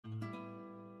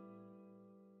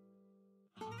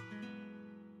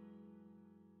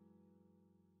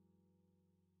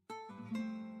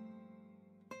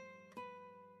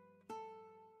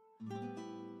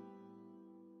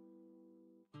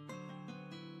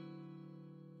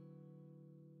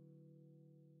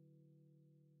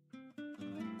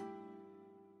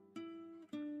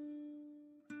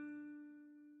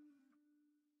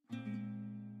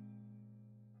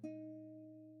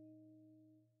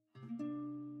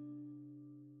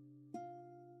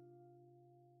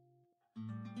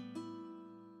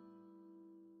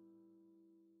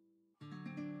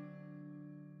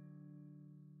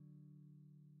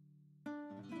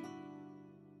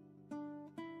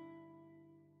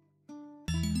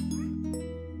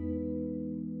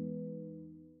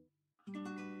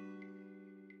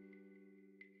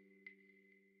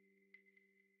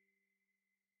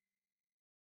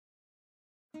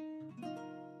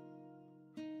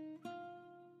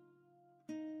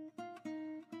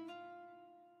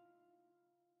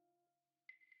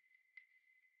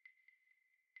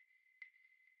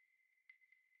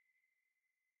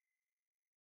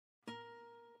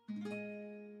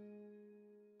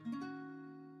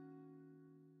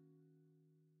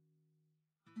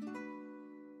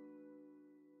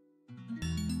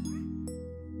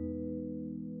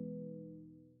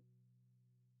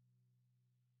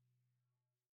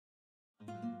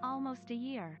almost a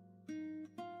year.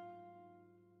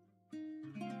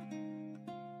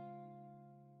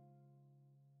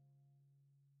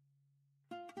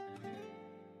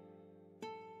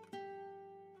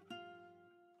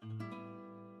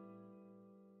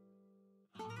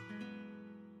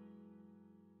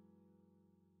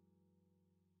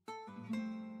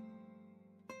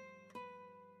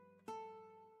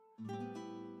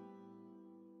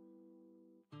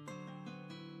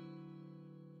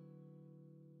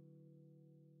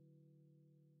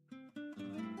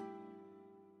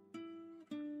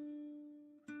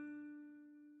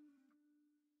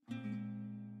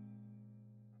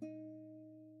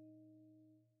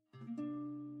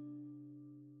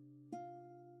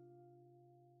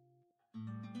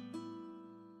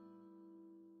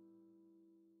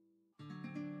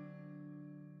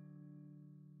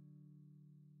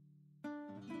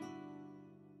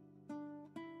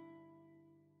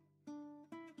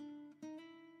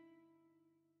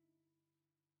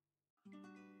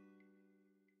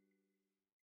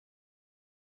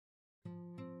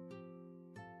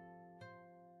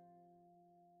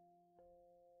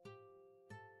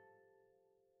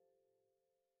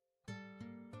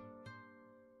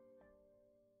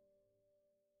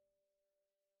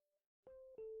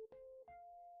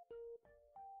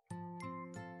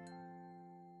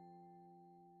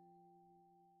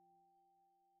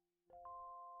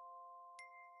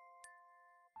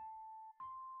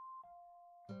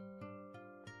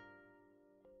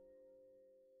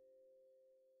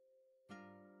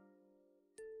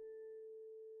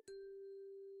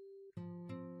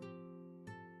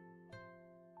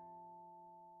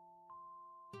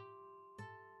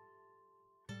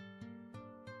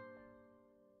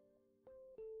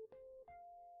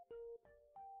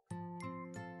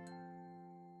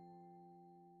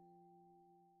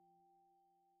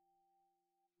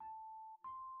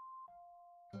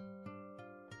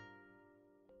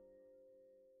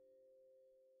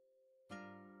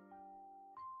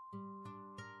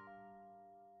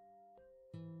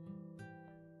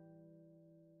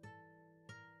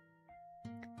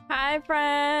 Hi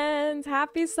friends,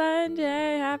 happy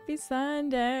Sunday, happy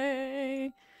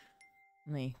Sunday.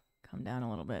 Let me come down a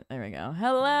little bit. There we go.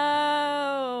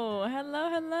 Hello, hello,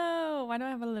 hello. Why do I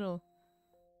have a little,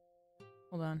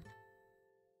 hold on.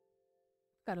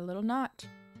 Got a little knot.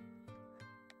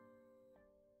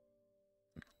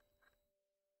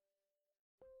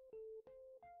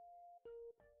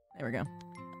 There we go.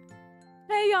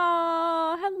 Hey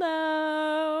y'all,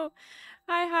 hello.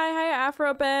 Hi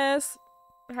Afrobus.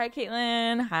 Hi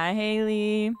Caitlin, hi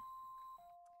Haley.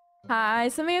 Hi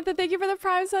Samantha, thank you for the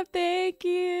Prime sub, thank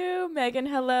you. Megan,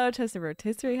 hello. Toasted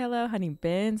Rotisserie, hello. Honey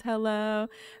Bins, hello.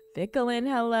 Vicolin,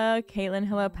 hello. Caitlin,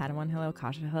 hello. Padawan, hello.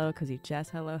 Kasha, hello. Cozy Jess,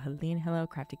 hello. Helene, hello.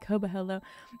 Crafty Koba, hello.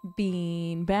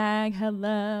 Bean Bag,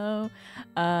 hello.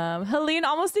 Helene,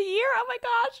 almost a year. Oh my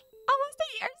gosh, almost a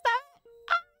year.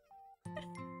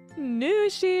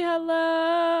 Nushi,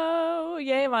 hello.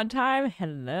 Yay, I'm on time.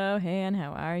 Hello, Han,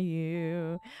 how are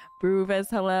you? Bruvis,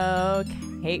 hello.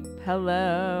 Cape,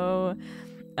 hello.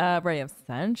 Ray of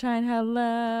Sunshine,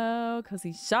 hello.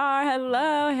 Cozy Shar,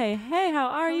 hello. Hey, how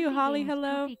are you? Holly,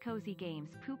 hello. Poopy cozy games,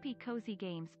 poopy cozy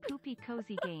games, poopy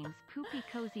cozy games, poopy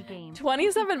cozy games.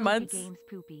 27 months. Games,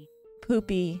 poopy.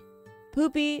 Poopy.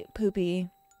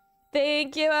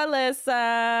 Thank you,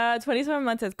 Alyssa. 27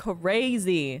 months is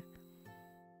crazy.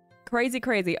 Crazy.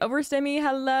 Overstimmy,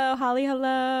 hello. Holly,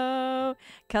 hello.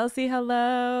 Kelsey,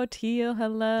 hello. Teal,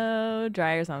 hello.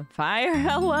 Dryers on Fire,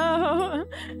 hello.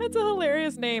 That's a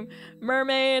hilarious name.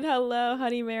 Mermaid, hello.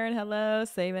 Honey Marin, hello.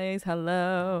 Saymaze,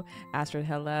 hello. Astrid,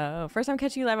 hello. First time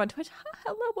catching you live on Twitch.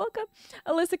 Hello, welcome.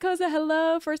 Alyssa Koza,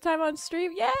 hello. First time on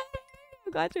stream. Yay!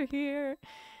 I'm glad you're here.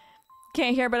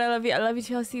 Can't hear, but I love you. I love you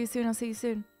too. I'll see you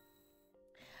soon.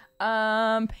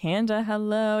 Panda,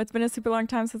 hello. It's been a super long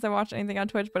time since I watched anything on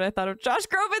Twitch, but I thought of Josh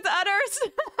Groban's udders.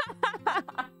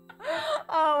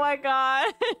 Oh my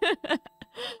god.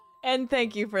 And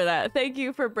thank you for that. Thank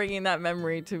you for bringing that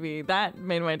memory to me. That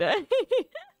made my day.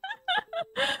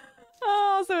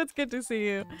 Oh, so it's good to see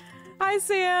you. Hi,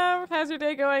 Sam. How's your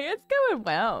day going? It's going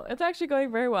well. It's actually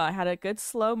going very well. I had a good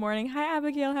slow morning. Hi,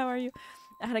 Abigail. How are you?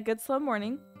 I had a good slow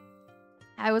morning.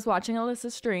 I was watching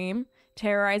Alyssa's stream,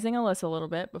 terrorizing Alyssa a little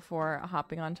bit before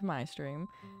hopping onto my stream.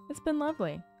 It's been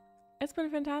lovely. It's been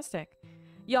fantastic.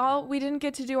 Y'all, we didn't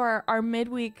get to do our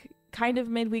midweek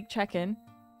check-in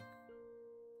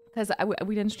because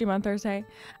we didn't stream on Thursday.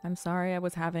 I'm sorry. I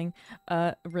was having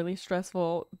a really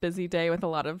stressful, busy day with a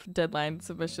lot of deadline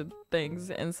submission things.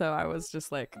 And so I was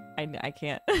just like, I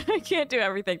can't, I can't do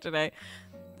everything today.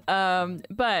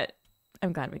 But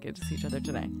I'm glad we get to see each other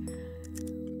today.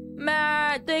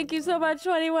 Matt, thank you so much.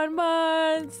 21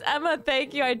 months. Emma,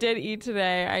 thank you. I did eat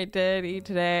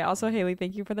today. Also, Haley,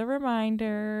 thank you for the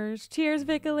reminders. Cheers,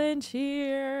 Vicolin.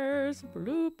 Cheers.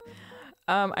 Bloop.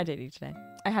 I did eat today.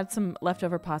 I had some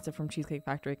leftover pasta from Cheesecake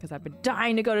Factory because I've been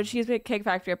dying to go to Cheesecake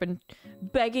Factory. I've been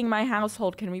begging my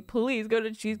household, can we please go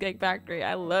to Cheesecake Factory?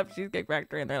 I love Cheesecake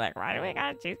Factory. And they're like, why do we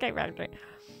got Cheesecake Factory?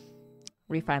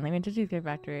 We finally went to Cheesecake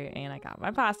Factory and I got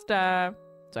my pasta.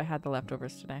 So I had the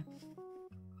leftovers today.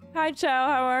 Hi, Chow.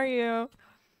 How are you?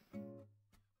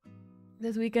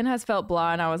 This weekend has felt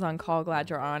blah and I was on call. Glad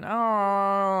you're on.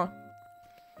 Oh,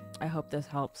 I hope this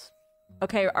helps.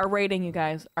 Okay, our rating, you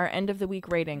guys. Our end of the week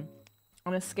rating.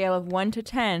 On a scale of 1 to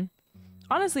 10.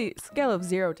 Honestly, scale of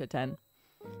 0 to 10.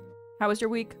 How was your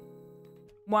week?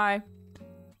 Why?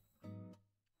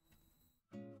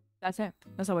 That's it.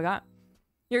 That's all we got.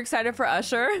 You're excited for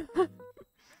Usher?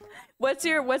 What's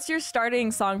your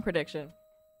starting song prediction?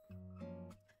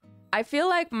 I feel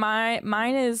like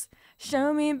mine is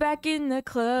show me back in the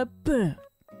club.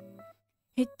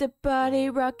 Hit the body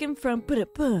rocking from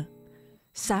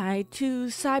side to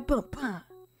side.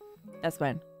 That's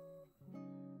mine.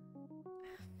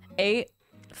 8,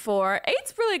 4.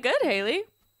 8's really good, Haley.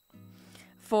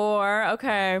 4.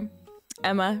 Okay.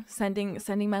 Emma,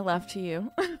 sending my love to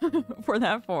you for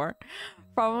that 4.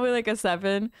 Probably like a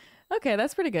 7. Okay,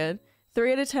 that's pretty good.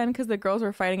 3 out of 10 because the girls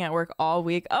were fighting at work all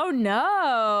week. Oh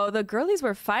no, the girlies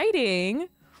were fighting.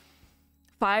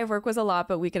 5, work was a lot,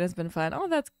 but weekend has been fun. Oh,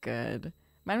 that's good.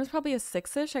 Mine was probably a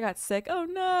 6-ish. I got sick. Oh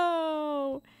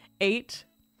no. 8.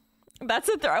 That's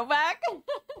a throwback.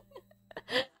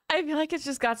 I feel like it's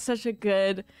just got such a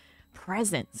good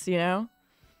presence, you know?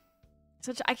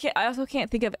 I also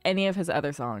can't think of any of his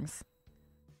other songs.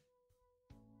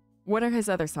 What are his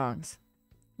other songs?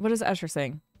 What does Usher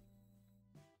sing?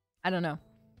 I don't know.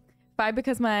 5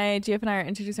 because my GF and I are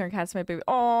introducing our cats to my baby.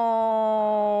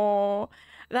 Oh,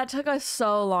 that took us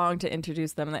so long to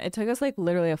introduce them. It took us like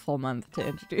literally a full month to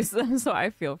introduce them. So I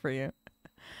feel for you.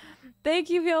 Thank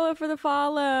you, Viola, for the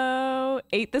follow.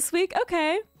 8 this week.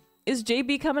 Okay. Is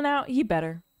JB coming out? He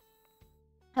better.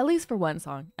 At least for one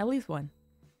song. At least one.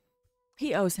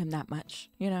 He owes him that much,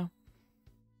 you know?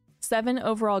 7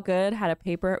 overall good. Had a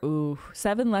paper. Ooh.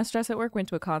 7 less stress at work. Went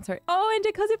to a concert. Oh, and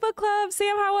did Cozy Book Club.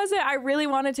 Sam, how was it? I really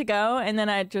wanted to go. And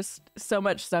then so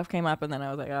much stuff came up. And then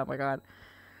I was like, oh my God.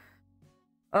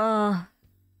 I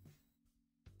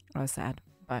was sad.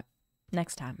 But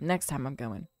next time I'm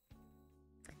going.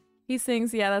 He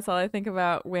sings, yeah, that's all I think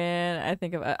about when I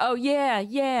think of, oh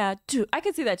yeah, do. I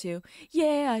can see that too.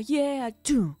 Yeah,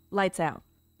 do. Lights out.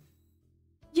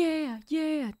 Yeah,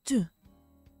 do.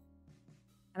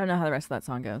 I don't know how the rest of that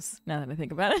song goes now that I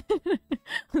think about it. I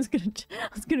was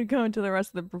gonna go into the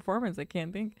rest of the performance. I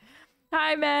can't think.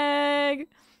 Hi, Meg.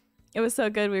 It was so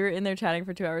good. We were in there chatting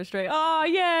for 2 hours straight. Oh,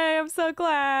 yay. I'm so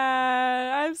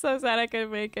glad. I'm so sad I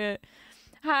couldn't make it.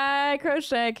 Hi,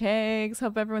 Crochet Cakes.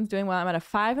 Hope everyone's doing well. I'm at a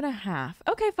 5.5.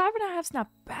 Okay, 5.5's not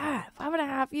bad.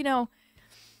 5.5, you know,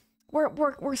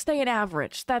 we're staying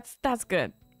average. That's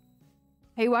good.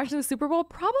 Hey, you watching the Super Bowl?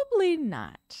 Probably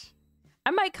not.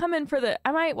 I might come in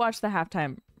I might watch the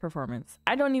halftime performance.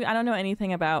 I don't know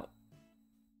anything about.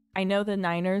 I know the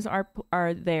Niners are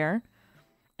there,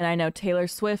 and I know Taylor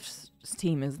Swift's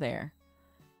team is there,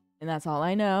 and that's all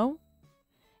I know.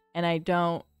 And I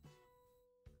don't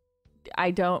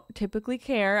typically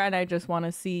care, and I just want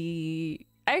to see.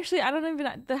 Actually, I don't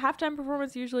even. The halftime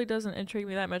performance usually doesn't intrigue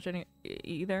me that much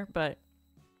either, but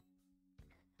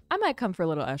I might come for a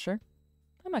little Usher.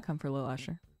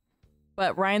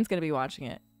 But Ryan's gonna be watching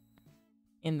it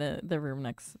in the room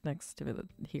next to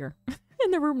here,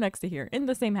 in the room next to here, in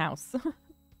the same house.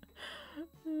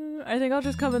 I think I'll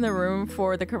just come in the room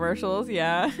for the commercials.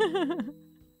 Yeah.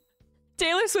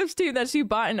 Taylor Swift's team that she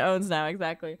bought and owns now.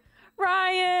 Exactly.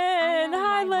 Ryan,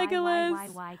 hi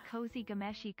Legolas. Why, Cozy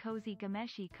Gameshi.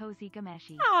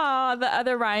 Aw, the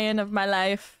other Ryan of my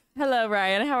life. Hello,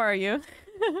 Ryan. How are you?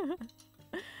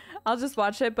 I'll just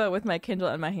watch it, but with my Kindle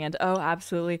in my hand. Oh,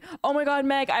 absolutely. Oh my God,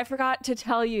 Meg, I forgot to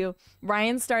tell you.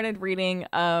 Ryan started reading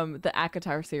the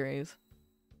ACOTAR series.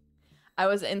 I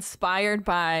was inspired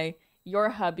by your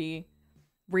hubby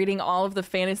reading all of the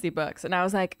fantasy books. And I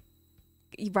was like,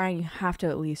 Ryan, you have to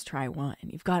at least try one.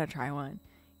 You've got to try one.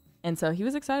 And so he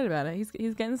was excited about it.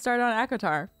 He's getting started on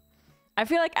ACOTAR. I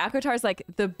feel like ACOTAR is like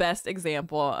the best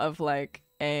example of like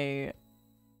a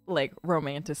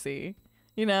romantasy.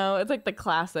 You know, it's like the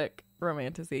classic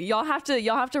romantasy. Y'all have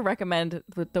to recommend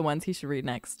the ones he should read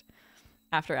next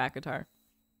after ACOTAR.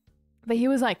 But he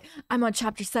was like, I'm on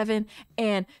chapter 7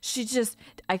 and she just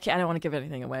I don't want to give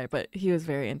anything away, but he was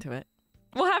very into it.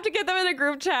 We'll have to get them in a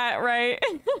group chat, right?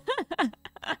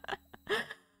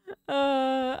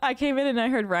 I came in and I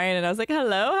heard Ryan and I was like,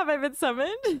 hello, have I been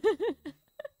summoned?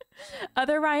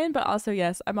 Other Ryan, but also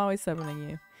yes, I'm always summoning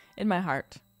you in my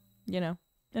heart, you know,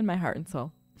 in my heart and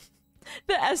soul.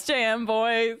 The SJM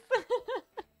boys.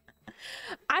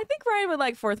 I think Ryan would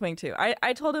like Fourth Wing too.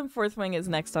 I told him Fourth Wing is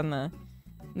next on the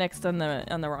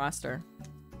roster,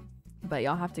 but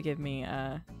y'all have to give me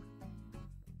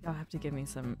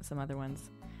some other ones.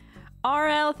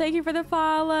 RL, thank you for the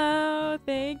follow.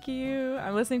 Thank you.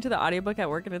 I'm listening to the audiobook at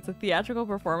work and it's a theatrical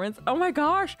performance. Oh my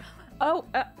gosh. Oh,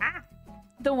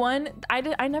 the one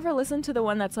I never listened to the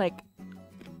one that's like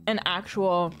an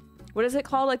actual, what is it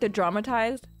called? Like the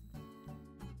dramatized?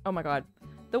 Oh my god.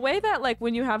 The way that like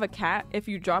when you have a cat, if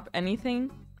you drop anything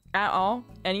at all,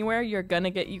 anywhere, you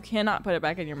cannot put it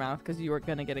back in your mouth because you are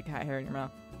gonna get a cat hair in your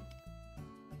mouth.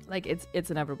 Like it's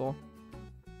inevitable.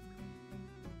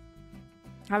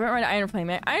 I haven't read Iron Flame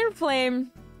yet. Iron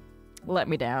Flame let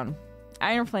me down.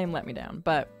 Iron Flame let me down,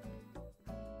 but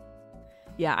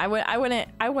yeah, I wouldn't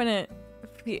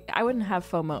have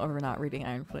FOMO over not reading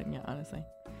Iron Flame yet, honestly.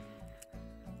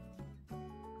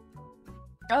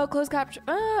 Oh, closed caption.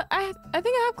 I think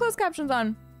I have closed captions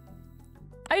on.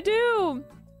 I do.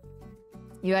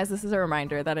 You guys, this is a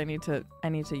reminder that I need to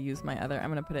use my other. I'm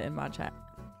gonna put it in mod chat,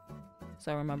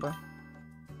 so remember.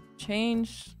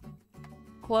 Change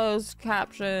closed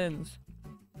captions.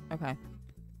 Okay.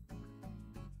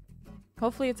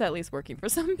 Hopefully it's at least working for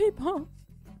some people.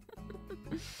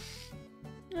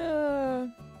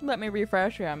 Let me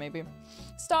refresh. Yeah, maybe.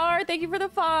 Star, thank you for the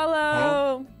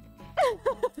follow.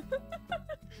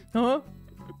 Huh?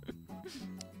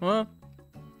 Huh?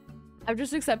 I've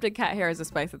just accepted cat hair as a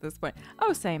spice at this point.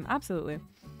 Oh, same. Absolutely.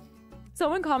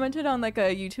 Someone commented on like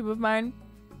a YouTube of mine,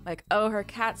 like, oh, her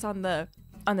cat's on the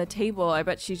table. I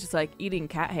bet she's just like eating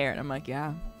cat hair. And I'm like,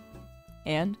 yeah.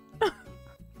 And?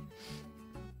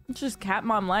 It's just cat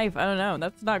mom life. I don't know.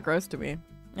 That's not gross to me.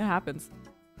 It happens.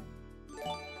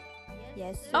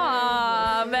 Yes, sir.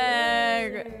 Aw, yes,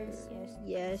 Meg. Yes,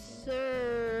 yes,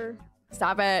 sir.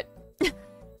 Stop it.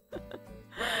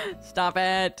 Stop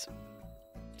it.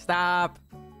 Stop.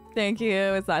 Thank you.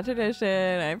 It's not tradition.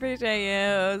 I appreciate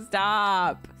you.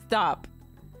 Stop. Stop.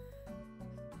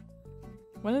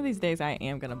 One of these days I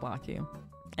am gonna block you.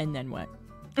 And then what?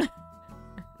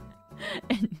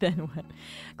 And then what?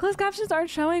 Closed captions aren't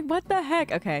showing? What the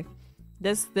heck? Okay.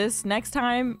 This next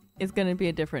time is gonna be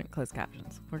a different closed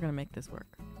captions. We're gonna make this work.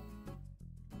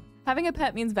 Having a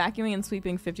pet means vacuuming and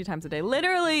sweeping 50 times a day.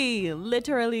 Literally!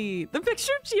 Literally. The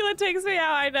picture of Sheila takes me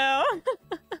out, I know.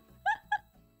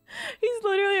 He's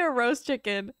literally a roast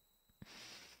chicken.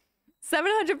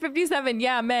 757.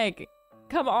 Yeah, Meg.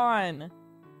 Come on.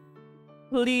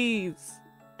 Please.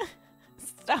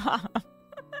 Stop.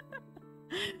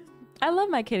 I love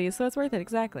my kitties, so it's worth it.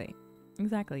 Exactly.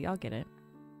 Exactly. Y'all get it.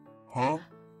 Huh?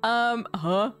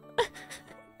 Huh?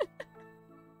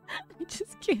 I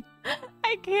just can't.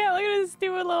 I can't. Look at his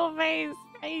stupid little face.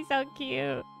 He's so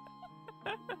cute.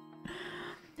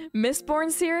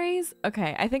 Mistborn series?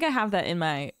 Okay, I think I have that in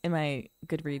my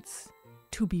Goodreads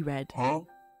to be read. Huh?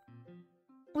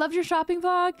 Loved your shopping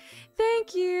vlog.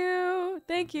 Thank you.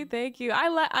 Thank you. Thank you.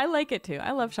 I like it too.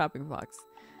 I love shopping vlogs.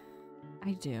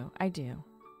 I do. I do.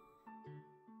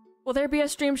 Will there be a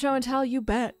stream show and tell? You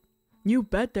bet. You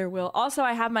bet there will. Also,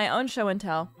 I have my own show and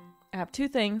tell. I have 2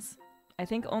 things. I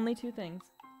think only 2 things.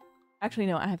 Actually,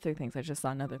 no, I have 3 things. I just saw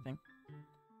another thing.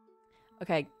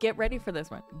 Okay, get ready for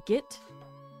this one. Get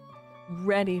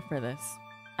ready for this.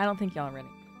 I don't think y'all are ready.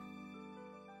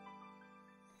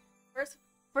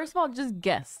 First of all, just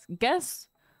guess. Guess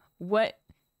what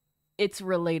it's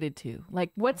related to.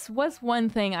 Like, what's one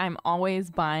thing I'm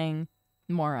always buying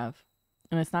more of?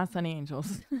 And it's not Sunny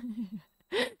Angels.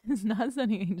 It's not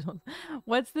Sunny Angels.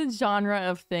 What's the genre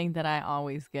of thing that I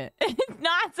always get? It's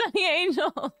not Sunny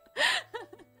Angels.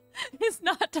 It's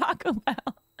not Taco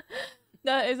Bell.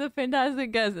 That is a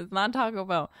fantastic guess. It's not Taco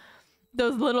Bell.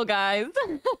 Those little guys.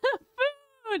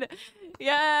 Food.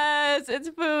 Yes, it's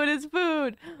food. It's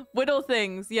food. Whittle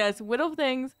things. Yes, whittle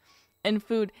things and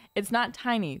food. It's not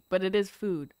tiny, but it is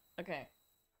food. Okay.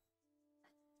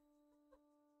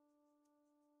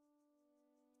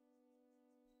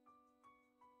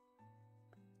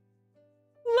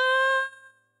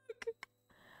 Look!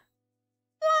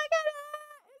 Look at it!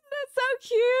 Isn't that so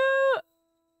cute?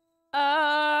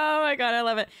 Oh my god, I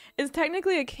love it. It's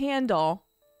technically a candle,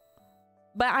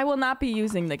 but I will not be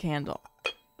using the candle.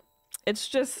 It's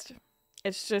just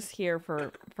here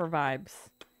for vibes.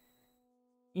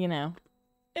 You know.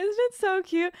 Isn't it so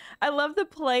cute? I love the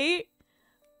plate.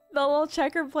 The little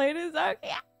checker plate is so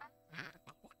cute.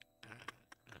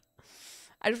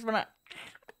 I just wanna,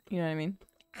 you know what I mean?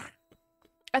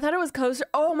 I thought it was coaster.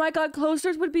 Oh my god,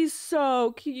 coasters would be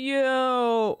so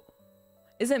cute.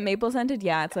 Is it maple scented?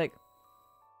 Yeah, it's like,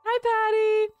 hi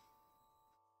Patty.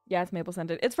 Yeah, it's maple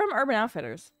scented. It's from Urban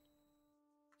Outfitters.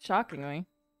 Shockingly.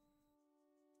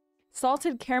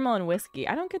 Salted caramel and whiskey.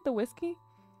 I don't get the whiskey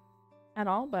at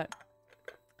all, but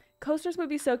coasters would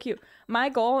be so cute. My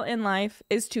goal in life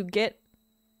is to get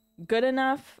good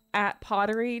enough at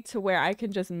pottery to where I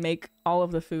can just make all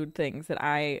of the food things that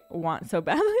I want so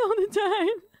badly all the time.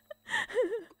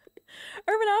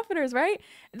 Urban Outfitters, right?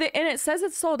 And it says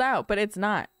it's sold out, but it's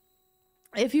not.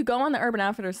 If you go on the Urban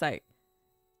Outfitters site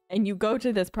and you go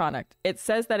to this product, it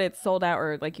says that it's sold out,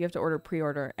 or like you have to order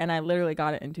pre-order, and I literally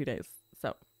got it in 2 days.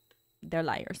 So they're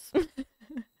liars.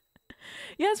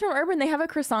 Yeah, it's from Urban. They have a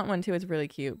croissant one too. It's really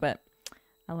cute, but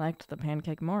I liked the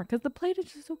pancake more because the plate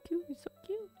is just so cute. It's so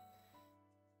cute.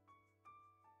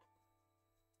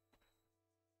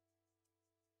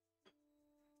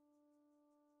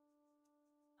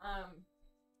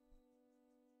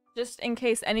 Just in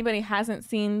case anybody hasn't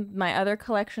seen my other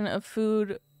collection of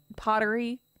food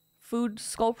pottery, food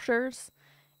sculptures,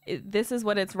 this is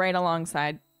what it's right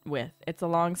alongside with. It's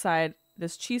alongside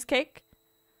this cheesecake,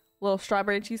 little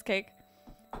strawberry cheesecake,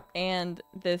 and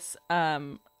this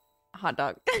hot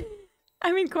dog.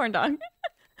 I mean corn dog.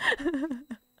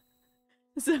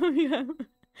 So yeah,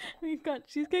 we've got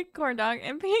cheesecake, corn dog,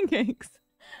 and pancakes.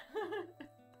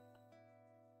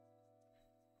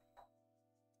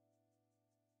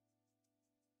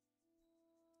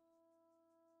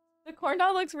 The corn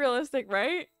dog looks realistic,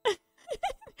 right?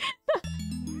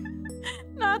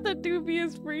 Not the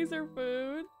dubious freezer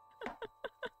food.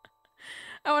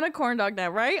 I want a corn dog now,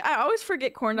 right? I always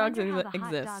forget corn dogs Wonder how the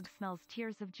exist. hot dog smells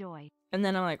tears of joy. And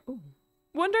then I'm like, ooh.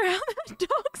 Wonder how that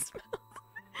dog smells.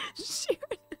 Sure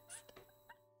it is.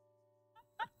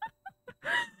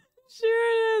 Sure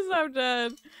it is. I'm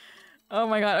dead. Oh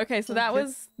my god. Okay, so that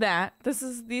was that.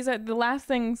 These are the last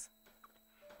things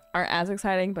are as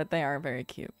exciting, but they are very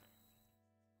cute.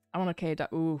 I want a K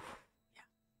dog. Ooh. Yeah.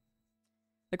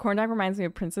 The corn dog reminds me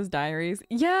of Princess Diaries.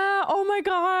 Yeah. Oh my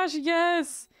gosh.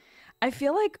 Yes. I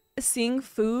feel like seeing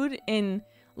food in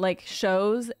like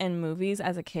shows and movies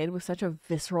as a kid was such a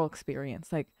visceral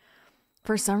experience. Like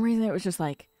for some reason it was just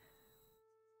like,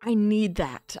 I need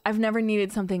that. I've never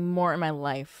needed something more in my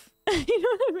life. You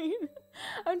know what I mean?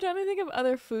 I'm trying to think of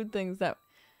other food things that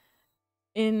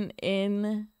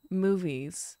in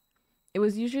movies. It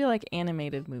was usually like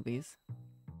animated movies.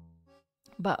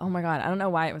 But oh my god, I don't know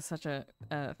why it was such a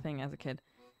thing as a kid.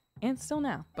 And still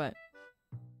now, but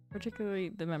particularly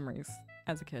the memories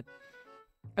as a kid.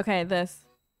 Okay, this.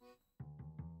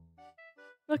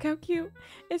 Look how cute.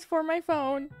 It's for my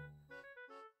phone.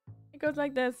 It goes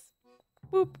like this.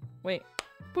 Boop. Wait.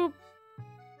 Boop.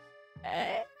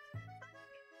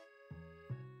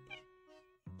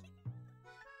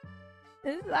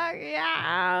 It's like,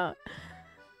 yeah.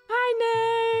 Hi,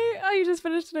 Nay. Oh, you just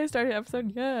finished today's starting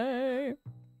episode. Yay.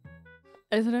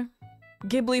 Isn't it?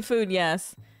 Ghibli food,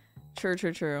 yes. True,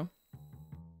 true, true.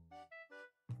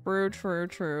 True, true,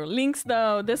 true. Links,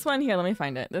 though. This one here, let me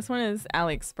find it. This one is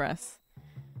AliExpress.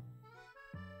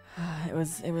 It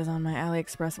was on my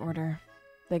AliExpress order.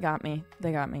 They got me.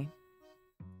 They got me.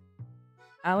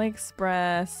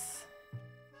 AliExpress.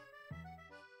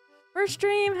 First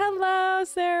stream. Hello,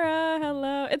 Sarah.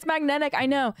 Hello. It's magnetic. I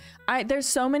know. There's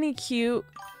so many cute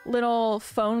little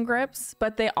phone grips,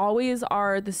 but they always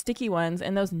are the sticky ones,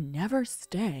 and those never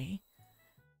stay.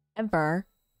 Ever.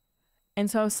 And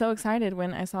so I was so excited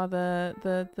when I saw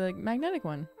the magnetic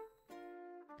one.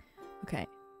 Okay.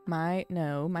 My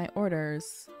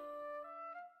orders.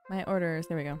 My orders.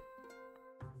 There we go.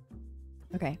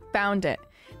 Okay. Found it.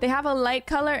 They have a light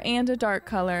color and a dark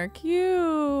color.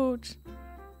 Cute.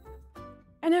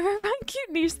 I never find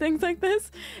cute niche things like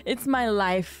this. It's my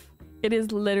life. It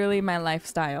is literally my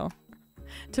lifestyle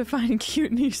to find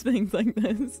cute niche things like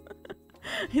this.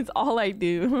 It's all I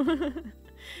do.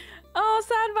 Oh,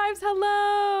 sad vibes.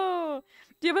 Hello.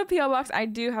 Do you have a P.O. box? I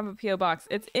do have a P.O. box.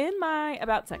 It's in my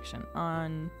about section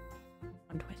on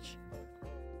Twitch.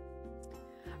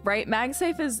 Right?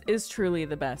 MagSafe is truly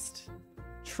the best.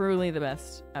 Truly the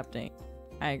best update.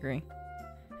 I agree.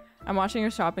 I'm watching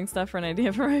your shopping stuff for an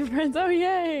idea for my friends. Oh,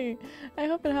 yay. I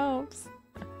hope it helps.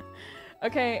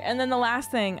 Okay, and then the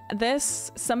last thing.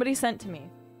 This, somebody sent to me.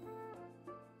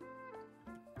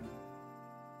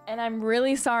 And I'm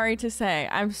really sorry to say,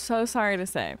 I'm so sorry to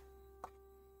say,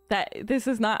 that this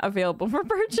is not available for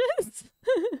purchase.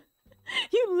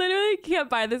 You literally can't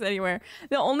buy this anywhere.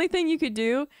 The only thing you could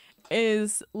do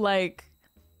is, like,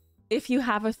 if you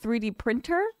have a 3D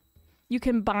printer, you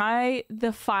can buy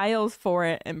the files for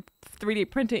it and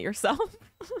 3D print it yourself.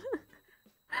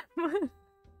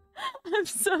 I'm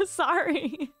so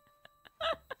sorry.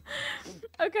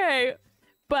 Okay,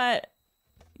 but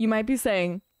you might be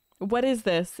saying, what is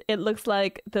this? It looks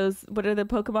like those, what are the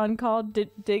Pokemon called?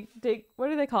 Dig, what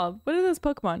are they called? What are those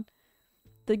Pokemon?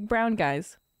 The brown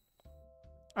guys.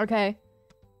 Okay.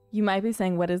 You might be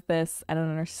saying, what is this? I don't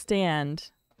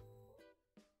understand.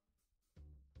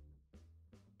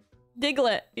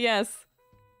 Diglett, yes.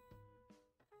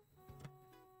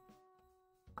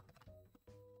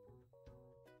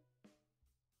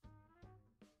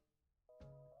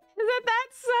 Isn't that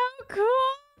so cool?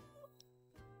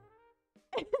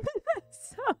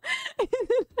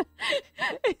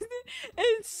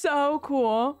 It's so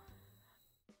cool.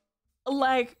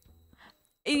 Like,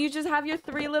 you just have your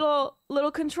three little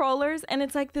controllers, and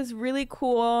it's like this really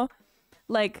cool,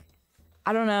 like,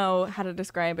 I don't know how to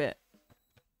describe it.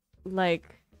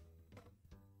 Like,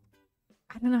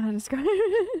 I don't know how to describe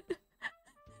it.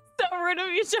 So rude of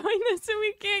you showing this and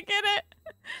we can't get it.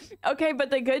 Okay, but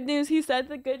the good news, he said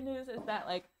the good news is that,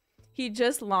 like, he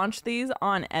just launched these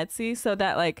on Etsy so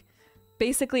that, like,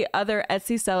 basically other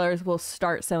Etsy sellers will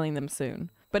start selling them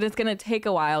soon. But it's gonna take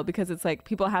a while because it's like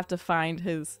people have to find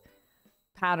his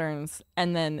patterns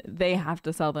and then they have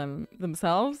to sell them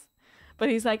themselves. But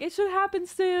he's like, it should happen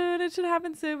soon. It should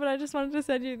happen soon. But I just wanted to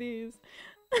send you these.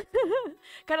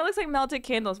 Kind of looks like melted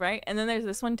candles, right? And then there's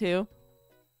this one too.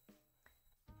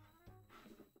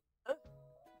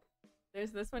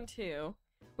 There's this one too,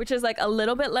 which is like a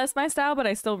little bit less my style, but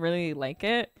I still really like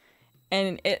it.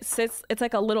 And it sits, it's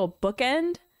like a little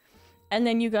bookend. And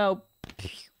then you go,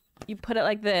 you put it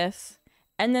like this.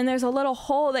 And then there's a little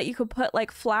hole that you could put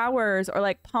like flowers or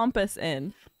like pampas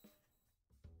in.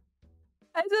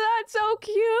 Isn't that so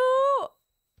cute?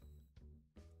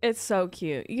 It's so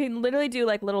cute. You can literally do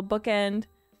like little bookend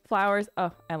flowers.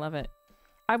 Oh, I love it.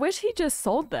 I wish he just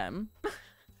sold them.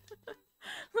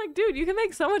 Like, dude, you can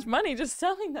make so much money just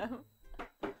selling them.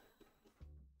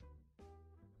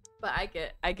 But I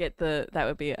get that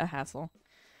would be a hassle.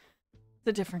 It's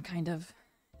a different kind of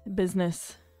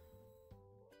business.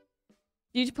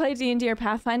 Did you play D&D or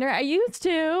Pathfinder? I used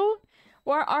to.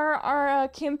 Or our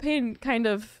campaign kind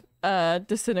of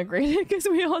disintegrated because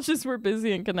we all just were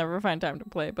busy and could never find time to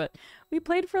play. But we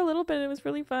played for a little bit. It was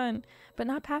really fun. But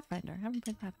not Pathfinder. I haven't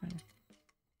played Pathfinder.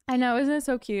 I know. Isn't it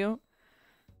so cute?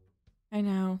 I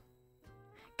know.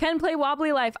 Can play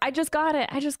Wobbly Life. I just got it.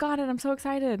 I'm so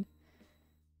excited.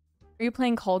 Are you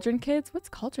playing Cauldron Kids? What's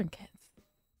Cauldron Kids?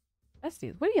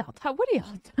 Besties, what are y'all talking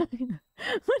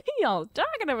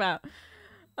about?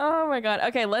 Oh my god.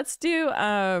 Okay, let's do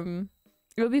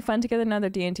it would be fun to get another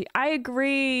D&T. I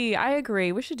agree.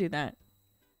 We should do that.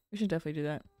 We should definitely do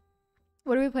that.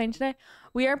 What are we playing today?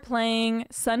 We are playing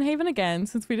Sunhaven again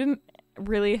since we didn't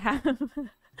really have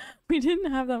we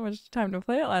didn't have that much time to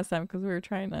play it last time because we were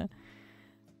trying to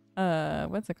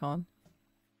what's it called?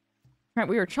 Right,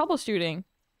 we were troubleshooting.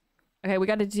 Okay, we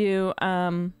got to do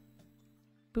boop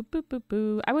boop boop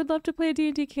boo. I would love to play a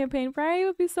D&D campaign, right? It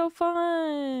would be so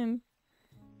fun.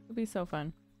 It would be so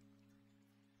fun.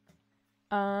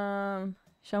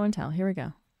 Show and tell. Here we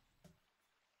go.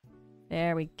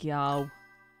 There we go.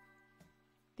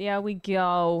 There we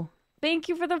go. Thank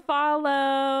you for the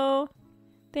follow.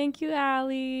 Thank you,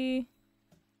 Allie.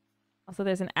 Also,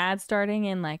 there's an ad starting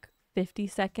in like 50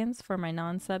 seconds for my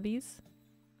non-subbies.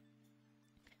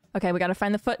 Okay, we gotta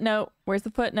find the footnote. Where's the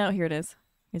footnote? Here it is.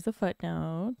 Here's the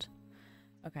footnote.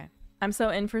 Okay. I'm so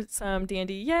in for some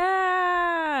D&D.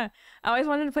 Yeah! I always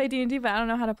wanted to play D&D, but I don't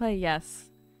know how to play. Yes.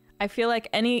 I feel like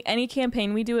any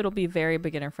campaign we do, it'll be very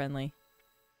beginner friendly.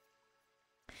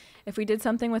 If we did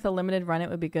something with a limited run, it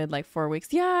would be good, like 4 weeks.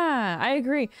 Yeah, I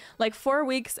agree. Like 4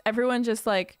 weeks, everyone just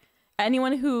like,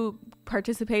 anyone who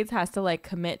participates has to like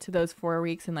commit to those 4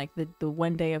 weeks and like the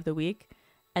one day of the week.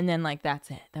 And then like, that's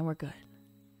it. Then we're good.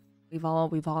 We've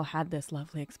all had this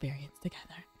lovely experience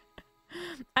together.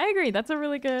 I agree. That's a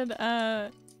really good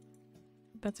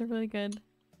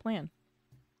plan.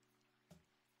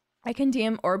 I can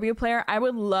DM or be a player. I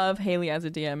would love Haley as a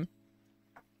DM.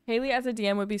 Haley as a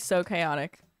DM would be so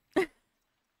chaotic.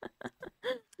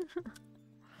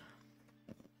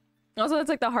 Also, that's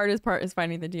like the hardest part is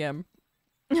finding the DM.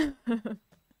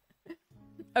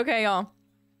 Okay, y'all.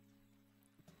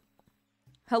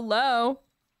 Hello.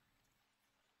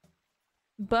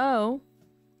 Bo.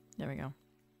 There we go.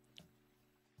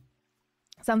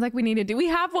 Sounds like we need to do. We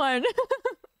have one.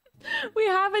 We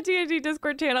have a D&D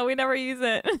Discord channel. We never use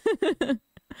it.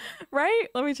 Right?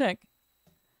 Let me check.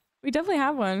 We definitely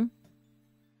have one.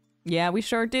 Yeah, we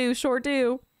sure do. Sure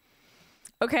do.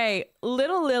 Okay,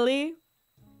 Little Lily.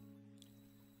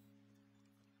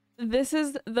 This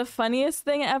is the funniest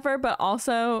thing ever, but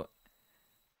also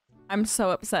I'm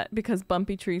so upset because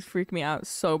bumpy trees freak me out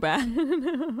so bad.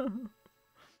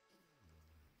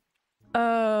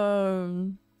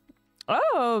 Oh,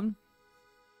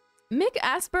 Mick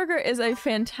Asperger is a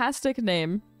fantastic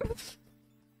name.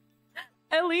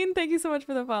 Eileen, thank you so much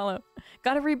for the follow.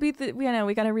 Gotta reboot the, we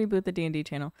gotta reboot the D&D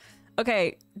channel.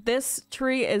 Okay, this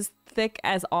tree is thick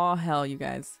as all hell, you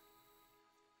guys.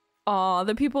 Aw,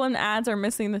 the people in ads are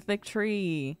missing the thick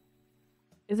tree.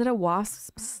 Is it a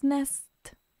wasp's nest?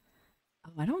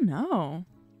 Oh, I don't know.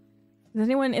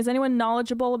 Is anyone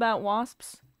knowledgeable about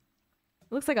wasps?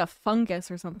 It looks like a fungus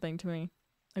or something to me.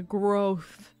 A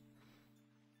growth.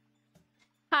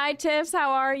 Hi, Tiffs,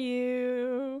 how are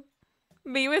you?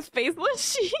 Me with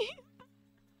faceless sheep.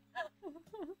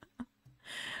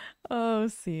 Oh,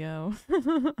 CO.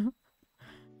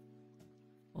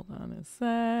 Hold on a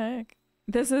sec.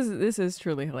 This is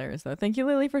truly hilarious though. Thank you,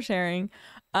 Lily, for sharing.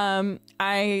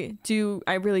 I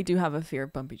really do have a fear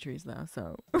of bumpy trees though,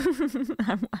 so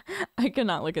I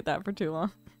cannot look at that for too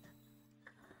long.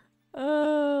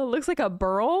 Looks like a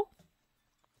burl.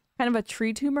 Kind of a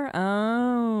tree tumor.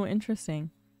 Oh,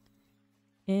 interesting.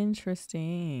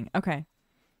 Interesting. Okay.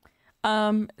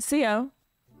 CO.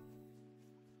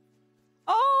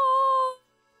 Oh,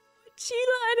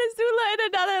 Sheila and Azula in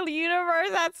another universe.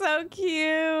 That's so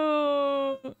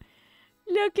cute.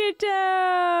 Look at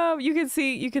them. You can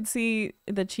see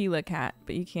the Sheila cat,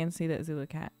 but you can't see the Azula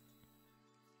cat.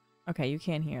 Okay, you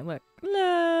can hear. Look.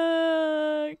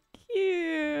 Look.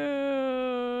 Cute.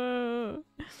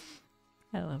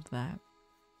 I love that.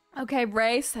 Okay,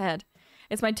 Ray said,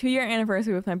 it's my 2-year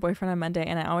anniversary with my boyfriend on Monday,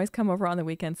 and I always come over on the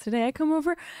weekends. Today I come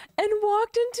over and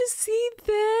walked in to see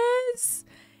this.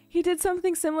 He did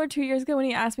something similar 2 years ago when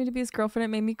he asked me to be his girlfriend. It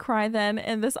made me cry then,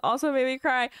 and this also made me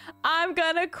cry. I'm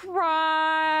gonna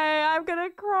cry. I'm gonna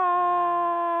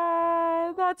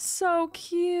cry. That's so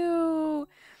cute.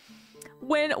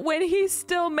 When he's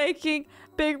still making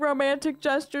big romantic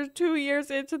gestures 2 years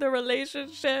into the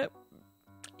relationship.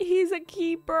 He's a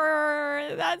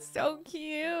keeper. That's so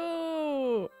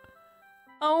cute.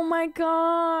 Oh my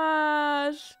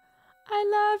gosh.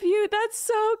 I love you. That's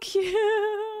so cute.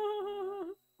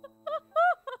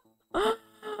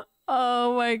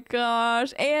 Oh my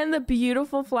gosh. And the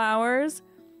beautiful flowers.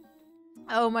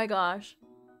 Oh my gosh.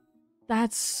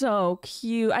 That's so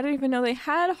cute. I didn't even know they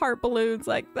had heart balloons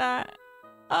like that.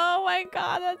 Oh my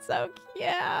god, that's so cute.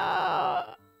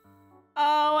 Oh,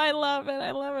 I love it.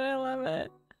 I love it. I love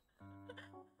it.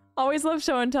 Always love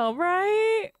show and tell,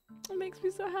 right? It makes me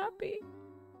so happy.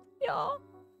 Y'all.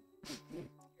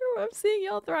 I'm seeing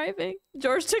y'all thriving.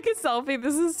 George took a selfie.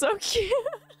 This is so cute.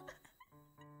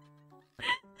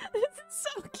 This is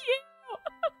so cute.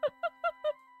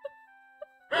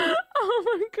 Oh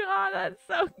my god, that's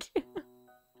so cute.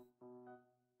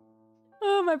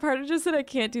 Oh, my partner just said I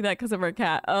can't do that because of our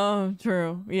cat. Oh,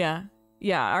 true. Yeah.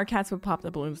 Yeah, our cats would pop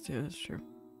the balloons too. That's true.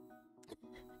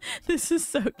 This is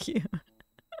so cute.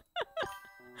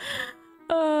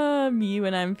 Me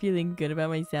when I'm feeling good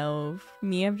about myself.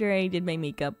 Me after I did my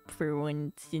makeup for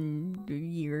once in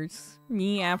years.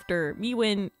 Me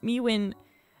when,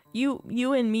 you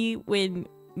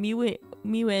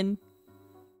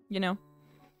know.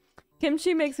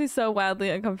 Kimchi makes me so wildly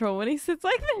uncomfortable when he sits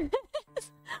like this.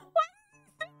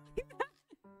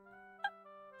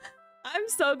 I'm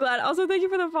so glad. Also, thank you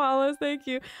for the follows. Thank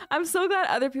you. I'm so glad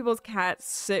other people's cats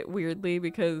sit weirdly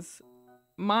because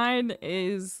mine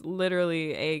is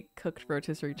literally a cooked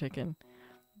rotisserie chicken.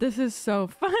 This is so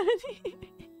funny.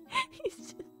 He's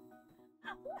just...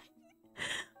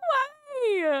 Why?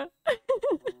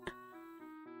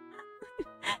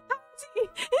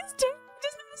 His tail.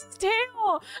 Just notice his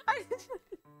tail.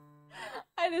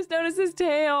 I just noticed his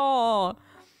tail.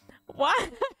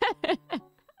 What?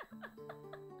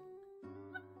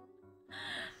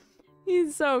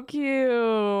 He's so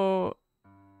cute.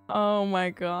 Oh my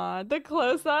god. The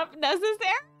close-up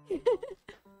necessary. He's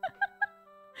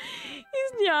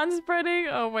neon spreading.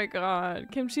 Oh my god.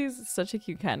 Kimchi's such a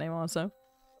cute cat name also.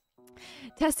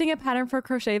 Testing a pattern for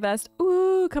crochet vest.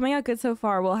 Ooh, coming out good so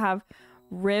far. We'll have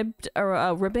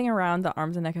ribbing around the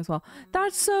arms and neck as well.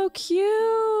 That's so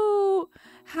cute.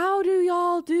 How do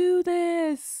y'all do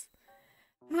this?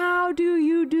 How do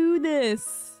you do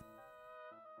this?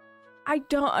 I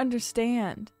don't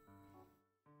understand.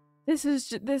 This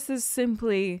is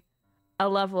simply a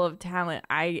level of talent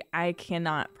I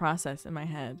cannot process in my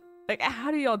head. Like, how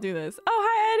do y'all do this? Oh,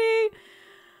 hi, Eddie.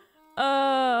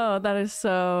 Oh, that is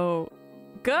so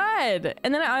good.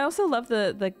 And then I also love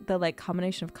the like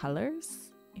combination of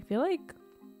colors. I feel like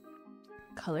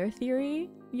color theory.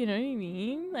 You know what I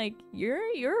mean? Like you're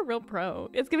a real pro.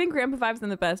 It's giving grandpa vibes in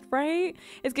the best, right?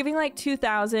 It's giving like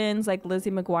 2000s, like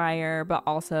Lizzie McGuire, but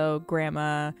also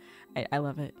grandma. I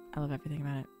love it. I love everything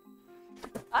about it.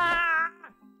 Ah!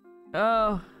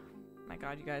 Oh my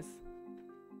god, you guys.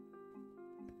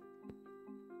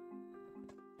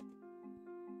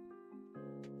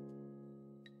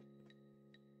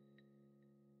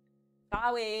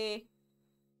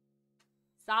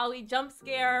 Sorry, jump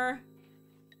scare.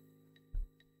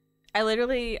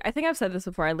 I think I've said this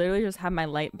before. I literally just have my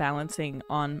light balancing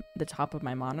on the top of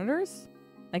my monitors.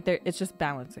 Like it's just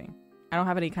balancing. I don't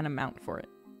have any kind of mount for it.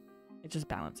 It just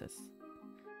balances.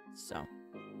 So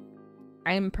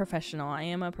I am professional. I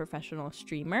am a professional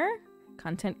streamer,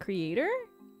 content creator.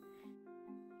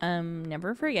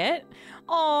 Never forget.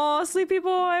 Oh, sleepy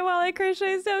boy while I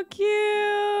crochet is so cute.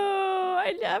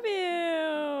 I love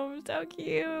him. So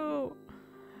cute.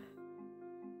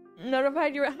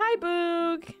 Notified you. Hi,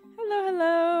 Boog. Hello,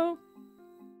 hello.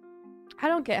 I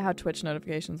don't get how Twitch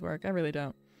notifications work. I really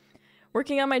don't.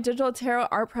 Working on my digital tarot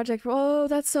art project. Whoa,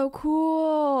 that's so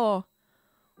cool.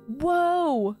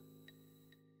 Whoa.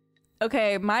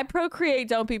 Okay, my Procreate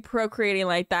don't be procreating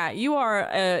like that. You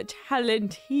are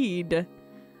talented.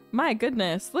 My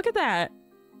goodness, look at that.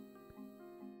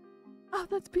 Oh,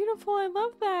 that's beautiful. I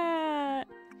love that.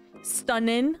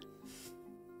 Stunning.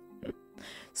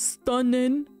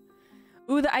 Stunning.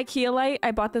 Ooh, the IKEA light.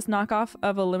 I bought this knockoff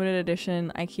of a limited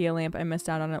edition IKEA lamp. I missed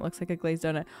out on it. Looks like a glazed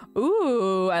donut.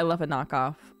 Ooh, I love a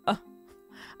knockoff.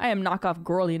 I am knockoff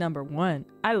girly #1.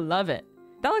 I love it.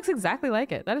 That looks exactly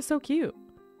like it. That is so cute.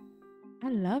 I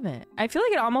love it. I feel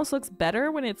like it almost looks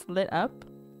better when it's lit up.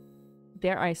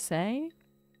 Dare I say?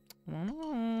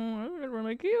 Oh, that's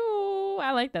really cute.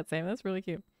 I like that, Sam. That's really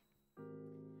cute.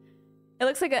 It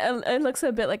looks like it looks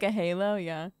a bit like a halo.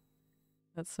 Yeah,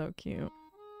 that's so cute.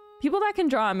 People that can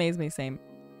draw amaze me. Same.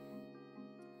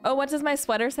 Oh, what does my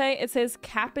sweater say? It says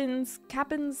Captain's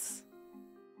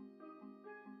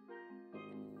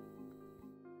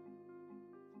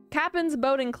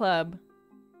Boating Club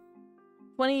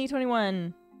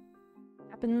 2021.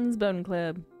 Captain's Boating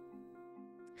Club.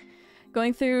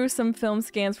 Going through some film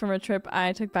scans from a trip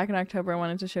I took back in October. I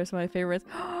wanted to share some of my favorites.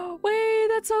 Wait,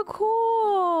 that's so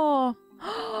cool.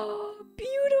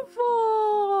 Beautiful.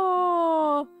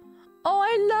 Oh,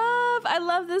 I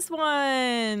love this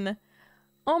one.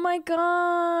 Oh my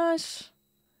gosh.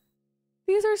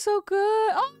 These are so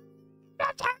good. Oh,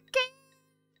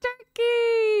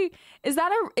 turkey. Is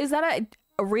that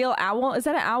a real owl? Is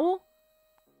that an owl?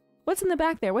 What's in the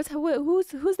back there?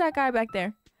 Who's that guy back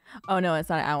there? Oh no, it's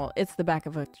not an owl. It's the back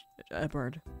of a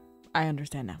bird. I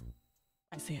understand now.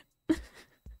 I see it.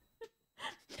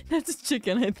 That's a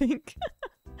chicken, I think.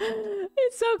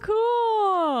 It's so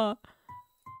cool.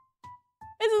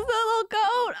 It's a little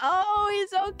goat. Oh,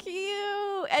 he's so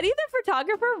cute. Eddie the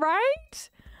photographer, right?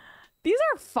 These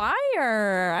are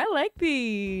fire. I like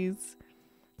these.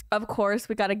 Of course,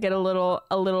 we gotta get a little.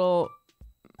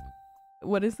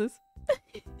 What is this?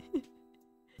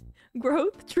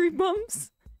 Growth tree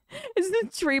bumps. Is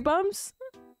it tree bumps?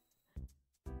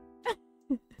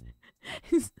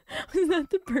 is that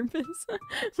the purpose?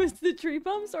 Was the tree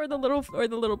bumps or the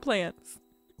little plants?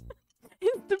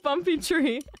 It's the bumpy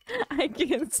tree. I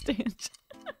can't stand.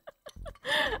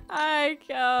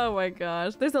 Oh my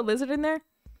gosh. There's a lizard in there?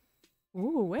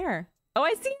 Ooh, where? Oh,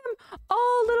 I see him.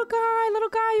 Oh, little guy.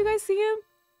 You guys see him?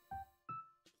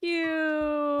 Cute.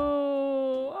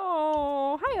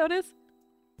 Oh, hi, Otis.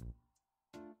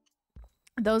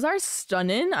 Those are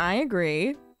stunning. I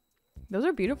agree. Those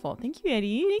are beautiful. Thank you,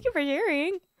 Eddie. Thank you for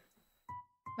sharing.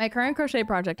 My current crochet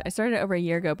project, I started it over a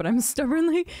year ago, but I'm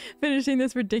stubbornly finishing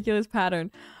this ridiculous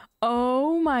pattern.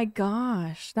 Oh my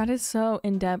gosh. That is so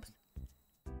in-depth.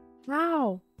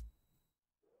 How?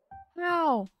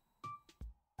 How?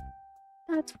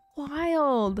 That's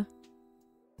wild.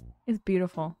 It's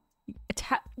beautiful.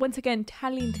 Once again,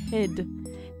 talented.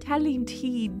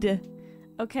 Talented.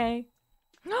 Okay.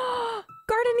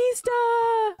 Gardenista!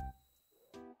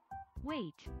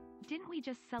 Wait, didn't we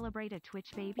just celebrate a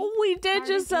Twitch baby? We did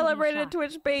just celebrate a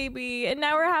Twitch baby, and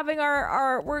now we're having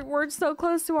we're so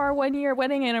close to our 1-year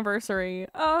wedding anniversary.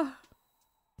 Oh,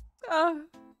 I'm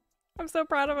so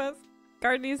proud of us.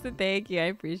 Gardenista, thank you. I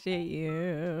appreciate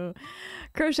you.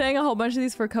 Crocheting a whole bunch of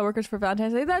these for coworkers for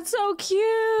Valentine's Day. That's so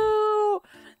cute.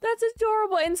 That's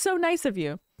adorable and so nice of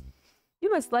you.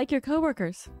 You must like your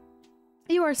coworkers.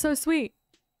 You are so sweet.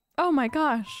 Oh my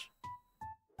gosh.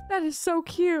 That is so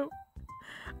cute.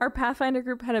 Our Pathfinder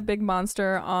group had a big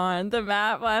monster on the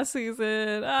map last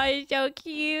season. Oh, he's so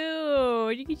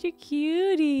cute. You're so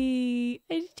cutie.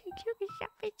 He's so cute.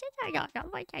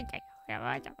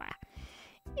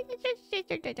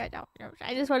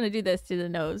 I just want to do this to the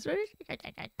nose.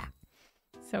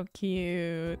 So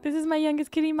cute. This is my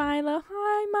youngest kitty, Milo.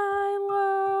 Hi,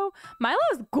 Milo.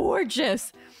 Milo's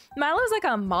gorgeous. Milo's like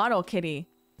a model kitty.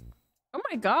 Oh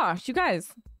my gosh, you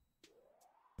guys.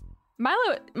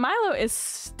 Milo is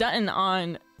stunting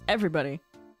on everybody.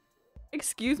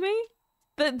 Excuse me?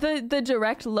 The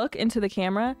direct look into the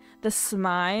camera, the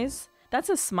smize. That's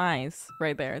a smize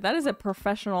right there. That is a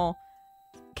professional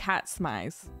cat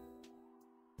smize.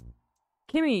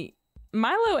 Kimmy,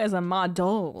 Milo is a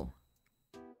model.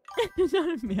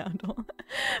 Not a model.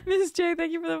 Miss J,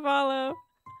 thank you for the follow.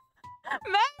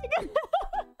 Meg!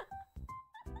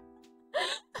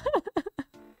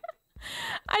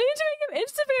 I need to make him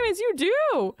Insta famous. You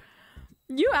do.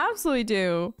 You absolutely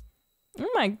do. Oh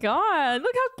my god.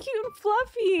 Look how cute and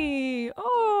fluffy.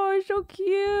 Oh, so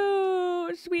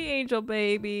cute. Sweet angel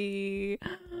baby.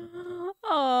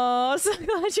 Oh, so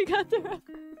glad you got the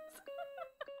reference.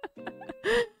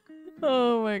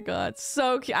 Oh my god.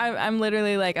 So cute. I'm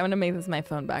literally like, I'm gonna make this my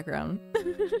phone background.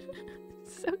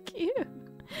 So cute.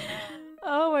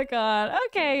 Oh my god.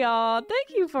 Okay, y'all. Thank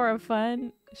you for a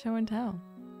fun show and tell.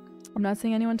 I'm not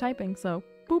seeing anyone typing, so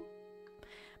boop.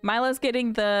 Milo's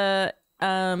getting the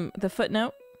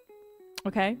footnote.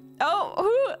 Okay. Oh,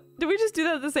 who did we just do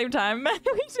that at the same time?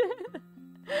 We did.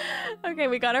 Okay,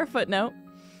 we got our footnote.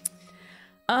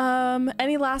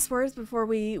 Any last words before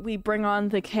we bring on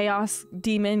the chaos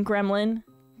demon gremlin?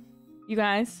 You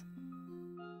guys?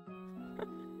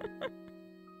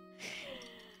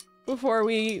 Before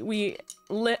we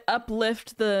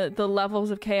uplift the levels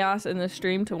of chaos in the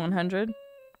stream to 100.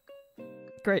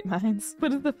 Great minds.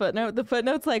 What is the footnote? The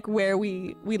footnote's like where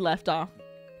we left off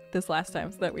this last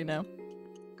time so that we know.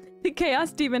 The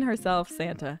chaos demon herself,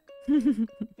 Santa.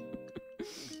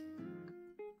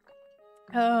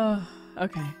 Oh,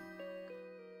 okay.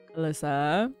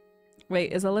 Alyssa.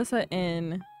 Wait, is Alyssa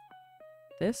in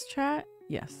this chat?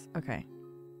 Yes, okay.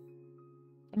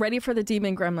 Ready for the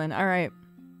demon gremlin. All right.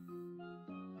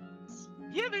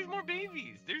 Yeah, there's more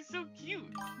babies. They're so cute.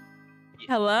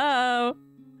 Hello.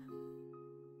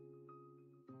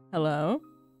 Hello?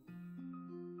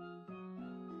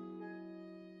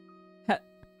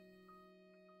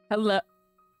 Hello?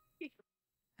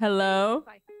 Hello?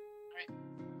 Bye.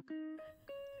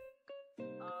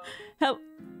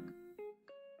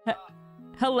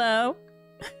 Hello?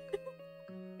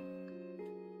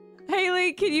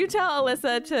 Haley, can you tell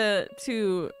Alyssa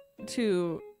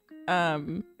to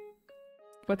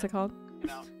what's it called?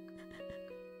 No.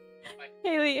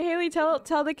 Haley,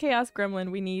 tell the chaos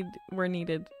gremlin we're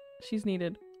needed. She's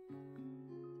needed.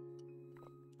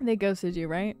 They ghosted you,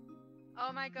 right?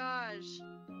 Oh my gosh.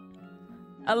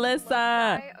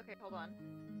 Alyssa. Okay, hold on.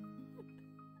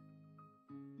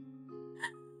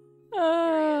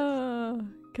 Oh,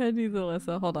 Candy's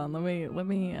Alyssa. Hold on. Let me Look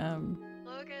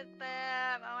at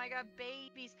them. Oh my god,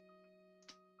 babies.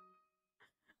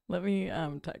 let me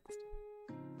text.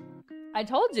 I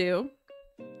told you.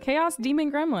 Chaos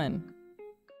demon gremlin.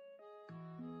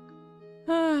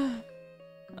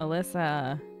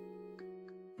 Alyssa.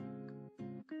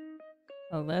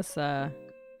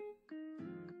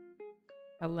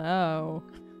 Hello.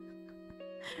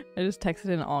 I just texted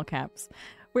in all caps.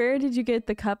 Where did you get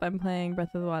the cup? I'm playing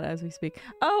Breath of the Wild as we speak.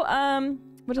 Oh,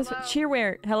 what is it?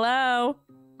 Cheerware. Hello.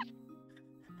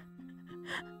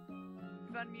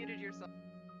 You've unmuted yourself.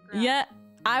 Yeah,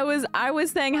 I was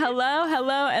saying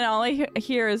hello, and all I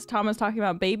hear is Thomas talking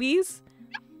about babies.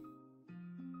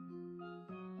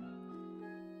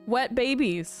 What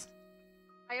babies?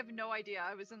 I have no idea.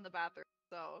 I was in the bathroom,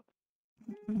 so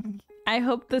I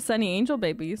hope the Sunny Angel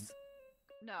babies.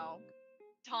 no.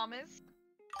 Thomas?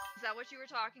 Is that what you were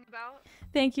talking about?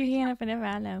 Thank you, Hannah, for the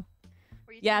follow.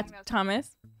 Were you Yeah, talking about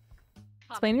Thomas.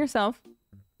 Explain yourself.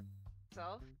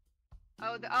 yourself?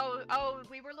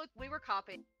 We were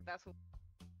copying. That's what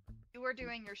you were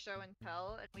doing your show and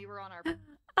tell, and we were on our.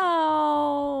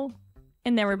 Oh,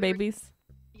 and there were babies.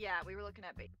 Yeah, we were looking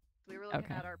at babies. We were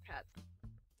looking at our pets.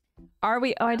 Are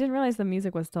we? Oh, I didn't realize the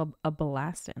music was still a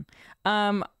blasting.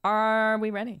 Are we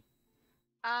ready?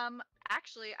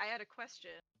 Actually, I had a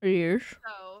question. Yes.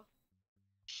 So,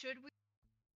 should we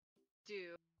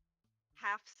do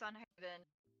half Sun Haven,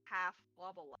 half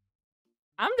Wobble Life?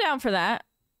 I'm down for that.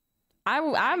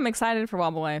 I'm excited for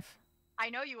Wobble Life. I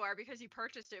know you are because you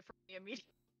purchased it for me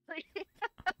immediately.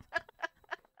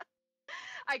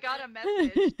 I got a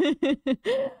message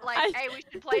like, "Hey, we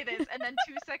should play this," and then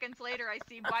 2 seconds later, I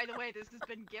see, by the way, this has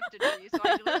been gifted for you. So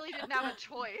I literally didn't have a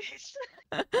choice.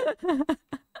 I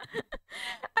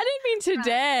didn't mean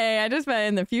today. I just meant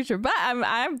in the future. But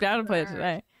I'm down to play it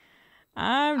today.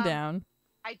 I'm down.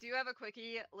 I do have a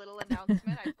quickie little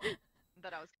announcement. I told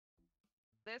that I was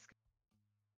this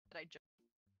that I just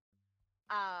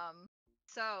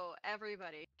so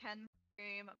everybody can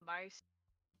stream my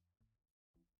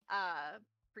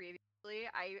previously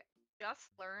I just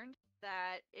learned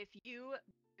that if you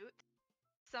mute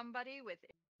somebody with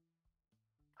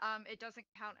it doesn't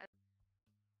count as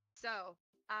so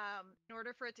in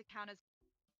order for it to count as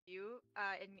you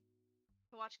and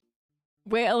to watch.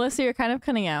 Wait, Alyssa, you're kind of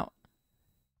cutting out.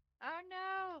 Oh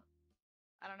no,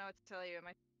 I don't know what to tell you. Am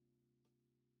I?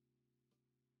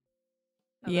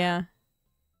 Hello? Yeah.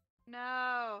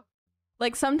 No.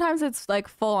 Like sometimes it's like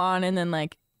full on and then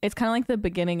like it's kind of like the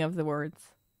beginning of the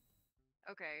words.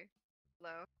 Okay.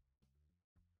 Hello.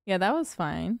 Yeah, that was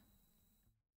fine.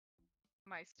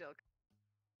 Am I still?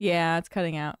 Yeah, it's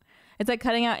cutting out. It's like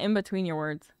cutting out in between your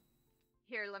words.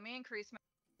 Here, let me increase my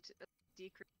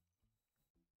decrease.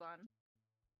 Hold on.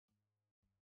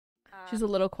 She's a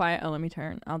little quiet. Oh, let me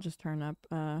turn. I'll just turn up.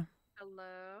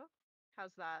 Hello.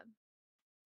 How's that?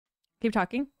 Keep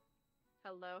talking.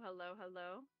 Hello, hello,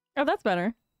 hello. Oh, that's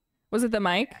better. Was it the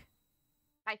mic? Okay.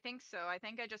 I think so. I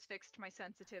think I just fixed my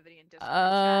sensitivity in Discord.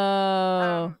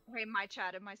 Oh. Wait, my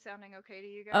chat. Am I sounding okay to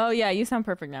you guys? Oh yeah, you sound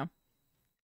perfect now.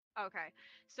 Okay.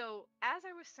 So as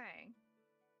I was saying,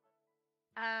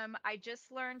 I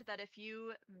just learned that if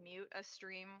you mute a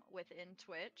stream within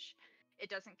Twitch, it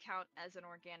doesn't count as an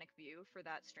organic view for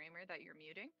that streamer that you're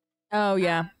muting. Oh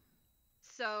yeah.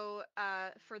 So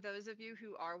for those of you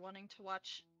who are wanting to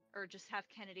watch or just have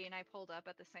Kennedy and I pulled up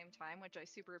at the same time, which I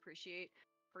super appreciate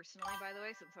personally, by the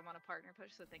way, since I'm on a partner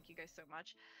push, so thank you guys so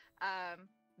much.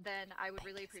 Then I would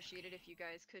really appreciate it if you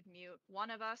guys could mute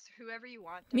one of us, whoever you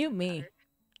want. Mute me.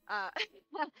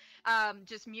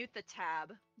 Just mute the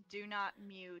tab. Do not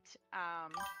mute.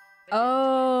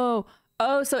 Oh,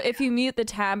 so if you mute the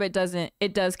tab, it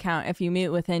does count if you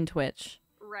mute within Twitch.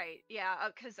 Right. Yeah.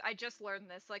 Because I just learned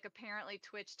this. Like, apparently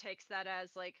Twitch takes that as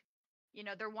like, you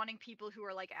know, they're wanting people who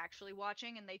are like actually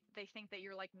watching, and they think that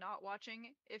you're like not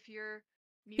watching if you're.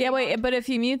 Yeah. Wait. But if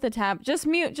you mute the tab, just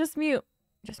mute me.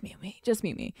 Just mute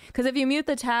me. Because if you mute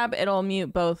the tab, it'll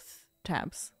mute both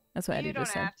tabs. That's what Eddie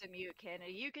just said. You don't have to mute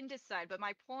Kennedy. You can decide. But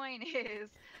my point is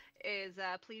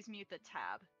please mute the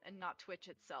tab and not Twitch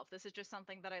itself. This is just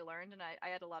something that I learned, and I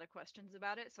had a lot of questions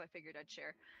about it, so I figured I'd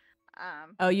share.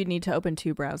 Oh, you'd need to open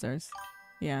 2 browsers.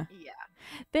 Yeah. Yeah.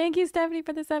 Thank you, Stephanie,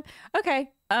 for this up.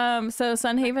 Okay. So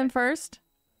Sunhaven first,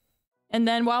 and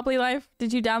then Wobbly Life.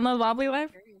 Did you download Wobbly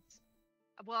Life?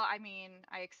 Well, I mean,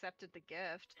 I accepted the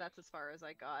gift. That's as far as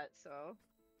I got. So,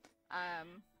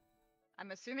 I'm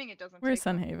assuming it doesn't. Where's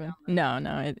Sunhaven?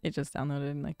 No, it just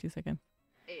downloaded in like 2 seconds.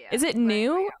 Yeah, is it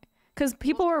new? Because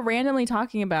people were randomly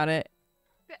talking about it.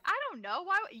 I don't know.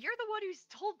 Why? You're the one who's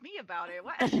told me about it.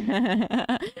 What?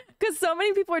 Because so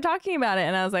many people were talking about it,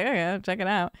 and I was like, okay, I'll check it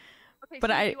out. Okay,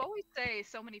 but so you always say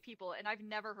so many people, and I've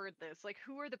never heard this. Like,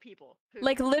 who are the people? Who?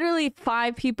 Like literally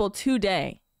 5 people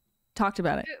today talked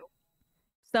about it. Who?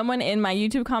 Someone in my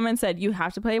YouTube comment said you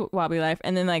have to play Wobbly Life,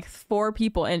 and then like 4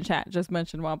 people in chat just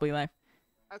mentioned Wobbly Life.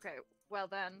 Okay, well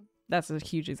then. That's a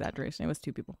huge exaggeration. It was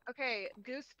 2 people. Okay,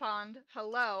 Goose Pond,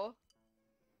 hello.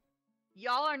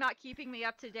 Y'all are not keeping me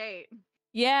up to date.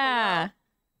 Yeah.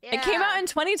 Yeah. It came out in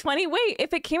 2020. Wait,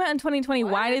 if it came out in 2020,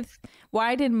 What?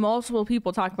 why did multiple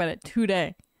people talk about it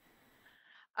today?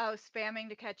 Oh, spamming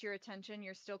to catch your attention.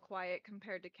 You're still quiet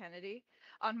compared to Kennedy.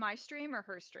 On my stream or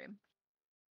her stream?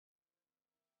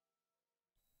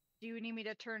 Do you need me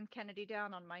to turn Kennedy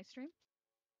down on my stream?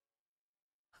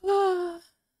 I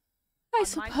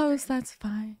suppose that's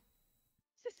fine.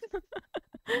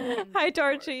 Hi,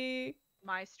 Torchy.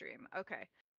 My stream. Okay.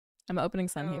 I'm opening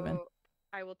Sunhaven. So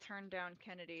I will turn down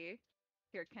Kennedy.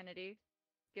 Here, Kennedy,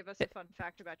 give us a fun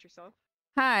fact about yourself.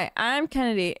 Hi, I'm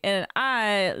Kennedy, and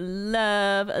I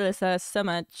love Alyssa so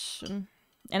much.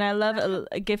 And I love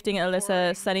gifting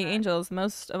Alyssa Sunny Angels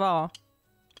most of all.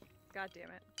 God damn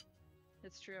it.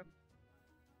 It's true.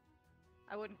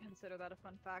 I wouldn't consider that a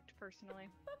fun fact, personally.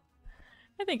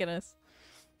 I think it is.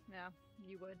 Yeah,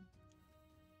 you would.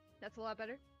 That's a lot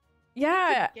better.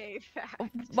 Yeah. Gay fact.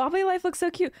 Wobbly Life looks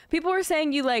so cute. People were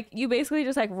saying you basically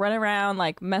just like run around,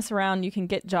 like mess around, you can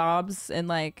get jobs and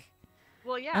like.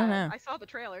 Well, yeah, I saw the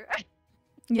trailer.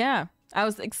 Yeah. I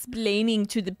was explaining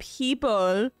to the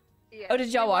people. Yeah, oh,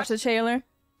 did y'all watch the trailer?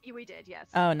 We did, yes.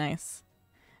 Oh, nice.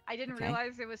 I didn't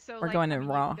realize it was so We're like, going in you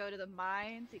raw. can go to the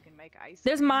mines, you can make ice.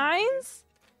 There's cream. mines?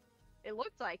 It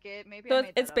looked like it. Maybe So I it's,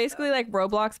 made that it's up, basically though. like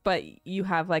Roblox, but you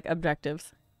have like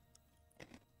objectives.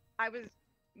 I was,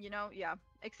 yeah.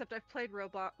 Except I've played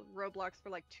Roblox for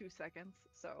like 2 seconds,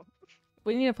 so.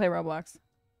 We need to play Roblox.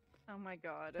 Oh my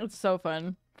god. It's so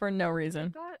fun for no I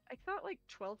reason. thought like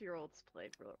 12-year-olds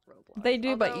played Roblox. They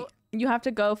do, Although, but you have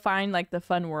to go find like the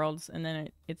fun worlds, and then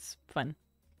it's fun.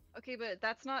 okay, but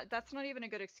that's not even a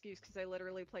good excuse because I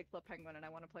literally play Club Penguin and I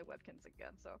want to play Webkins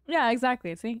again. So Yeah,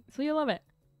 exactly. See, so you love it.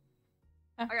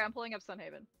 okay, I'm pulling up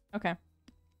Sunhaven. Okay.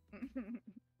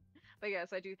 But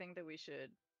yes, I do think that we should.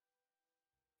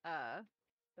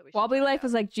 Wobbly try it Life out.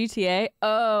 was like GTA.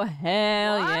 Oh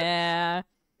hell What? yeah!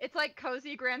 It's like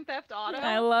cozy Grand Theft Auto.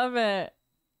 I love it.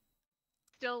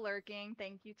 Still lurking.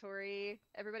 Thank you, Tori.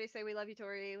 Everybody say we love you,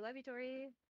 Tori. Love you, Tori.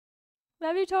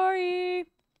 Love you, Tori.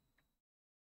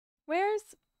 Where's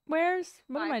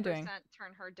what am I doing? 5%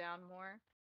 turn her down more.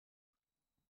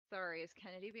 Sorry, is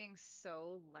Kennedy being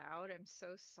so loud? I'm so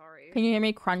sorry. Can you hear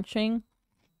me crunching?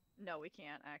 No, we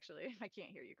can't actually. I can't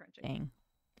hear you crunching. Dang.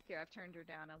 Here, I've turned her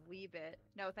down a wee bit.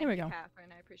 No, There thank we you, go. Catherine.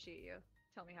 I appreciate you.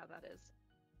 Tell me how that is.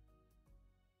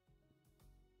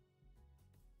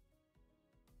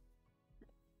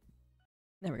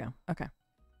 There we go. Okay.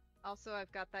 Also,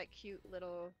 I've got that cute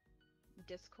little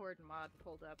Discord mod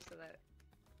pulled up so that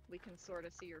we can sort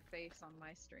of see your face on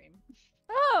my stream.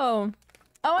 Oh,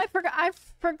 I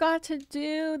forgot to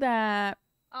do that.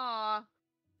 Aw,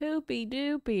 Poopy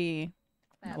doopy.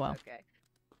 that's well. okay.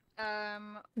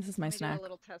 This is my Let me snack. do a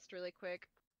little test really quick.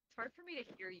 It's hard for me to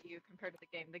hear you compared to the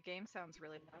game. The game sounds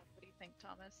really loud. What do you think,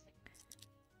 Thomas?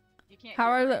 You can't How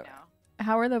hear are me right the- now.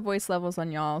 How are the voice levels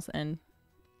on y'all's and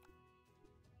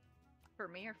For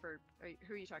me or for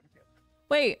who are you talking to?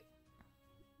 wait?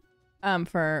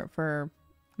 For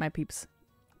my peeps.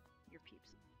 Your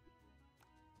peeps.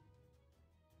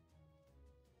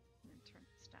 And then turn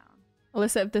this down.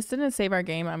 Alyssa, if this didn't save our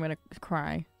game, I'm gonna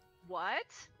cry. What?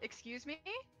 Excuse me?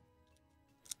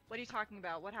 What are you talking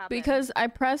about? What happened? Because I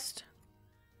pressed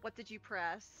What did you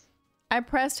press?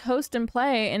 host and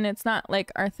play, and it's not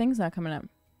like our thing's not coming up.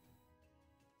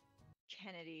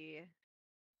 Kennedy.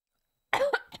 I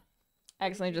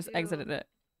accidentally you just do? exited it.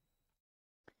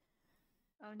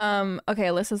 Oh no. Okay,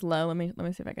 Alyssa's low. Let me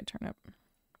see if I can turn up.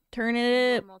 Turn Single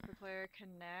it. Multiplayer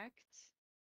connect.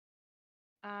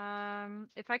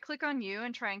 If I click on you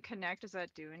and try and connect, does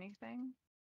that do anything?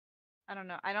 I don't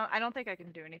know. I don't think I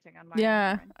can do anything on my end,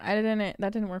 Yeah, Karen. I didn't.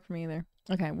 That didn't work for me either.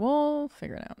 Okay, we'll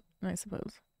figure it out. I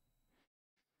suppose.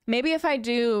 Maybe if I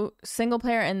do single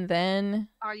player and then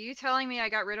Are you telling me I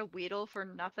got rid of Weedle for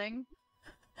nothing?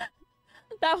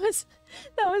 that was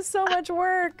so much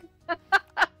work.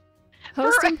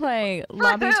 Host and play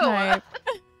lobby who? type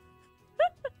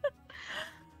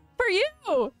for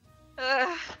you.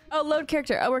 Ugh. Oh, load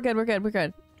character. Oh, we're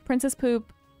good. Princess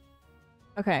Poop.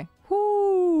 Okay.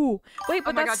 Whoo. Wait,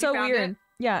 but my that's God, you so found weird. it?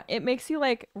 Yeah, it makes you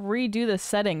like redo the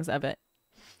settings of it.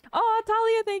 Oh,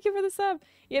 Talia, thank you for the sub.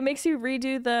 Yeah, it makes you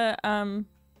redo the I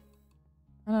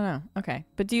don't know. Okay,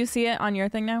 but do you see it on your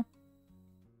thing now?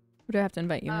 Or do I have to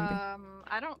invite you? Maybe.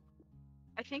 I don't.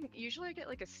 I think usually I get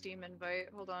like a Steam invite.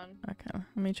 Hold on. Okay,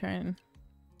 let me try and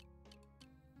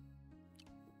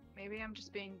Maybe I'm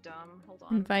just being dumb. Hold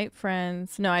on. invite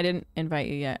friends. No, I didn't invite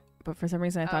you yet, but for some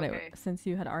reason I thought Okay. it since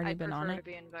you had already I'd been on prefer it. to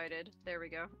be invited. There we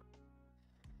go.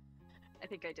 I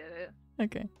think I did it.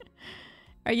 Okay.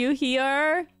 Are you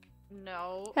here?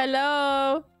 No.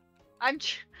 Hello.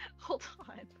 Hold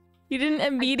on. You didn't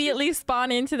immediately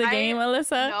spawn into the game,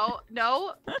 Alyssa?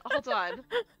 No. Hold on.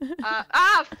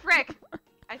 Frick.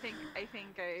 I think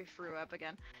I threw up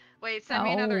again. Wait, send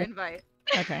me another Oh. invite.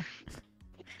 Okay.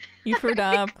 You screwed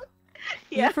up.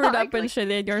 Yeah, You screwed I up and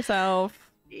shitted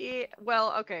yourself. Yeah,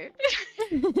 well, okay.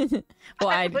 Well,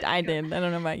 I What are you did. I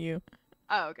don't know about you.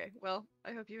 Oh, okay. Well,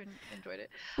 I hope you enjoyed it.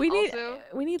 We Also-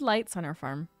 need lights on our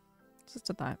farm. Just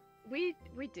a thought. We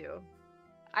do.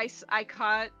 I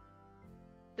caught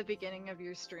the beginning of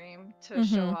your stream to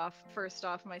show Mhm. off first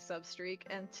off my sub streak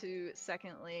and to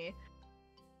secondly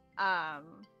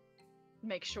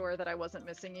make sure that I wasn't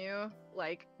missing you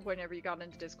like whenever you got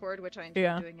into Discord, which I enjoy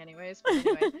Yeah. doing anyways. But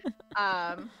anyway.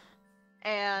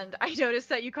 And I noticed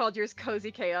that you called yours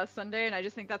Cozy Chaos Sunday, and I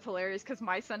just think that's hilarious because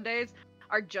my Sundays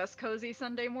are just cozy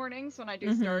Sunday mornings when I do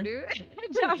Mhm.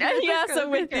 Stardew. Yeah, so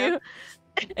with you.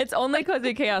 It's only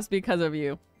Cozy Chaos because of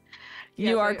you. Yes,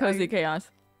 You are I- Cozy Chaos.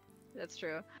 That's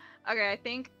true. Okay, I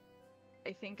think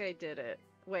I did it.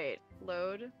 Wait,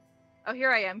 load. Oh,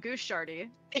 here I am, Goose Shardy.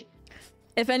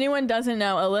 If anyone doesn't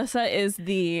know, Alyssa is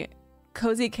the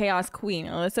Cozy Chaos queen.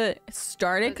 Alyssa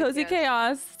started Cozy Cozy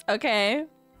Chaos, okay?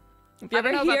 If you I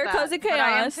don't ever know hear about that, Cozy but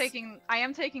I am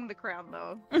Chaos, taking the crown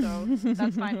though, so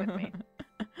that's fine with me.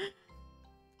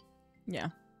 Yeah.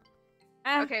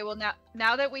 Okay, well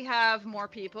now that we have more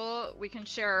people, we can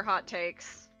share our hot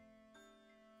takes.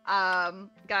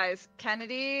 Guys,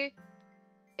 Kennedy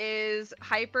is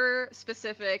hyper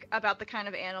specific about the kind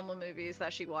of animal movies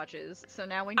that she watches. So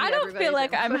now we need I don't feel everybody's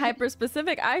like I'm input. hyper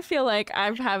specific. I feel like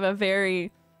I have a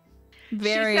very,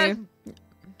 very. She says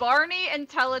Barney and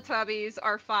Teletubbies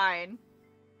are fine.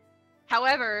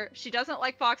 However, she doesn't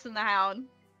like Fox and the Hound.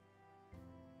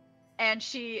 And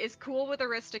she is cool with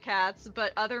Aristocats,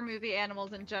 but other movie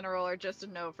animals in general are just a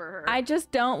no for her. I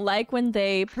just don't like when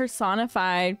they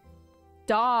personify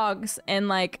dogs and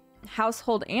like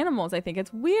household animals. I think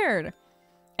it's weird.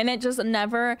 And it just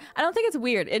never, I don't think it's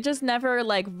weird. It just never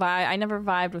like I never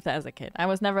vibed with it as a kid. I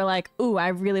was never like, ooh, I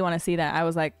really want to see that. I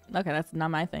was like, okay, that's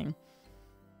not my thing.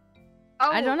 Oh,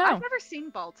 I don't know. I've never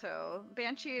seen Balto.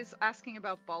 Banshee is asking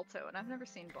about Balto, and I've never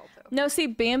seen Balto. No, see,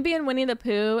 Bambi and Winnie the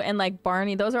Pooh and like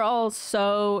Barney, those are all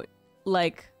so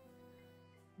like,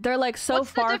 they're like so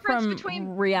What's far the difference from between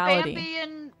reality. Bambi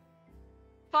and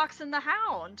Fox and the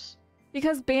Hound?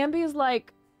 Because Bambi is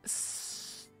like,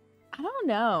 I don't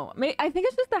know. I think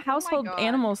it's just the household God.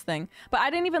 animals thing. But I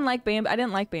didn't even like Bambi. I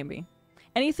didn't like Bambi.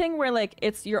 Anything where like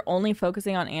you're only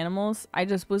focusing on animals, I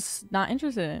just was not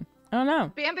interested in. I don't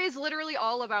know. Bambi is literally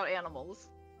all about animals.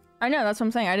 I know, that's what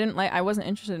I'm saying. I wasn't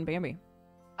interested in Bambi.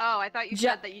 Oh, I thought you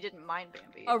said that you didn't mind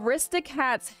Bambi.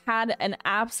 Aristocats had an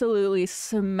absolutely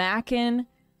smacking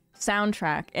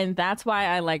soundtrack, and that's why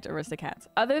I liked Aristocats.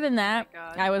 Other than that,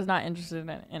 God. I was not interested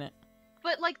in it.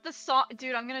 But like the song,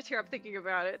 dude, I'm gonna tear up thinking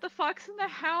about it. The Fox and the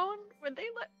Hound, when they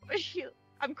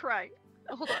I'm crying.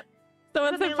 Hold on.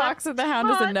 Someone When said they Fox left and the Hound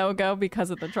is a Todd- no-go because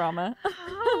of the trauma.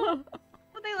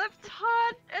 When they left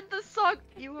Todd and the song,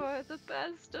 "You are the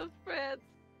best of friends."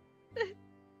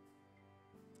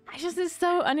 It's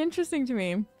so uninteresting to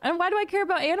me. And why do I care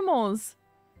about animals?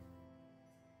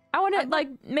 I want to like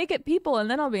make it people, and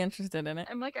then I'll be interested in it.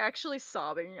 I'm like actually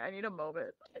sobbing. I need a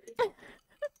moment.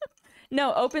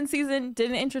 No, open season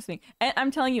didn't interest me. And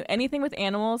I'm telling you, anything with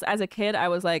animals as a kid, I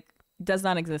was like, does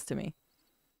not exist to me.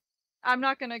 I'm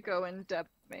not gonna go in depth,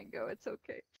 Mango. It's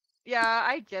okay. Yeah,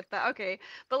 I get that. Okay.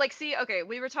 But like, see, okay,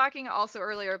 we were talking also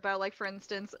earlier about like, for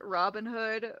instance, Robin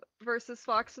Hood versus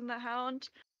Fox and the Hound.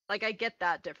 Like, I get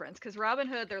that difference because Robin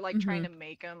Hood, they're like trying to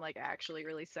make him like actually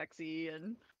really sexy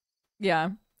and Yeah.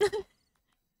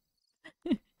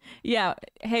 Yeah.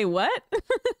 Hey, what?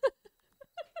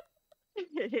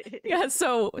 Yeah.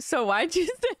 So why'd you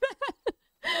say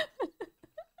that?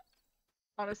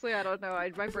 honestly, I don't know.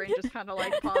 My brain just kind of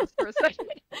like paused for a second.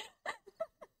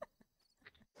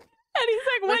 And he's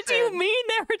like, "What do you Listen. mean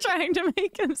they were trying to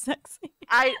make him sexy?"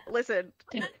 Listen.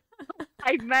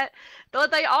 I met, though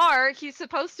they are. He's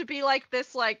supposed to be like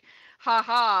this, like,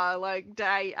 haha, like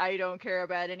I don't care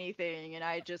about anything, and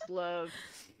I just love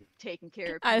taking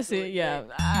care of people. I see. and Yeah,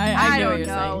 things. I know don't what you're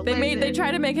know, saying. They listen.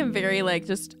 try to make him very like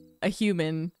just a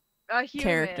human A human.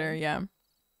 character. Yeah.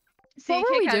 See, What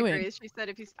were we Kate doing? agrees. She said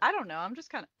if he's, I don't know. I'm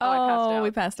just kind of. Oh, I passed out.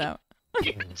 We passed out.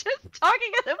 just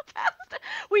talking in the past.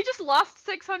 We just lost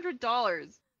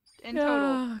 $600 in total.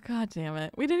 Oh, God damn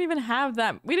it. We didn't even have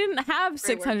that. We didn't have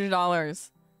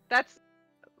 $600. That's,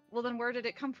 well, then where did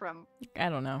it come from? I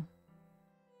don't know.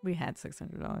 We had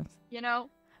 $600. You know.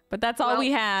 But that's all Well,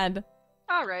 we had.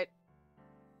 All right.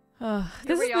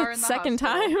 This is we are the in the second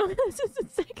hospital. time. This is the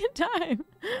second time.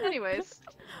 Anyways,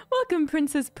 Welcome,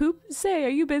 Princess Poop. Say, are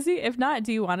you busy? If not,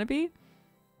 do you want to be?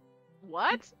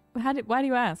 what? Why do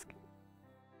you ask?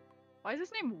 Why is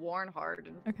his name Warnhard?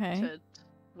 Okay.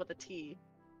 With a T.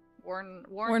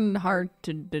 Warn hard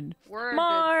to did. Word.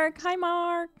 Mark. Hi,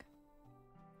 Mark.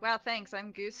 Wow, thanks.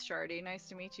 I'm Goose Shardy. Nice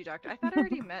to meet you, Doctor. I thought I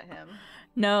already met him.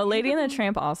 No, Lady and the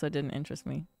Tramp also didn't interest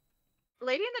me.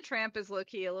 Lady and the Tramp is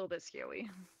low-key a little bit scary.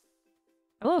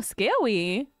 A little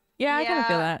scary. Yeah, I kind of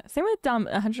feel Yeah. that. Same with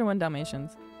 101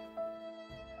 Dalmatians.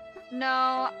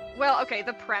 No, well, okay,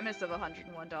 the premise of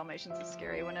 101 Dalmatians is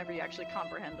scary whenever you actually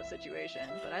comprehend the situation,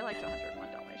 but I liked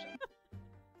 101 Dalmatians.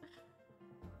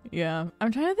 Yeah,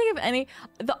 I'm trying to think of any.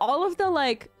 All of the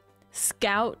like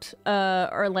Scout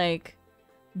or like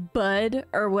Bud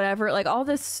or whatever, like all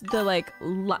this the like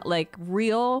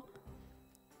real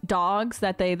dogs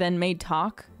that they then made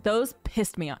talk. Those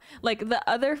pissed me off. Like the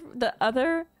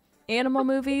other animal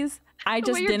movies, I The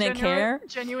just way you're didn't care.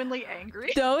 Genuinely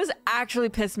angry. Those actually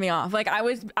pissed me off. Like I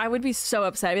would be so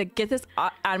upset. I'd be like, get this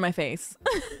out of my face.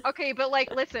 Okay, but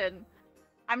like, listen,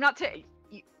 I'm not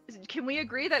can we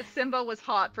agree that Simba was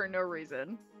hot for no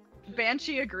reason?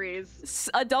 Banshee agrees.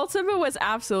 Adult Simba was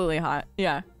absolutely hot.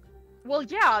 Yeah. Well,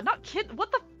 yeah, not kid.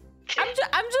 What the?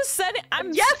 I'm just setting.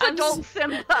 Yes, I'm adult just-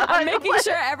 Simba. I'm making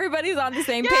sure everybody's on the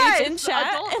same page in Yes,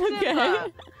 chat. adult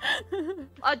Okay. Simba.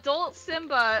 Adult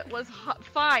Simba was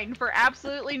fine for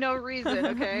absolutely no reason.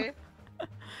 Okay.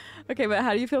 Okay, but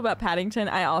how do you feel about Paddington?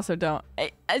 I also don't.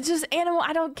 It's just animal.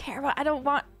 I don't care about. I don't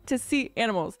want to see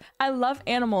animals. I love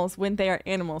animals when they are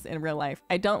animals in real life.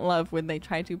 I don't love when they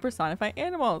try to personify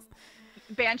animals.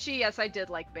 Banshee, yes, I did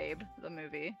like Babe, the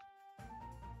movie.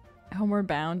 Homeward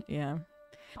Bound, yeah.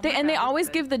 They Homeward Bound was always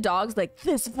good. give the dogs like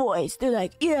this voice. They're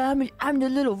like, yeah, I'm the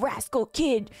little rascal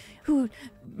kid who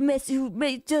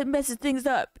messes things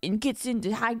up and gets into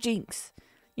hijinks.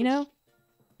 You know?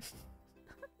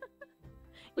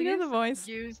 You know the voice.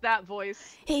 Use that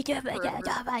voice.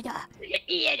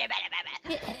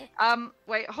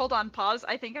 Wait, hold on, pause.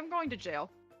 I think I'm going to jail.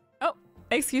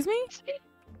 Excuse me?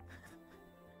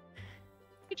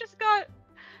 I just got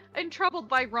in trouble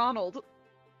by Ronald.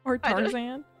 Or I don't-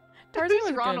 Tarzan? Tarzan was Who's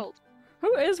good. Ronald?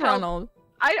 Who is Help. Ronald?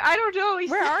 I don't know.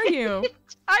 Where are you?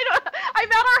 I'm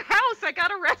at our house. I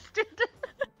got arrested.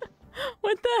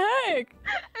 What the heck?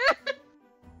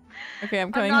 Okay, I'm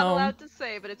I'm coming not home. allowed to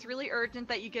say, but it's really urgent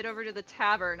that you get over to the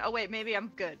tavern. Oh wait, maybe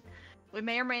I'm good. We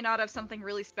may or may not have something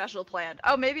really special planned.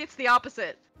 Oh, maybe it's the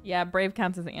opposite. Yeah, Brave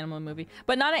counts as an animal movie.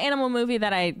 But not an animal movie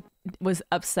that I was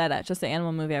upset at. Just an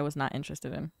animal movie I was not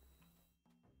interested in.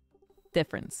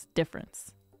 Difference.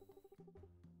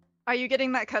 Are you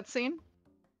getting that cutscene?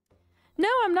 No,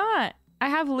 I'm not. I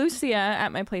have Lucia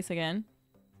at my place again.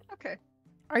 Okay.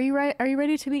 Are you right? Are you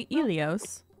ready to meet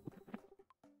Elios?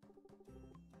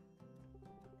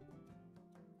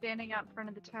 Standing out in front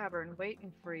of the tavern,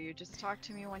 waiting for you. Just talk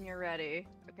to me when you're ready.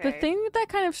 Okay. The thing that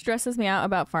kind of stresses me out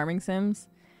about farming sims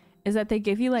is that they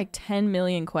give you like 10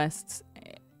 million quests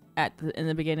in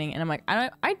the beginning, and I'm like,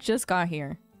 I just got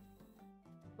here.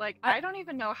 Like, I don't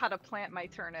even know how to plant my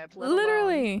turnip. let alone-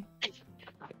 Literally.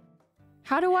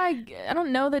 How do I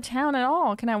don't know the town at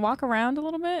all. Can I walk around a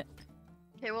little bit?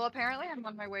 Okay, well, apparently I'm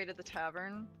on my way to the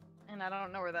tavern, and I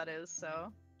don't know where that is,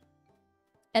 so...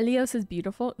 Elios is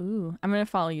beautiful. Ooh, I'm gonna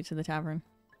follow you to the tavern.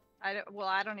 I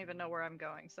don't even know where I'm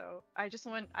going, so I just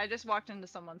walked into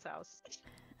someone's house.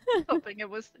 hoping it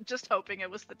was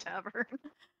the tavern.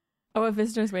 Oh, a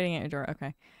visitor's waiting at your door.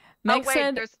 Okay. Meg oh, wait,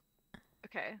 said there's...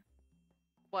 Okay.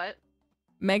 What?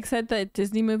 Meg said the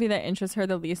Disney movie that interests her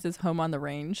the least is Home on the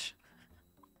Range.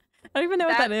 I don't even know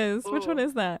what that is. Which one ooh.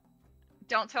 is that?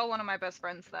 Don't tell one of my best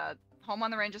friends that. Home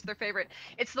on the Range is their favorite.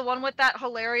 It's the one with that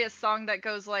hilarious song that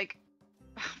goes like...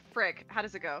 Frick, how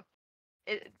does it go?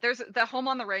 There's the Home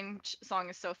on the Range song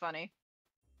is so funny.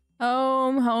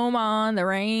 Home on the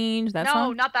Range. That no,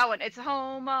 song? not that one. It's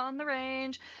Home on the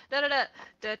Range. Da da da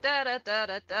da da da da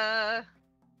da da.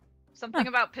 Something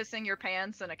about pissing your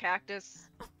pants in a cactus.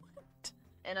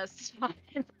 In a song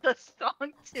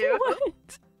too.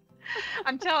 What?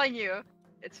 I'm telling you,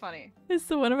 it's funny. It's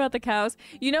the one about the cows.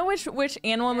 You know which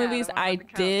animal Yeah, movies the one I about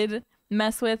the cows. did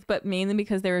mess with, but mainly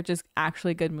because they were just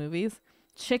actually good movies?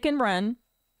 Chicken Run.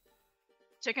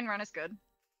 Chicken Run is good.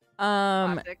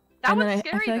 And Classic. That then one's I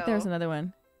scary feel like though. there was another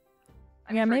one.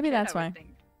 I mean, Yeah, for a maybe kid, that's I would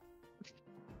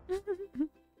why. think.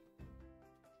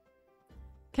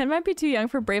 Ken might be too young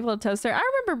for Brave Little Toaster. I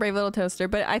remember Brave Little Toaster,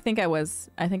 but I think I was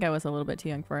a little bit too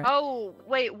young for it. Oh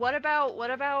wait, what about It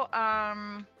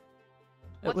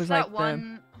what's was that like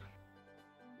one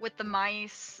with the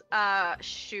mice?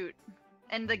 Shoot,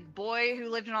 and the boy who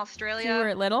lived in the Australia. You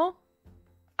Were Little?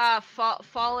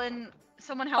 Fallen.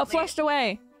 Someone Oh, help me. Flushed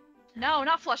Away. No,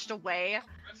 not Flushed Away.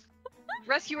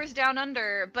 Rescuers Down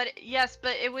Under. But yes,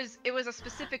 but it was a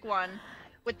specific one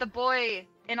with the boy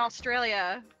in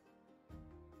Australia.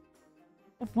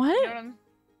 What? You know what I'm...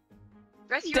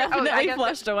 Rescuers. Definitely oh, I guess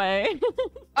Flushed Away.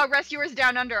 Oh, Rescuers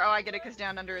Down Under. Oh, I get it because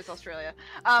Down Under is Australia.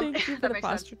 Thank you for that the makes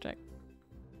sense. posture check.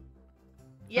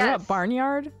 What Yes. about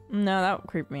Barnyard? No, that would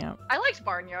creep me out. I liked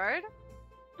Barnyard.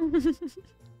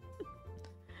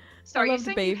 So are you loved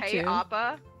saying Babe, you hate too.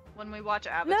 Appa when we watch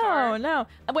Avatar? No.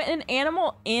 When an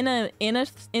animal in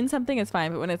something is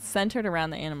fine, but when it's centered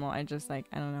around the animal, I just like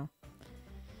I don't know.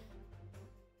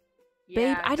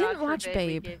 Yeah, Babe, I didn't God watch forbid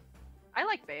we Babe. get- I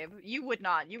like Babe. You would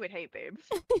not. You would hate Babe.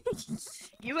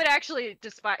 You would actually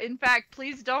despise. In fact,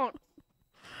 please don't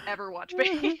ever watch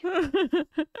Babe.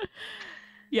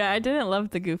 Yeah, I didn't love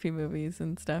the Goofy movies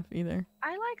and stuff either.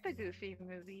 I like the Goofy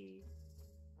movie.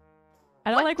 I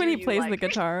don't What like when do he you plays the like?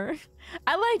 guitar.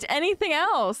 I liked anything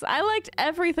else. I liked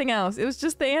everything else. It was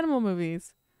just the animal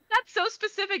movies. That's so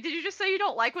specific. Did you just say you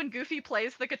don't like when Goofy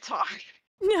plays the guitar?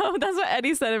 No, that's what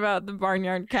Eddie said about the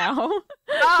barnyard cow.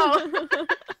 Oh.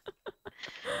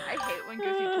 I hate when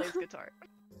Goofy plays guitar.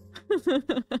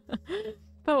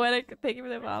 Poetic, thank you for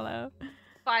the follow.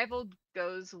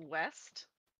 goes west.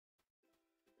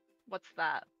 What's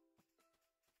that?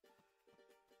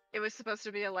 It was supposed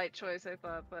to be a light choice, I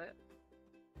thought, but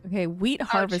Okay, wheat oh,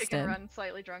 harvested. chicken run,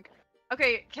 slightly drunk.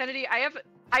 Okay, Kennedy,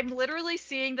 I'm literally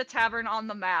seeing the tavern on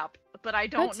the map, but I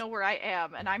don't What? know where I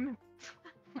am, and I'm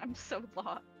so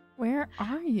lost. Where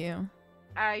are you?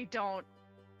 I don't.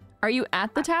 Are you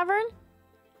at the tavern?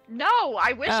 No,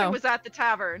 I wish I Oh. was at the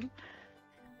tavern.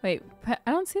 Wait, I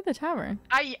don't see the tavern.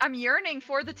 I'm yearning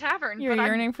for the tavern. You're but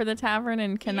yearning for the tavern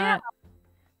and cannot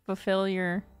fulfill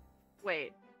your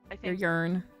Wait, I think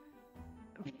yearn.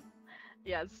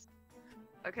 yes.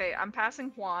 Okay, I'm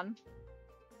passing Juan.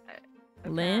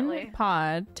 Lynn, apparently.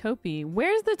 Pod, Topi.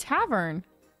 Where's the tavern?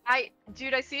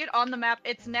 Dude, I see it on the map.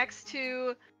 It's next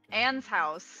to Anne's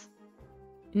house.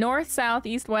 North, south,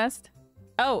 east, west?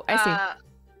 Oh, I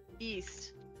see.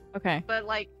 East, Okay. but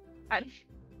like, I'm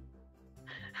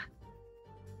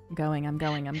going.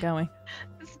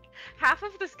 half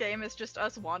of this game is just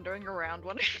us wandering around.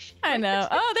 I know.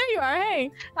 Oh, there you are.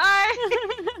 Hey.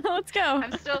 Hi. Let's go.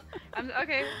 I'm still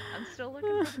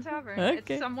looking for the tavern.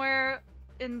 Okay. It's somewhere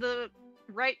in the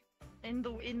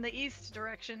in the east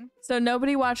direction. So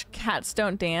nobody watched Cats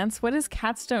Don't Dance? What is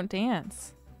Cats Don't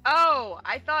Dance? Oh,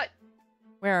 I thought.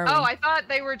 Where are Oh, we? I thought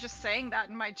they were just saying that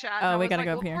in my chat. Oh, and I we was gotta like,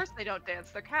 go well, up here. Of course they don't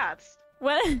dance. They're cats.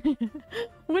 What?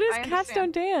 What is I Cats Don't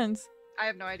understand. Dance? I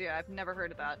have no idea. I've never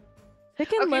heard of that.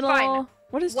 Chicken Okay, Little. fine.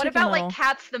 What is What Chicken about Little? like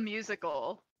Cats the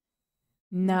musical?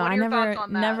 No, what are I your never, thoughts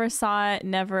on that? never saw it.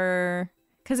 Never,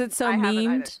 because it's so I haven't either.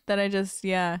 memed that I just,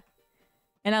 yeah.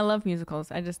 And I love musicals.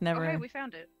 I just never. Okay, we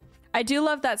found it. I do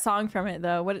love that song from it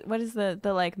though. What is the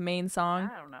like main song?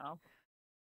 I don't know.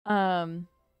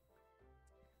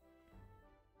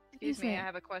 What is Excuse me, it? I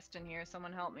have a question here.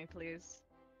 Someone help me, please.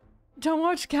 Don't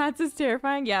watch Cats is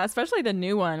terrifying. Yeah, especially the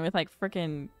new one with like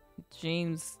freaking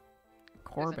James There's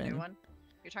Corbin. a new one.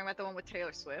 You're talking about the one with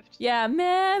Taylor Swift? Yeah,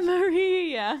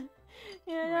 memory. Yeah.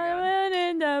 Oh And my I God. went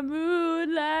in the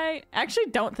moonlight. I actually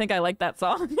don't think I like that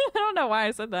song. I don't know why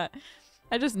I said that.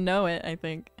 I just know it, I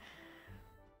think.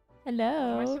 What am I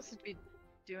Hello. supposed to be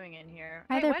doing in here?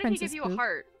 Hi Hey, there, why did he Princess give you a Poop.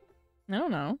 heart? I don't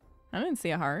know. I didn't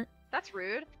see a heart. That's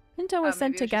rude. Pinto was Oh,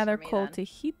 sent maybe it to was just gather for me coal then. to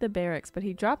heat the barracks, but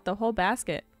he dropped the whole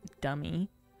basket. Dummy.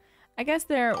 I guess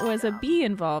there was a bee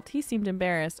involved. He seemed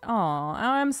embarrassed. Aw,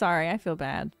 I'm sorry. I feel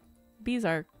bad. Bees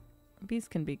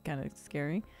can be kind of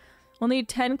scary. We'll need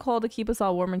 10 coal to keep us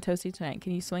all warm and toasty tonight.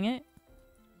 Can you swing it?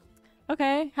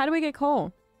 Okay. How do we get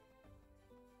coal?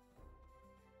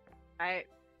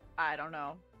 I don't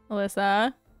know.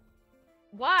 Alyssa?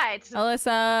 What?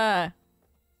 Alyssa!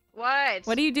 What?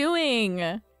 What are you doing?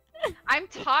 I'm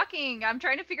talking. I'm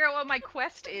trying to figure out what my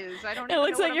quest is. I don't It even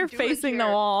looks know like what you're I'm doing facing the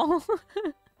here. wall.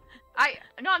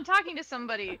 No, I'm talking to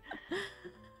somebody.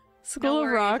 School no of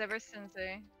worries, Rock. ever since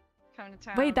I come to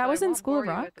town. Wait, that but I was in won't School of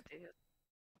bore you Rock? with the details.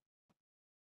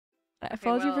 I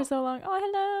followed you for well- so long. Oh,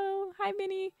 hello. Hi,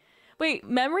 Minnie. Wait,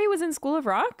 Memory was in School of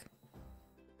Rock?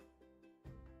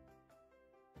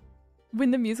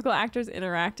 When the musical actors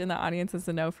interact and the audience is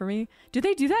a no for me. Do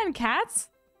they do that in Cats?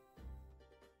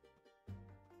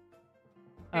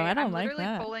 Oh, Okay, I don't I'm like literally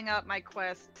that. pulling up my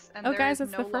quests, and Oh, there guys, is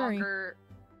it's no the furry. longer.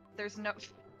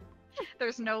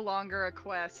 There's no longer a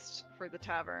quest for the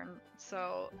tavern,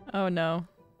 so Oh, no.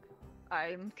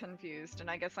 I'm confused, and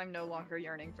I guess I'm no longer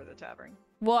yearning for the tavern.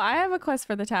 Well, I have a quest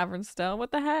for the tavern still.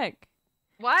 What the heck?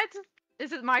 What?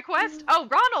 Is it my quest? Oh,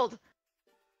 Ronald!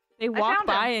 They walk found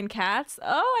by him. in Cats? Oh,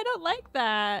 I don't like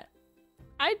that.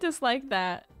 I dislike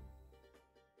that.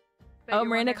 Bet Oh, you're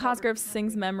Miranda wondering what we're Cosgrove doing.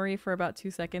 sings Memory for about 2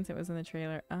 seconds. It was in the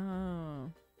trailer.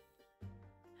 Oh.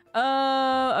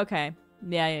 Oh, okay.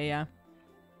 Yeah.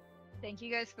 Thank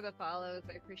you guys for the follows.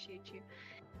 I appreciate you.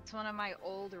 It's one of my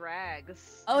old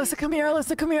rags. Alyssa, come here.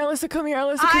 Alyssa, come here. Alyssa, come here.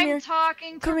 Alyssa, come I'm here.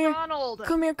 talking to Come here. Ronald.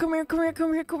 Come here. Come here. Come here.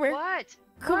 Come here. Come here. What?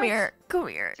 Come What? here. Come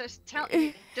here. Just describe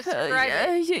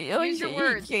it. Use your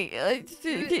words. Use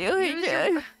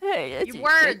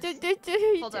words.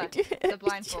 Hold on. The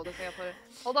blindfold. Okay, I'll put it.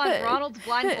 Hold on. Ronald's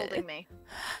blindfolding me.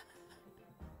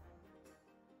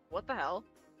 What the hell?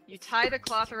 You tie the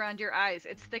cloth around your eyes.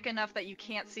 It's thick enough that you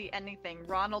can't see anything.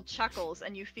 Ronald chuckles,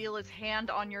 and you feel his hand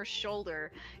on your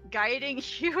shoulder, guiding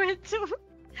you into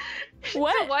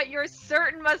What? to what you're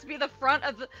certain must be the front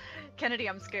of the. Kennedy,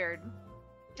 I'm scared.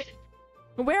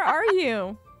 Where are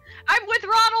you? I'm with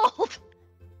Ronald.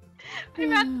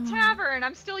 I'm at the tavern.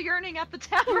 I'm still yearning at the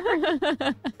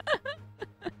tavern.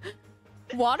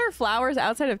 Water flowers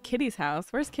outside of Kitty's house.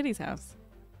 Where's Kitty's house?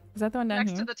 Is that the one down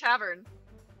Next here? to the tavern.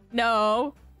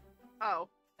 No, Oh.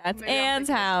 that's Maybe I'm Anne's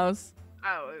thinking- house.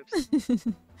 Oh, oops.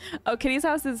 Oh, Kitty's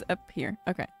house is up here.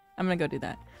 Okay, I'm gonna go do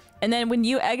that. And then when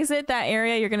you exit that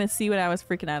area, you're gonna see what I was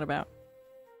freaking out about.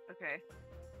 Okay.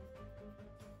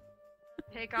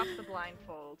 Take off the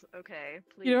blindfold. Okay,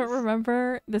 please. You don't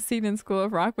remember the scene in School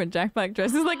of Rock when Jack Black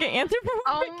dresses like an anthropomorphic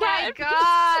Oh my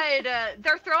cat? god!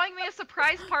 They're throwing me a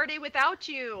surprise party without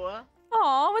you!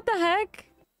 Aw, what the heck?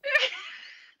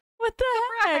 What the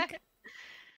heck?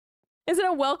 Is it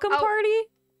a welcome Oh. party?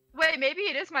 Wait, maybe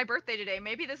it is my birthday today.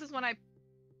 Maybe this is when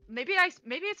maybe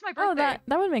it's my birthday. Oh,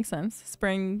 that would make sense.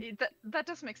 Spring. That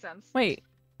does make sense. Wait,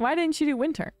 why didn't you do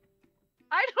winter?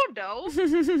 I don't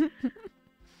know.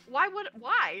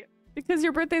 Why? Because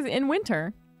your birthday's in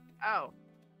winter. Oh.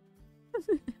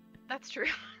 That's true.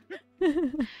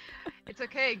 It's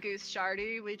okay, Goose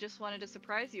Shardy. We just wanted to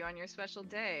surprise you on your special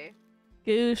day.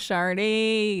 Goose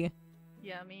Shardy.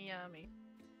 Yummy, yummy.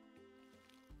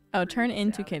 Oh, turn Fruit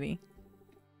into salad. Kitty.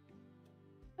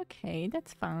 Okay,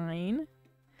 that's fine.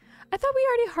 I thought we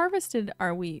already harvested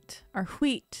our wheat. Our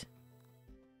wheat.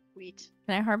 Wheat.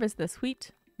 Can I harvest this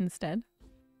wheat instead?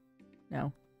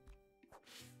 No.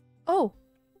 Oh.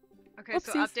 Okay,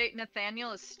 so Whoopsies. update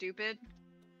Nathaniel is stupid.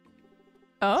 So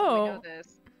we Oh. know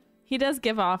this. He does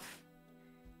give off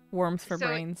worms for So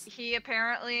brains. he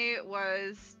apparently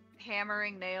was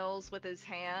hammering nails with his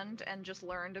hand and just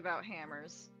learned about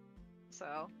hammers.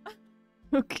 So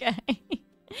Okay.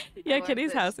 Yeah, learned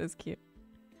Kitty's this. house is cute.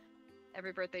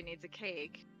 every birthday needs a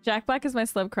cake. Jack Black is my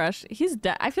celeb crush. He's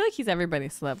I feel like he's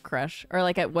everybody's celeb crush. Or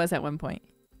like it was at one point.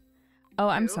 Oh,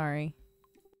 I'm Who? sorry.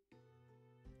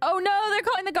 Oh no, they're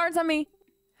calling the guards on me.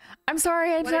 I'm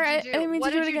sorry. I'm What sorry. did you do? I didn't mean What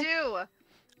to do did it you again. do?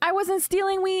 I wasn't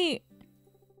stealing wheat.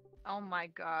 Oh my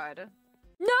god.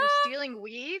 No, You're stealing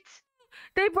wheat?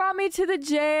 they brought me to the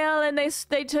jail and they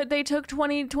took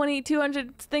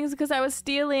 200 things because I was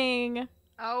stealing.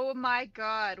 Oh my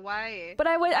god, why? But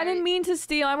I Why- didn't mean to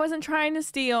steal. I wasn't trying to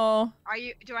steal.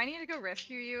 Do I need to go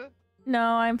rescue you? No,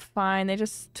 I'm fine. I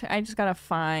just got a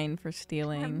fine for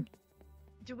stealing.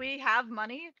 Do we have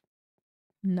money?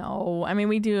 No, I mean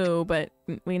we do, but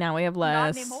we have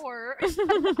less. Not anymore.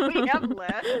 We have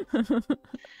less.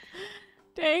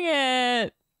 Dang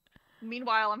it.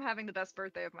 Meanwhile, I'm having the best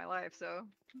birthday of my life, so.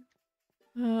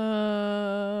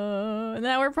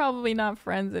 Now we're probably not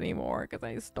friends anymore because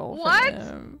I stole What? from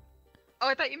him. Oh,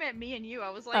 I thought you meant me and you. I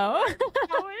was like, Oh,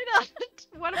 no,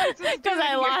 wait, what am I supposed to do? because I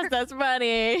here? lost us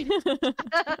money.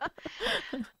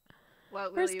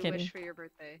 What will Where's you Kitty? wish for your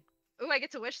birthday? Ooh, I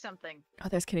get to wish something. Oh,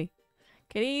 there's Kitty.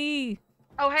 Kitty.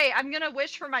 Oh, hey, I'm gonna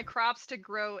wish for my crops to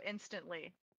grow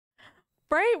instantly.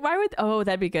 Right? Why would? Oh,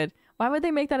 that'd be good. Why would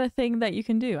they make that a thing that you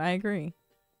can do? I agree.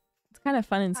 It's kind of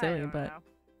fun and I silly, don't but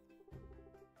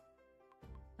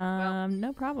know.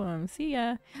 no problem. See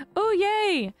ya. Oh,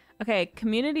 yay! Okay,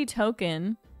 community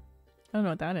token. I don't know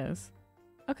what that is.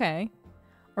 Okay.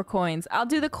 Or coins. I'll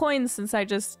do the coins since I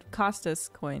just cost us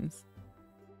coins.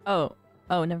 Oh,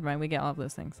 never mind. We get all of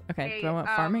those things. Okay, Hey, do I want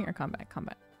farming or combat?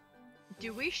 Combat.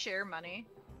 Do we share money?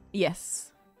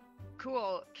 Yes.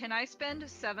 Cool. Can I spend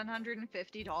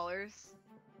 $750?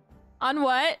 On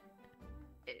what?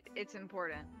 It's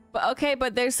important. But okay,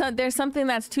 but there's something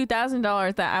that's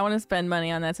 $2,000 that I want to spend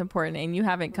money on that's important, and you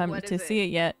haven't come What to is see it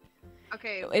yet.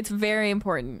 Okay, It's very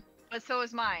important. but so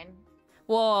is mine.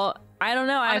 Well, I don't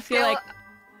know. On I a feel scale- like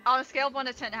on a scale of 1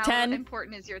 to 10, how 10.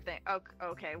 important is your thing?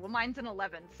 Okay, well mine's an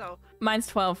 11, so mine's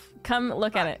 12. Come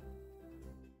look at Fine. it.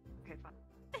 okay,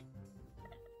 fine.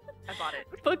 I bought it.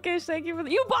 Bookish, thank you for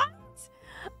you bought it?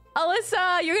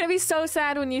 Alyssa, you're gonna be so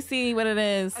sad when you see what it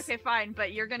is. Okay, fine,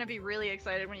 but you're gonna be really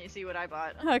excited when you see what I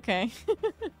bought. Okay.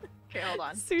 Okay, hold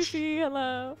on. Sushi,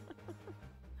 hello.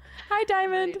 Hi, I'm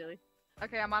Diamond. ready to-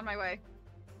 Okay, I'm on my way.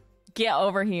 Get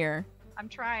over here. I'm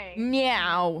trying.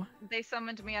 Meow. They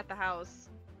summoned me at the house,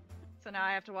 so now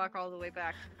I have to walk all the way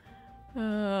back.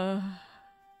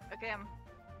 Okay,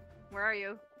 where are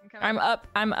you? I'm coming.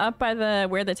 I'm up by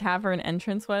where the tavern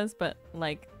entrance was, but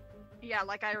like Yeah,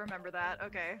 like I remember that.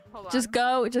 Okay, hold on. just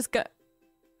go.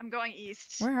 I'm going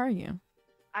east. Where are you?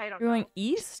 I don't You're know. going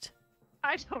east?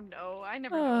 I don't know. I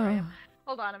never know where I am.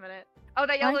 Hold on a minute. Oh,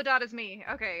 that yellow dot is me.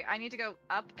 Okay, I need to go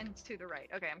up and to the right.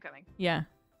 Okay, I'm coming. Yeah.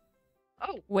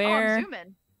 Oh, Where? I'm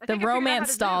zooming. The I think I figured out how romance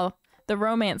to zoom. stall. The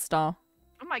romance stall.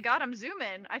 Oh my god, I'm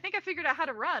zooming. I think I figured out how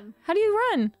to run. How do you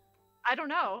run? I don't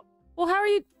know. Well, how are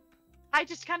you? I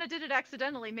just kind of did it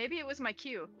accidentally. Maybe it was my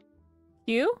cue.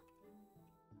 You?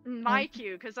 My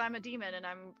cue, because I'm a demon and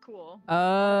I'm cool.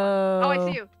 Oh. Oh, I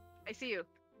see you. I see you.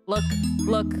 Look.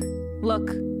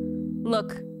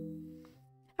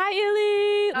 Hi,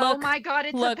 Illy. Oh Look. my god,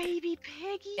 it's look. a baby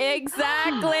piggy.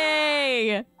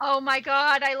 Exactly. Oh my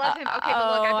god, I love him. Okay,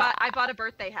 but look, Oh. I bought a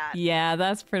birthday hat. Yeah,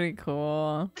 that's pretty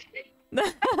cool.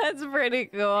 That's pretty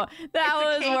cool.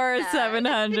 That It's a was cake worth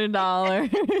 $700.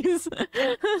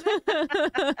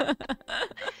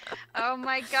 Oh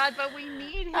my god, but we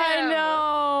need him. I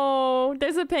know.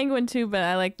 There's a penguin too, but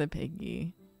I like the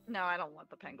piggy. No, I don't want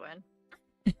the penguin.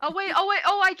 Oh wait,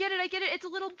 oh I get it. It's a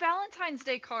little Valentine's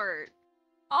Day card.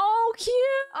 Oh, cute.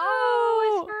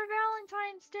 Oh, it's for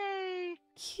Valentine's Day.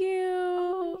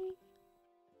 Cute.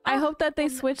 I hope that they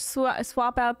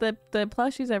swap out the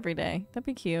plushies every day. That'd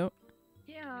be cute.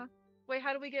 Yeah. Wait,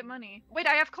 how do we get money? Wait,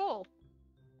 I have coal.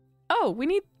 Oh, we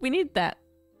need that.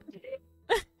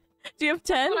 Do you have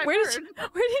 10? That's what I Where heard.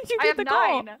 did you I get have the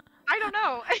 9. goal? I don't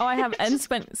know. Oh, I have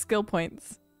unspent skill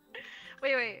points.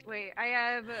 Wait. I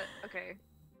have. Okay.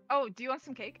 Oh, do you want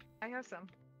some cake? I have some.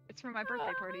 It's for my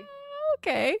birthday party.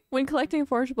 Okay. When collecting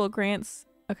forgeable grants.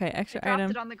 Okay, I extra dropped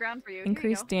item. it on the ground for you.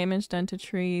 Increase damage done to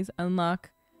trees. Unlock.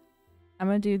 I'm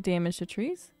gonna do damage to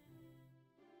trees.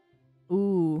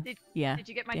 Ooh. Yeah. Did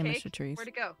you get my damage cake? to trees. Where'd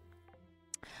it go?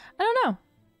 I don't know.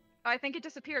 Oh, I think it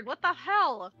disappeared. What the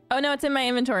hell? Oh no, it's in my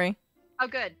inventory. Oh,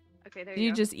 good. Okay, there Did you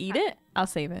you go. just eat it? I'll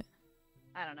save it.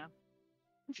 I don't know.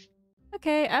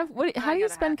 Okay, how do you got a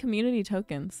spend hat. community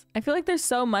tokens? I feel like there's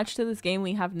so much to this game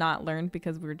we have not learned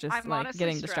because we're just I'm like honestly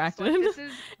getting stressed. distracted. Like, this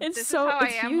is it's this so is how I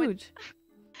it's am with- huge.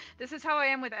 This is how I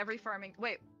am with every farming.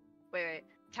 Wait.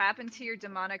 Tap into your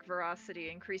demonic veracity,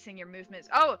 increasing your movements.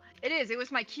 Oh, it is. It was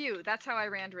my Q. That's how I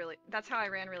ran really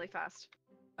fast.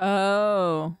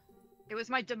 Oh, It was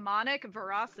my demonic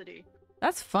veracity.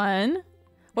 that's fun.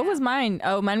 What Yeah. was mine?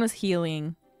 Oh, mine was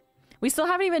healing. We still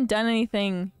haven't even done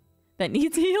anything that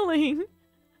needs healing.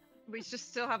 We just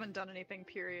still haven't done anything,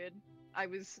 period.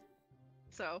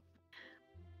 So.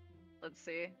 Let's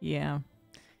see. Yeah.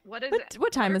 What is it?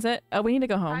 What time is it? Oh, we need to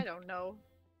go I home. don't know.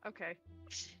 Okay.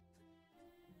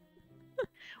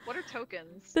 What are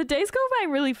tokens? The days go by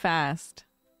really fast.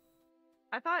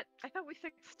 I thought we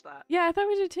fixed that. Yeah, I thought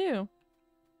we did too.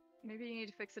 Maybe you need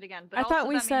to fix it again. But I also thought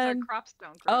we that means our said- crops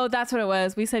don't grow. Oh, that's what it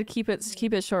was. We said keep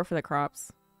it short for the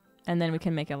crops, and then we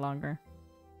can make it longer.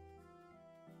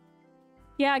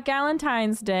 Yeah,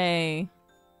 Galentine's Day.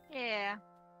 Yeah.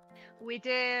 We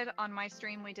did on my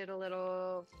stream. We did a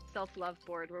little self-love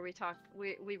board where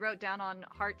we wrote down on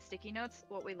heart sticky notes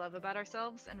what we love about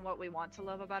ourselves and what we want to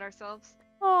love about ourselves,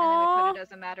 and then we Aww. put it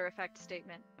as a matter-of-fact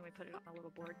statement, and we put it on a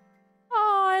little board.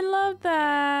 Oh, I love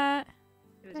that.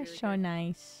 It was That's really so good.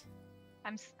 nice.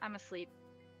 I'm asleep.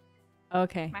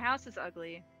 Okay. My house is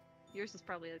ugly. Yours is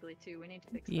probably ugly too. We need to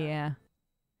fix that. Yeah.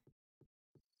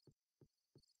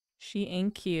 She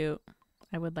ain't cute.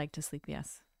 I would like to sleep,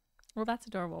 yes. Well, that's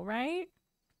adorable, right?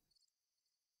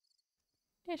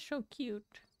 It's so cute.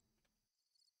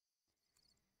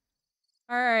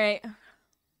 All right.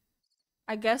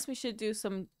 I guess we should do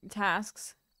some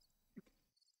tasks.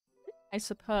 I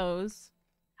suppose.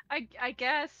 I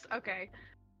guess. Okay.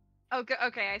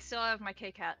 Okay, I still have my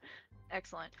cake hat.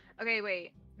 Excellent. Okay,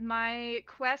 wait. My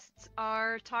quests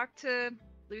are talk to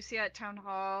Lucia at Town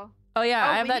Hall. Oh yeah, Oh,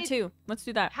 I have we that need- too. Let's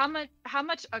do that. How much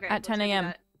okay. At let's 10 go do a.m..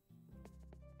 that.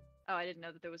 Oh, I didn't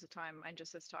know that there was a time. Mine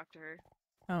just says talk to her.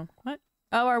 Oh, what?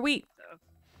 Oh, our wheat. So.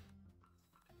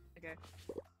 Okay.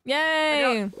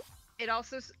 Yay! It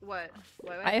also what?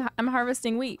 What? I'm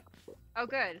harvesting wheat. Oh,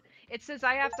 good. It says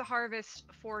I have to harvest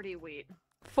 40 wheat.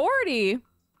 40.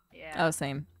 Yeah. Oh,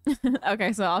 same.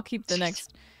 Okay, so I'll keep the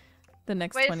next Wait,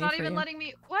 20 it's not for even you. letting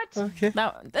me. What? Okay.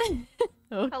 That okay.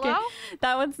 Hello?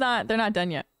 That one's not. They're not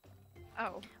done yet.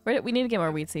 Oh. We need to get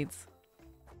more wheat seeds.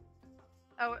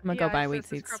 Oh, I'm gonna go buy it wheat says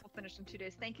this seeds. crop will finish in 2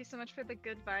 days. Thank you so much for the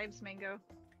good vibes, Mango.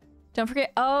 Don't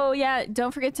forget. Oh yeah,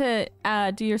 don't forget to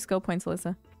do your skill points,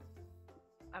 Alyssa.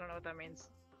 I don't know what that means.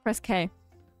 Press K.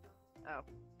 Oh.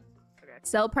 Okay.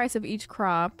 Sell price of each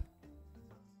crop.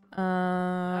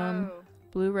 Oh.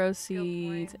 Blue rose Skill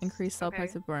seeds. points. Increase sell Okay.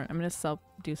 price of burn. I'm gonna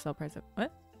do sell price of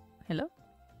what? Hello?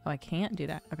 Oh, I can't do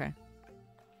that. Okay.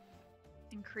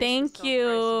 Increase the Thank sell price of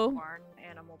you. Barn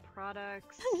animal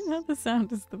products. I know the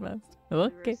sound is the best. Blue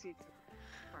rose Okay. seeds at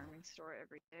the farming store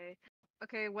every day.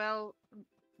 Okay, well,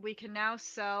 we can now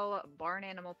sell barn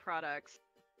animal products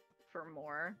for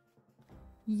more.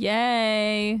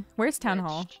 Yay! Where's town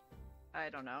hall? which I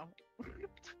don't know.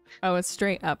 Oh, it's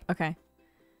straight up. Okay.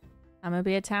 I'm gonna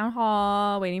be at town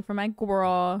hall waiting for my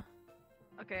girl.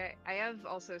 Okay, I have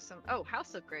also some. Oh,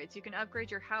 house upgrades. You can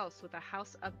upgrade your house with a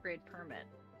house upgrade permit.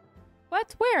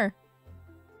 What? Where?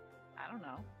 I don't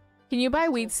know. Can you buy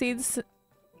Just wheat told- seeds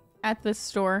at the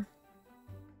store?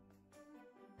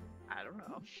 I don't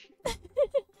know.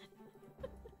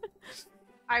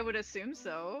 I would assume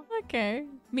so. Okay.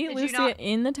 Meet Did you Lucia not-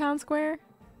 in the town square?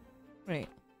 Wait.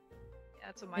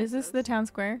 That's what mine Is this says. the town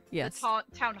square? The Yes.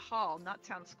 town hall, not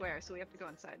town square, so we have to go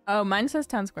inside. Oh, mine says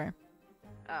town square.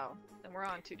 Oh, then we're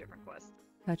on 2 different quests.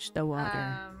 Touch the water.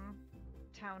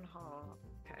 Town hall.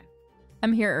 Okay.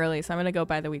 I'm here early, so I'm gonna go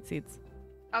buy the wheat seeds.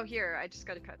 Oh, here, I just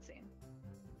got a cutscene.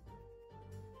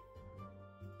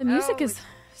 The music Oh, is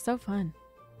so fun.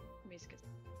 Music is.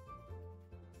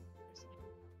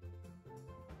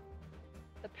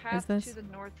 The path this- to the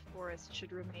North Forest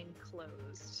should remain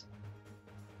closed.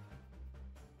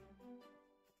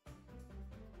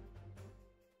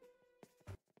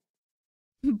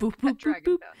 Boop That boop boop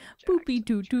dragon boop. down, Jack, Boopy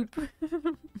doo so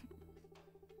doop.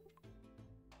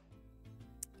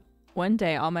 One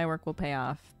day, all my work will pay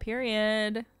off.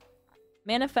 Period.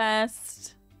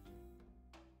 Manifest.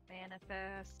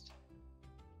 Manifest.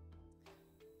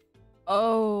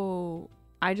 Oh,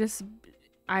 I just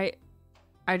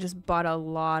bought a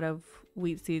lot of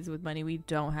wheat seeds with money we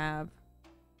don't have.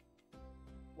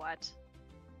 What?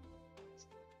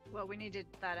 Well, we needed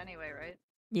that anyway, right?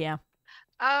 Yeah.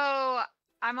 Oh,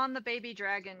 I'm on the baby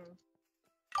dragon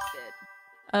bit.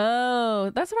 Oh,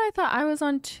 that's what I thought I was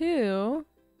on too.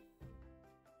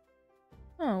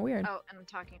 Oh, weird. Oh, and I'm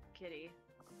talking to Kitty.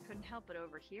 Couldn't help it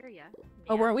over here, yeah.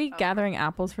 Oh, weren't we Oh, gathering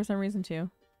apples for some reason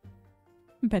too?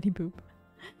 Betty Boop.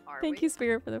 are Thank we? you,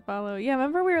 Spirit, for the follow. Yeah,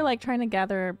 remember we were like trying to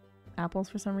gather apples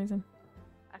for some reason?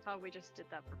 I thought we just did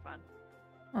that for fun.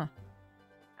 Huh.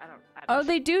 I don't Oh,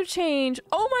 they do change.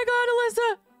 Oh my god,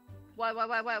 Alyssa!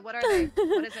 What are they?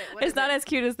 What is it? What It's is not it? as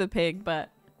cute as the pig, but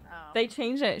Oh. they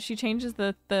change it. She changes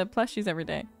the plushies every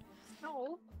day.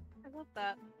 No, I love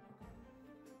that.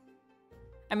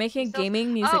 I'm making a Sells-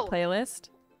 gaming music Oh! playlist.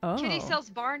 Oh. Kitty sells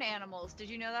barn animals. Did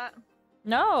you know that?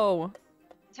 No.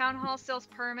 Town Hall sells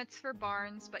permits for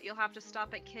barns, but you'll have to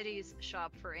stop at Kitty's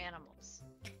shop for animals.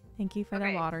 Thank you for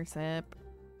Okay. the water sip.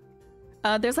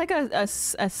 There's like a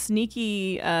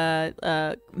sneaky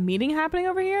meeting happening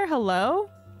over here. Hello?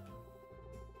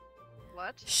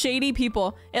 What? Shady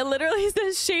people. It literally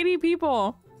says shady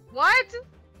people. What?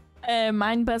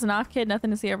 Mine buzzing off, kid.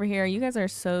 Nothing to see over here. You guys are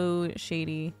so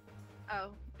shady. Oh,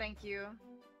 thank you.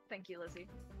 Thank you, Lizzie.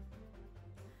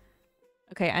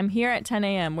 Okay, I'm here at 10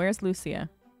 a.m. Where's Lucia?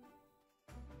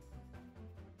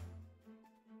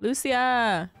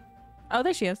 Lucia! Oh,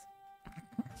 there she is.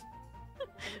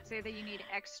 I would say that you need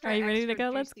extra. Are you ready to extra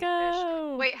go? Let's juicy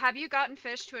go. Fish. Wait, have you gotten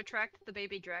fish to attract the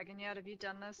baby dragon yet? Have you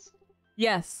done this?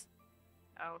 Yes.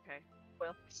 Oh, okay.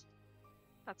 Well,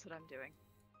 that's what I'm doing.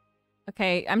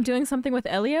 Okay, I'm doing something with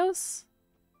Elios.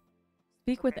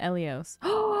 Speak with Okay. Elios.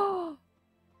 Oh,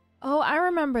 I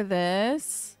remember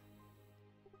this.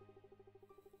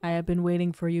 I have been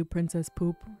waiting for you, Princess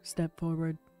Poop. Step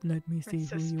forward. Let me see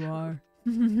Princess who you Poop. are.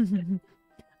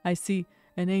 I see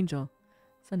an angel.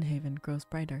 Sunhaven grows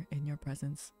brighter in your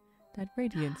presence. That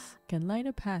radiance can light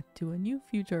a path to a new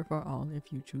future for all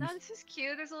if you choose. No, this is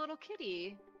cute. There's a little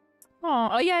kitty.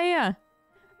 Oh, yeah.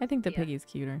 I think the Yeah. piggy's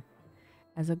cuter.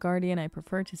 As a guardian, I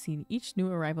prefer to see each new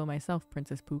arrival myself,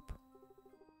 Princess Poop.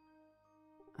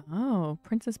 Oh,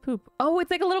 Princess Poop. Oh, it's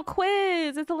like a little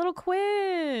quiz. It's a little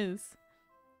quiz.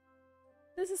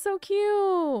 This is so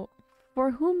cute.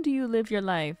 For whom do you live your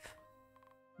life?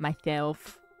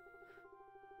 Myself.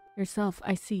 Yourself,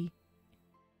 I see.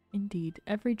 Indeed,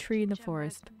 every tree in the Gem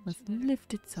forest red, must gem red.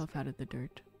 lift itself out of the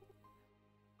dirt.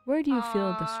 Where do you feel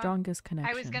the Aw, strongest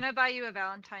connection? I was gonna buy you a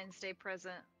Valentine's Day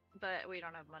present, but we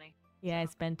don't have money. Yeah, I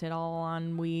spent it all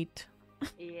on wheat.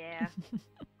 Yeah.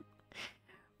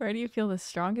 Where do you feel the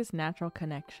strongest natural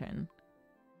connection?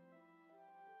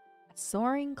 A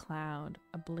soaring cloud,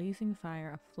 a blazing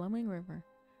fire, a flowing river.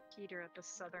 Peter at the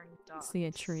southern docks. See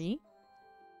a tree?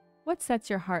 What sets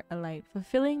your heart alight?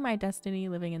 Fulfilling my destiny,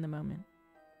 living in the moment.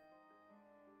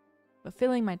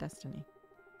 Fulfilling my destiny.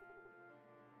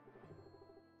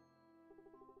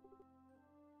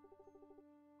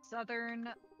 Southern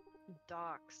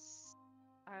docks.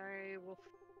 I will.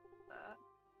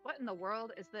 What in the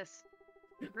world is this?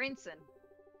 Greenson.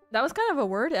 That was kind of a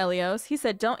word, Elios. He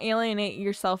said, don't alienate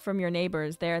yourself from your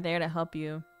neighbors. They're there to help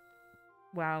you.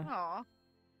 Wow. Aw.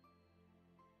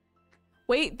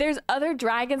 Wait, there's other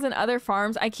dragons and other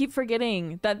farms. I keep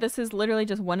forgetting that this is literally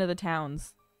just one of the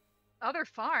towns. Other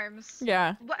farms.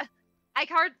 Yeah. What? I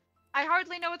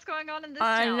hardly know what's going on in this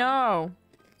I town. know.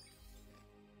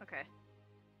 Okay.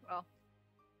 Well,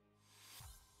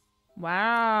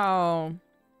 Wow.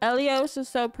 Elios is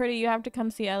so pretty. You have to come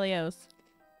see Elios.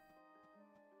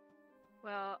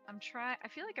 I'm trying. I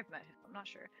feel like I've met him. I'm not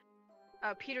sure.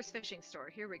 Peter's fishing store.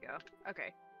 Here we go.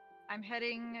 Okay. I'm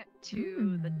heading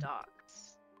to the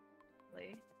docks.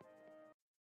 Lee.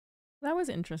 That was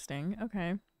interesting.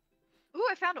 Okay. Ooh,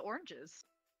 I found oranges.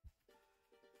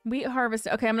 Wheat harvest.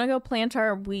 Okay, I'm gonna go plant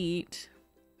our wheat.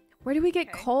 Where do we get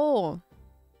Okay. coal?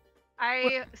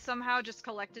 I somehow just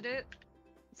collected it.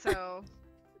 So,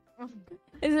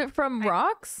 Is it from I-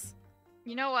 rocks?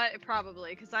 you know what?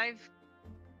 Probably, because I've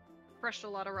crushed a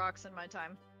lot of rocks in my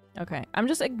time. Okay, I'm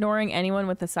just ignoring anyone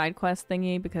with the side quest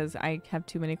thingy because I have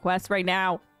too many quests right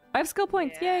now. I have skill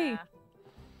points. Yay! Yeah.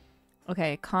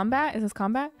 Okay, combat. Is this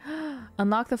combat?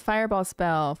 Unlock the fireball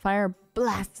spell. Fire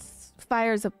blasts.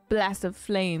 Fires a blast of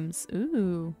flames.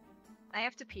 Ooh. I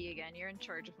have to pee again. You're in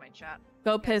charge of my chat.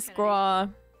 Go Yeah, piss, Kennedy.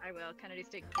 Squaw. I will. Kennedy's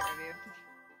taking care of you.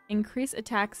 Increase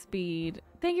attack speed.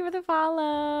 Thank you for the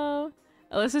follow.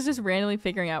 Alyssa's just randomly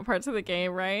figuring out parts of the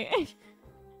game, right?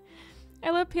 I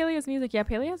love Paleo's music. Yeah,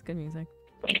 Paleo has good music.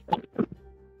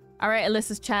 All right,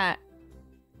 Alyssa's chat.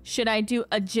 Should I do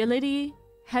agility,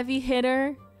 heavy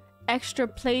hitter, extra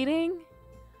plating,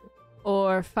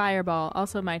 or fireball?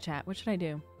 Also my chat. What should I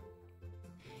do?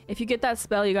 If you get that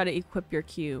spell, you got to equip your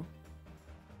Q.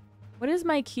 What is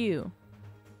my Q?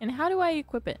 And how do I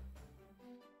equip it?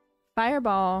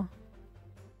 Fireball.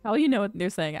 Oh, you know what they're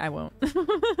saying. I won't.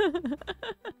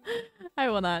 I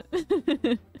will not.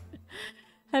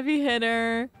 Heavy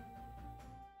hitter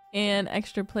and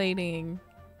extra plating.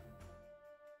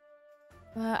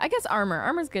 I guess armor.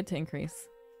 Armor's good to increase.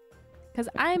 Because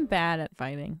I'm bad at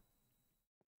fighting.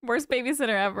 Worst babysitter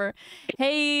ever.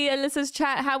 Hey, Alyssa's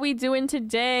chat. How we doing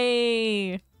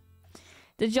today?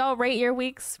 Did y'all rate your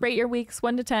weeks? Rate your weeks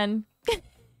 1 to 10.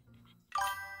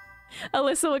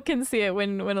 Alyssa can see it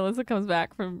when Alyssa comes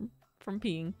back from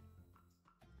peeing.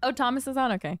 Oh, Thomas is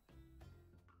on. Okay.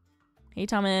 Hey,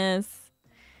 Thomas.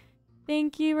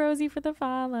 Thank you, Rosie, for the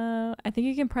follow. I think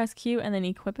you can press Q and then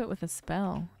equip it with a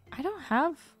spell. I don't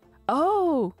have...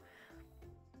 Oh!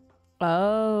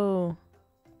 Oh.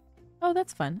 Oh,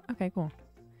 that's fun. Okay, cool.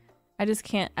 I just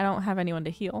can't... I don't have anyone to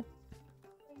heal.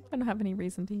 I don't have any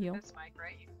reason to heal. This mic,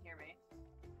 right? You can hear me.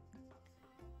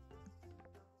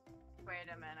 Wait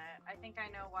a minute. I think I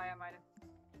know why I might have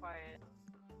been quiet.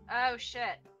 Oh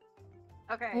shit.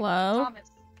 Okay. Hello?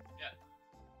 Thomas. Yeah.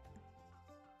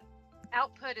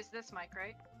 Output is this mic,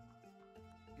 right?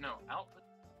 No, output.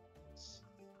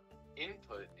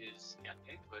 Input is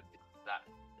input is that.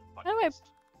 How do I- podcast.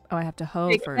 Oh, I have to hoe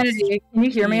Hey, first. Kennedy, can you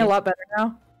hear me Yeah. a lot better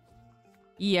now?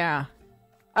 Yeah.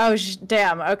 Oh,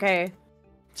 damn. Okay.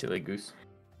 Silly goose.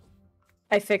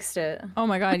 I fixed it. Oh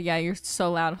my god, yeah, you're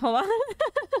so loud. Hold on.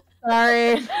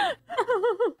 Sorry.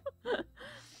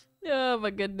 Oh my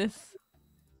goodness.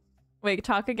 Wait,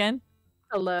 talk again.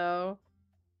 Hello.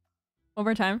 One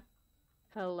more time.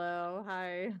 Hello.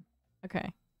 Hi.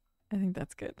 Okay. I think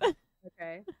that's good.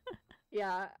 Okay.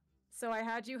 Yeah. So I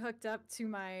had you hooked up to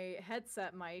my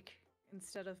headset mic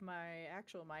instead of my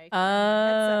actual mic. and my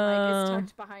headset mic is Oh.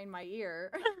 tucked behind my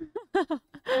ear.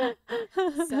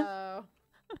 So,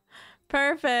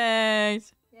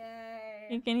 Perfect. yay.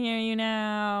 You can hear you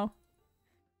now.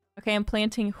 Okay, I'm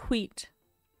planting wheat.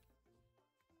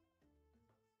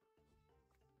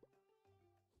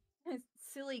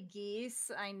 Silly geese.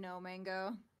 I know,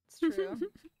 Mango. It's true.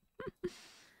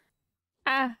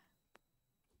 Ah.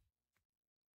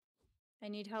 I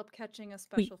need help catching a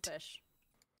special Wheat. fish.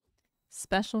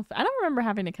 Special. I don't remember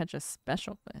having to catch a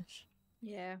special fish.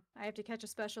 Yeah, I have to catch a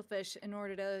special fish in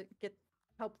order to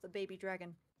help the baby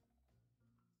dragon.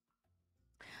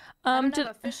 I don't Did,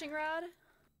 have a fishing rod.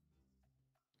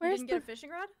 where's You didn't get a the- fishing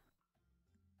rod?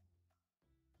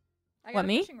 I got What, a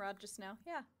me? fishing rod just now.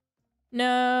 Yeah.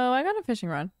 No, I got a fishing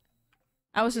rod.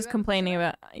 I was You just got a fishing complaining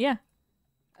rod? about. Yeah.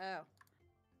 Oh.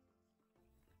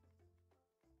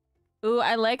 Ooh,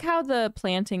 I like how the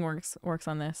planting works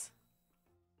on this.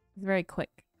 It's very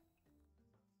quick.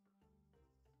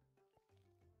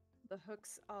 The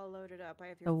hook's all loaded up. I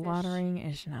have your The fish. watering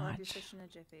is I'll have not. your fish in a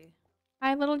jiffy.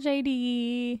 Hi, little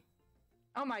JD.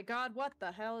 Oh my god, what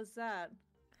the hell is that?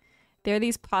 There are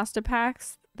these pasta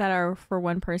packs that are for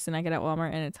one person I get at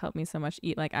Walmart, and it's helped me so much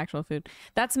eat like actual food.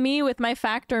 That's me with my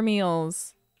Factor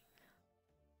meals.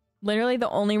 Literally, the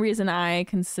only reason I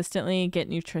consistently get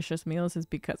nutritious meals is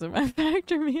because of my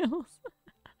Factor meals.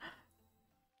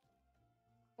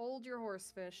 Hold your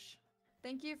horsefish.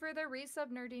 Thank you for the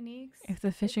resub, Nerdy Neeks. If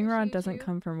the fishing rod appreciate doesn't you.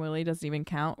 come from Willy, does it even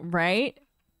count? Right?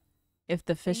 If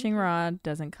the fishing you. rod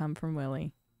doesn't come from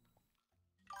Willy.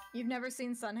 You've never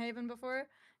seen Sunhaven before?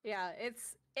 Yeah,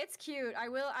 it's cute.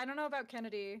 I don't know about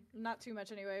Kennedy, not too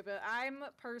much anyway, but I'm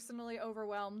personally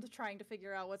overwhelmed trying to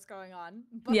figure out what's going on.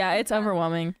 But Yeah, it's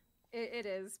overwhelming. It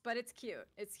is, but it's cute.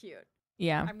 It's cute.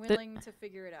 Yeah. I'm willing to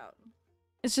figure it out.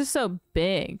 It's just so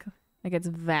big. Like, it's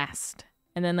vast.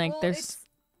 And then, like, Well, there's...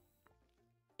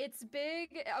 it's big.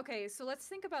 Okay, so let's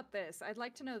think about this. I'd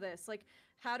like to know this. Like,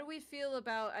 how do we feel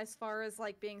about as far as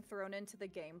like being thrown into the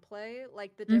gameplay,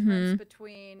 like the difference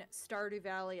between Stardew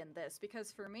Valley and this?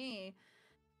 Because for me,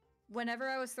 whenever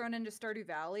I was thrown into Stardew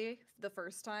Valley the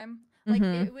first time, like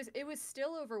it was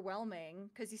still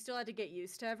overwhelming because you still had to get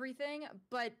used to everything,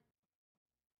 but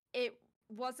it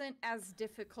wasn't as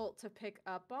difficult to pick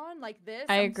up on. Like this,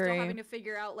 I'm still having to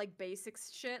figure out like basic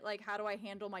shit, like how do I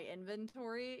handle my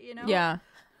inventory, you know? Yeah.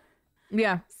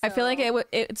 Yeah. So... I feel like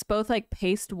it's both like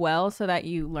paced well so that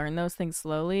you learn those things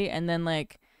slowly, and then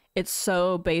like it's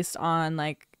so based on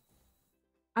like,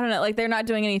 I don't know, like they're not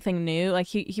doing anything new. Like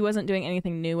he wasn't doing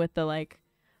anything new with the like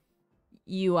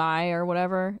UI or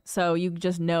whatever. So you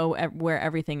just know where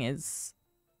everything is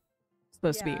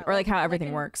supposed to be, or like how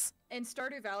everything works. In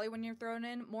Stardew Valley, when you're thrown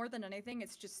in, more than anything,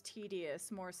 it's just tedious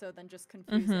more so than just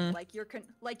confusing. Like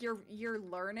you're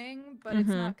learning, but it's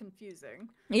not confusing.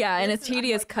 Yeah, and it's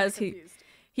tedious because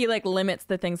he like limits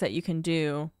the things that you can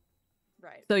do.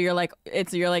 Right. So you're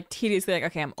like tediously like,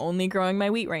 okay, I'm only growing my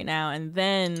wheat right now, and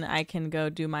then I can go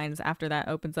do mines after that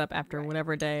opens up after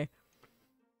whatever day.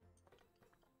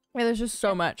 Yeah, there's just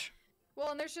so much. Well,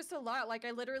 and there's just a lot. Like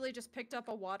I literally just picked up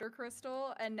a water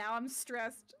crystal, and now I'm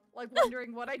stressed, like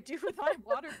wondering what I do with my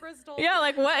water crystal. Yeah,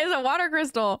 like what is a water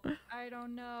crystal? I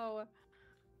don't know.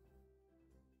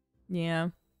 Yeah.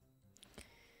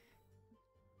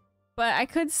 But I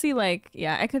could see like,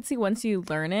 yeah, I could see once you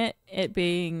learn it, it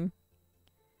being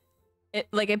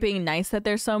nice that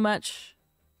there's so much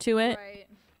to it. Right.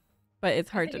 But it's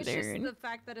hard to learn. learn. It's just the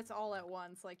fact that it's all at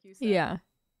once, like you said. Yeah.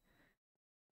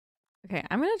 Okay,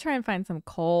 I'm gonna try and find some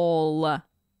coal.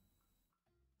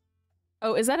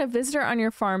 Oh, is that a visitor on your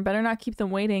farm? Better not keep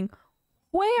them waiting.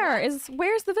 Where's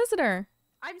the visitor?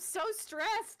 I'm so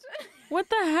stressed. What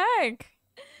the heck?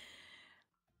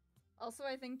 Also,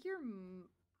 I think your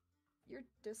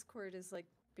Discord is like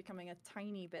becoming a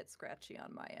tiny bit scratchy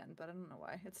on my end, but I don't know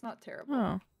why. It's not terrible.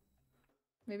 Oh.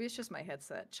 Maybe it's just my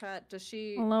headset. Chat, does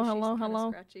she? Hello, is she hello, kinda hello.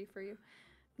 Scratchy for you?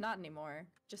 Not anymore.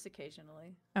 Just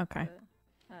occasionally. Okay. But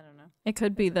I don't know. It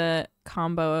could be the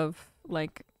combo of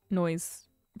like noise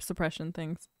suppression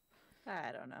things.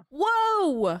 I don't know.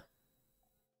 Whoa!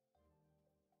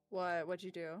 What'd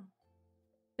you do?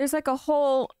 There's like a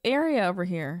whole area over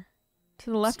here to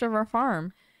the left of our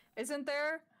farm. Isn't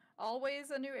there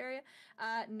always a new area?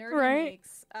 Nerdy Right.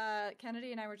 Makes.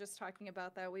 Kennedy and I were just talking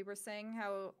about that. We were saying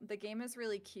how the game is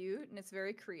really cute and it's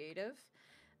very creative.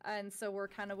 And so we're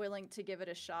kind of willing to give it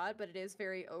a shot, but it is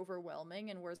very overwhelming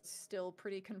and we're still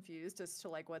pretty confused as to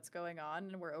like what's going on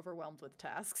and we're overwhelmed with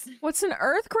tasks. What's an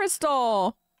earth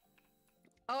crystal?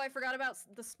 Oh, I forgot about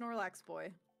the Snorlax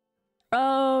boy.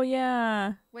 Oh,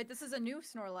 yeah. Wait, this is a new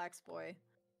Snorlax boy.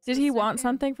 Did he want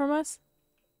something from us?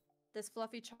 This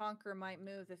fluffy chonker might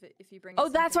move if you bring. Oh,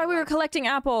 us that's something why we were like- collecting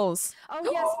apples. Oh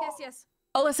yes.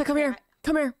 Alyssa, come here.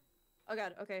 Come here. Oh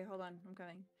god. Okay, hold on. I'm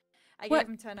coming. I What? gave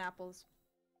him 10 apples,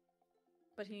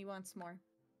 but he wants more.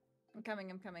 I'm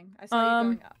coming. I saw you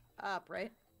going up,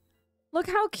 right? Look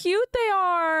how cute they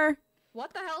are.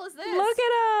 What the hell is this? Look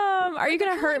at them. Are you They're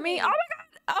gonna hurt killing me? me. Oh my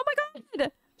god. Oh my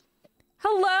god.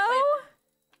 Hello?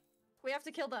 We have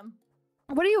to kill them.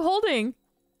 What are you holding?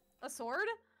 A sword?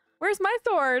 Where's my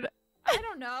sword? I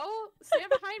don't know. Stand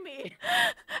behind me.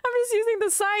 I'm just using the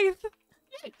scythe.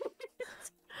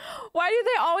 Why do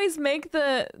they always make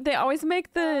the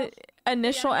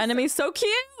initial Yeah, enemy so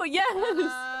cute? Yes.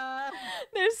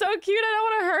 They're so cute. I don't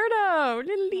want to hurt them.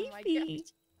 They're Oh my leafy. gosh.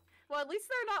 Well, at least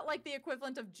they're not like the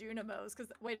equivalent of Junimos,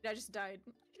 because wait, I just died.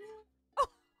 Oh.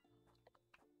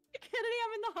 Kennedy,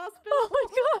 I'm in the hospital. Oh my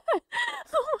god.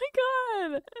 Oh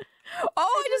my god.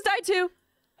 Oh, I just died too.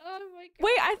 Oh my god.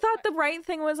 Wait, I thought the right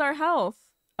thing was our health.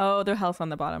 Oh, their health's on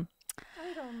the bottom.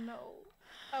 I don't know.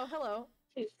 Oh, hello.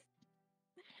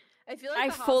 I feel I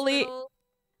like the fully- hospital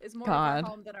is more God. of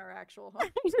our home than our actual home.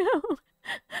 I know.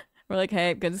 We're like,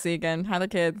 hey, good to see you again. How are the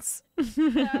kids? have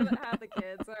the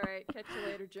kids. All right. Catch you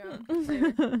later, Joan.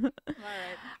 Later. All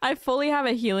right. I fully have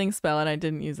a healing spell and I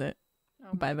didn't use it,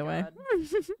 Oh by my the way.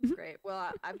 God. Great.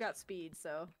 Well, I've got speed,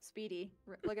 so speedy.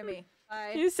 Look at me.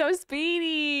 Bye. You're so I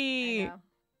speedy. know.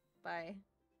 Bye.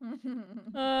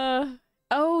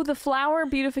 Oh, the flower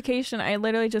beautification. I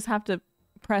literally just have to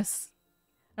press.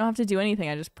 I don't have to do anything.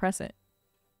 I just press it.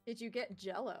 Did you get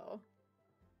Jello?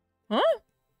 Huh?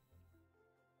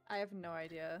 I have no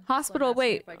idea. Hospital, Someone asked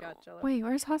me wait. If I got Jello. Wait,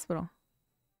 where's hospital?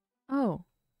 Oh.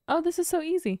 Oh, this is so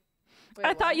easy. Wait,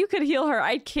 I thought what? you could heal her.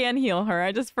 I can heal her.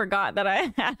 I just forgot that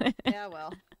I had it. Yeah,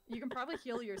 well, you can probably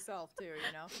heal yourself too,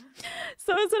 you know?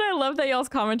 So isn't I love that y'all's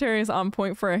commentary is on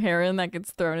point for a heron that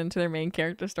gets thrown into their main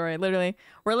character story. Literally,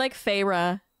 we're like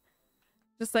Feyre.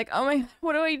 Just like, oh my,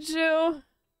 what do I do?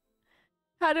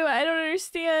 I don't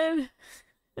understand.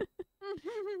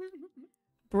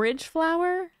 Bridge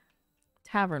flower?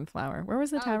 Tavern flower. Where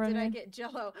was the tavern? Did I name? get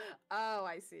Jello? Oh,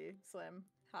 I see. Slim.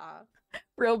 Ha.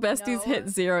 Real besties No. hit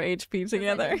 0 HP 'Cause I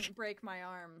together. didn't break my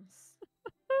arms.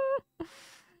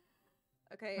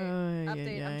 Okay, Ay,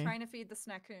 update. ay, I'm ay. trying to feed the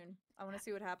snackoon. I want to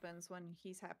see what happens when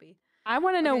he's happy. I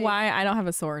want to know Okay. why I don't have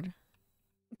a sword.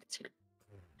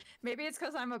 Maybe it's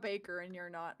because I'm a baker and you're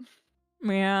not.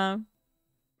 Yeah.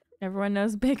 Everyone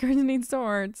knows bakers need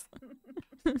swords.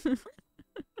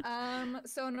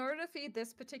 So in order to feed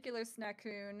this particular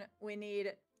snackoon, we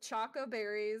need choco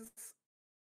berries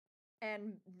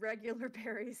and regular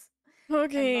berries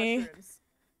Okay. and mushrooms.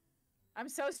 I'm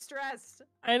so stressed.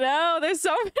 I know. There's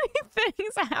so many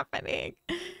things happening.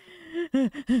 Okay,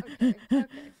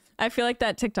 okay. I feel like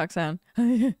that TikTok sound.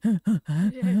 I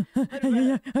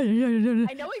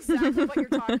know exactly what you're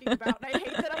talking about, and I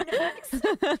hate that I know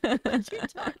exactly what you're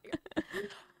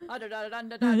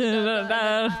talking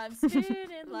about. I'm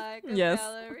spinning like a Yes.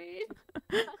 ballerina.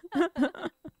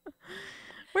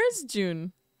 Where's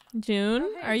June? June,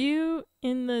 Oh, hey. are you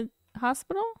in the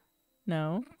hospital?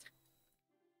 No.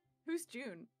 Who's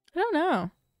June? I don't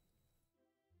know.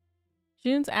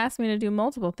 June's asked me to do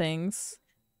multiple things.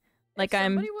 Like If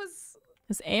I'm somebody was,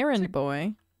 this errand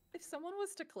boy. if someone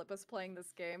was to clip us playing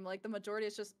this game, like the majority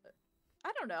is just,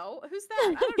 I don't know. Who's that?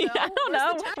 I don't know. I don't Where's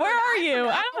know. the tavern? Where are you?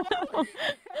 I don't don't know.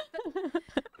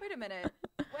 Wait a minute.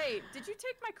 Wait, did you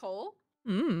take my coal?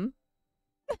 Mm.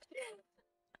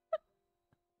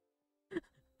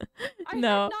 I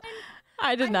No, had nine,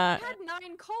 I did not. I had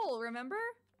 9 coal, remember?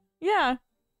 Yeah.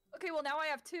 Okay, well now I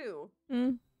have 2.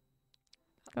 Mm.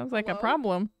 Sounds like a Hello?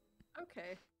 problem.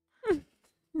 Okay.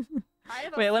 I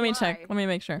have a Wait, let me fly check. Let me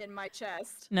make sure. in my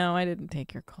chest. No, I didn't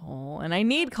take your coal. And I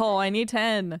need coal. I need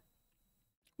 10.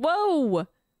 Whoa!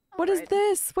 What is Alright.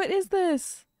 this? What is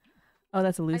this? Oh,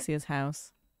 that's Lucia's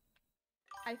house.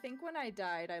 I think when I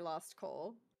died, I lost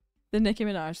coal. The Nicki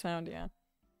Minaj sound, yeah.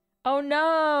 Oh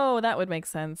no! That would make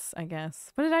sense, I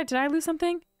guess. What did I lose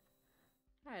something?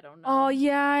 I don't know. Oh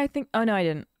yeah, I think oh no I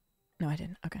didn't. No, I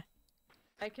didn't. Okay.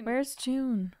 I can. Where's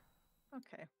June?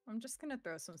 Okay, I'm just gonna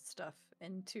throw some stuff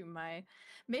into my.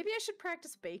 Maybe I should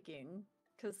practice baking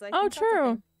because I. Oh, think that's a true.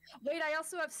 thing. Wait, I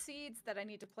also have seeds that I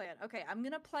need to plant. Okay, I'm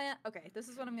gonna plant. Okay, this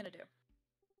is what I'm gonna do.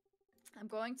 I'm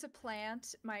going to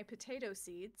plant my potato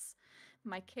seeds,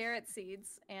 my carrot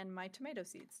seeds, and my tomato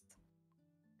seeds,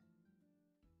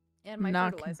 and my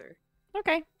Knock. fertilizer.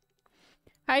 Okay.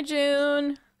 Hi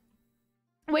June.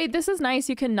 Wait, this is nice.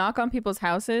 You can knock on people's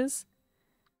houses.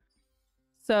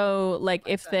 So like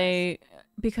if What's they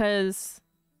because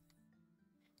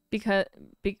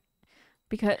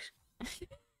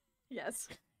Yes.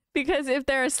 because if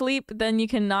they're asleep, then you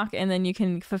can knock and then you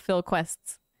can fulfill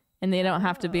quests and they don't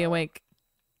have to be Oh. awake.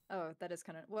 Oh, that is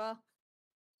kind of well.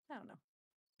 I don't know.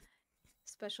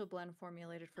 Special blend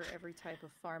formulated for every type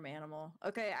of farm animal.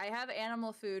 Okay, I have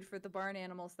animal food for the barn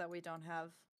animals that we don't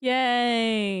have.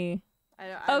 Yay. I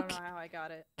don't Okay. know how I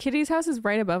got it. Kitty's house is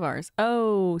right above ours.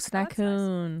 Oh, that's nice.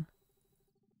 Snackoon.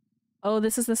 Oh,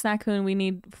 this is the Snackoon. We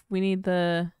need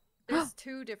the There's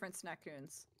 2 different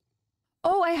snackoons.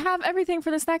 Oh, I have everything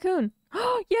for the Snackoon.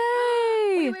 Oh,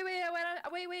 yay! Wait.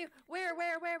 Where?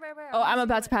 Oh, I I'm wanna see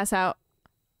about to what- pass out.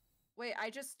 Wait, I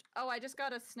just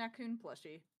got a snackoon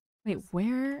plushie. Wait,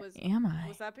 where was- am I?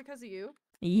 Was that because of you?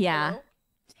 Yeah. Hello?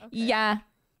 Okay. Yeah.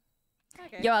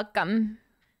 Okay. You're welcome.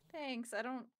 Thanks. I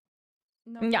don't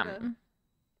know where to Yum.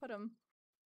 put them.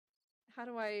 How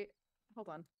do I? Hold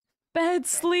on. Bed,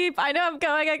 sleep. I know I'm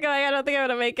going. I don't think I'm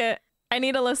gonna make it. I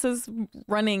need Alyssa's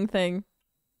running thing.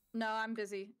 No, I'm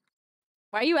busy.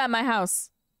 Why are you at my house?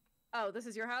 Oh, this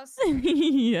is your house? Well, I'm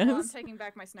Yes. taking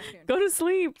back my snackoon. Go to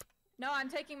sleep. No, I'm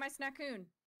taking my snackoon.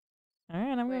 All right,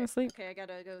 I'm going to Wait, sleep. Okay, I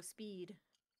gotta go speed.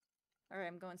 All right,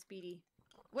 I'm going speedy.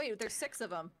 Wait, there's 6 of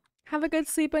them. Have a good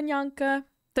sleep, Anyanka.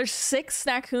 There's 6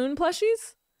 Snackoon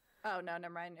plushies? Oh no,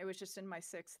 never mind. It was just in my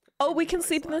 6th. Oh, we can inventory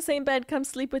sleep in the slot. same bed. Come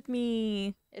sleep with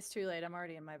me. It's too late. I'm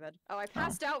already in my bed. Oh, I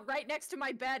passed out right next to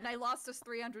my bed and I lost us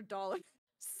 $300.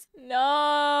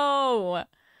 No.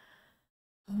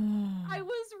 I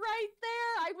was right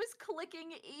there. I was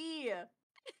clicking E.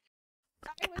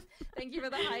 Thank you for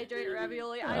the hydrate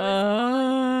ravioli. Hold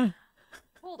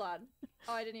on.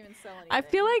 Oh, I didn't even sell anything. I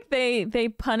feel like they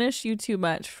punish you too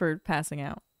much for passing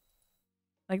out.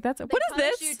 Like that's They what is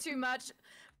punish this? you too much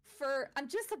for. I'm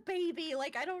just a baby.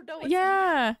 Like I don't know. What's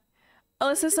Yeah.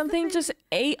 Alyssa, is the something thing. just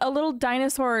ate a little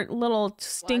dinosaur, little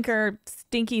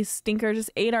stinky stinker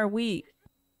just ate our wheat.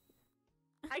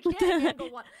 I can't handle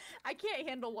one. I can't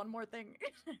handle one more thing.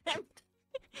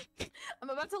 I'm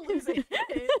about to lose it.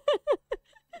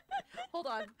 Hold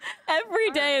on.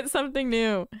 Every day Alright. it's something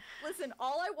new. Listen,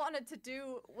 all I wanted to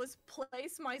do was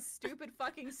place my stupid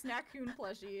fucking Snackoon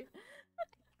plushie.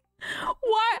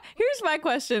 Why? Here's my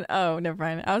question. Oh, never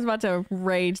mind. I was about to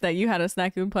rage that you had a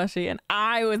Snackoon plushie and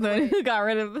I was the one Wait. who got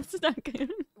rid of the Snackoon.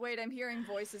 Wait, I'm hearing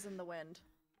voices in the wind.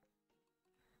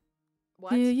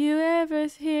 What? Do you ever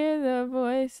hear the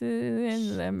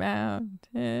voices in the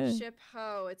mountain? Ship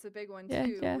Ho, it's a big one Yeah,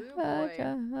 too. yeah, Woo boy.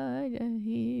 yeah.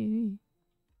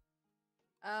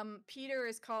 Peter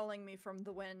is calling me from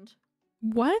the wind.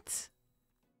 What?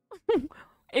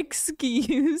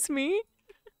 Excuse me?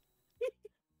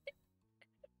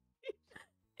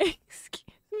 Excuse.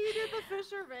 Peter the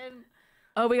fisherman.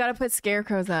 Oh, we gotta put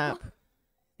scarecrows up.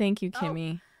 Thank you, Oh.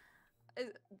 Kimmy.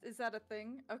 Is that a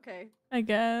thing? Okay. I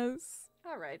guess.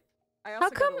 All right. I How also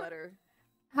got come- a letter.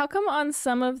 How come on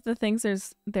some of the things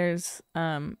there's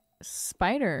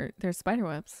spider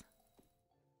webs?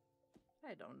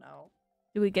 I don't know.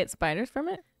 Do we get spiders from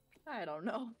it? I don't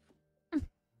know.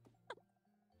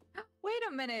 Wait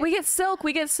a minute. We get silk.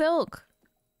 We get silk.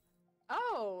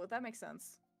 Oh, that makes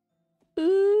sense.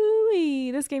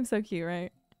 Ooh, this game's so cute,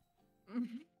 right?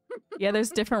 Yeah, there's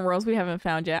different worlds we haven't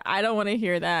found yet. I don't want to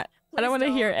hear that. I don't want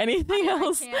to hear anything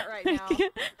else. I can't right now.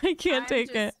 I can't I'm take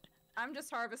just, it. I'm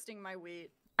just harvesting my wheat.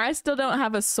 I still don't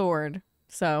have a sword,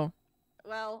 so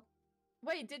Well,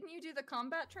 wait, didn't you do the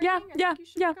combat yeah, training? yeah, think you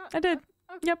should yeah, have got- I did.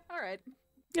 Okay, Yep. All right.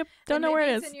 Yep, don't And know where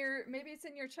maybe it it's is. In your, maybe it's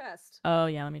in your chest. Oh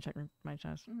yeah, let me check my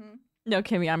chest. Mm-hmm. No,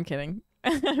 Kimmy, I'm kidding.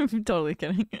 I'm totally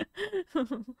kidding.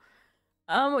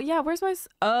 Yeah, where's my?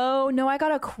 Oh no, I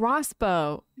got a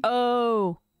crossbow.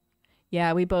 Oh,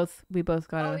 yeah, we both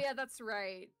got Oh a. yeah, that's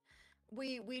right.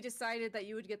 We decided that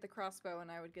you would get the crossbow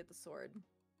and I would get the sword.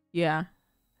 Yeah.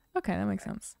 Okay, that makes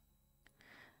Okay. sense.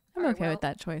 I'm Alright, okay well, with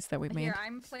that choice that we made. Here,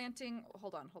 I'm planting.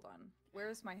 Hold on.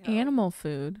 Where's my hoe? Animal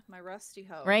food. My rusty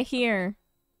hoe. Right here.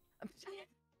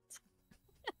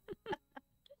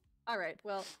 All right.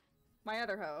 Well, my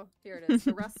other hoe. Here it is,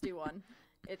 the rusty one.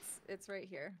 It's right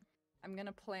here. I'm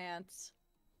gonna plant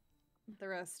the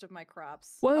rest of my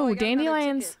crops. Whoa, Oh, I got another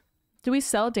dandelions. ticket. Do we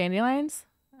sell dandelions?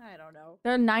 I don't know.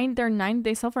 They're 9.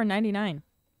 They sell for 99.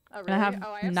 Oh, And really? I have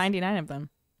oh, I have 99 of them.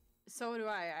 So do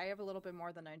I. I have a little bit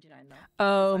more than 99 though.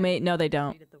 Oh, I mate, no, they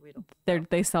don't. defeated the Weedle.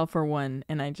 They sell for 1,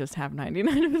 and I just have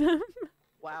 99 of them.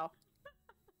 Wow.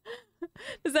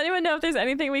 Does anyone know if there's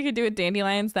anything we could do with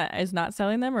dandelions that is not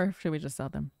selling them, or should we just sell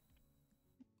them?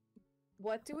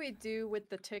 What do we do with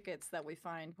the tickets that we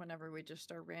find whenever we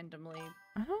just are randomly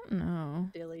I don't know.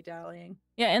 dilly-dallying?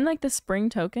 Yeah, and like the spring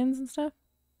tokens and stuff.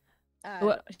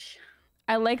 What-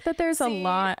 I like that there's a See,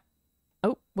 lot.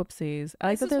 Oh, whoopsies. I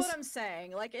like This that is there's. what I'm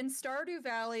saying. Like in Stardew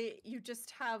Valley, you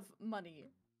just have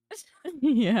money.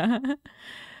 Yeah.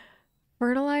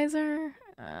 Fertilizer.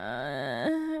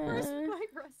 Where's my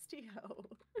rusty hoe?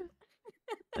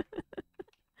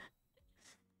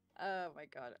 Oh my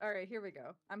god. All right, here we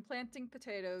go. I'm planting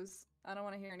potatoes. I don't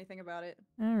want to hear anything about it.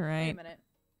 All Wait a right. minute.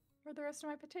 Where'd the rest of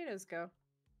my potatoes go?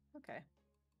 Okay.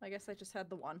 I guess I just had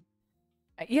the one.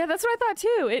 Yeah, that's what I thought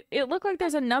too. It looked like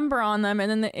there's a number on them, and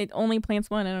then it only plants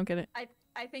one. I don't get it.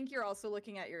 I think you're also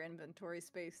looking at your inventory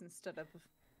space instead of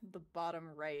the bottom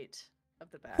right of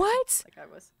the bag. What? Like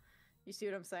I was. You see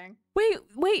what I'm saying?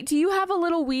 Wait. Do you have a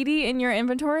little weedy in your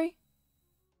inventory?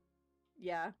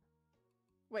 Yeah.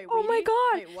 Wait, Oh my Weedy?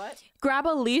 God. Wait, what? Grab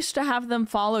a leash to have them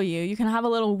follow you. You can have a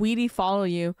little weedy follow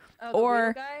you. Oh, the Or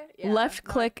Weedle guy? Yeah, Left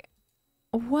no, click.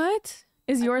 What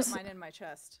is I yours? put mine in my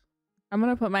chest. I'm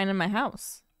gonna put mine in my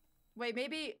house. Wait,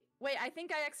 maybe. Wait, I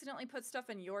think I accidentally put stuff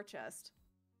in your chest.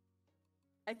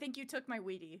 I think you took my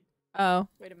Weedy. Oh.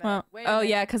 Wait a minute. Well, Wait a oh minute.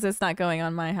 yeah, because it's not going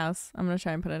on my house. I'm gonna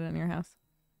try and put it in your house.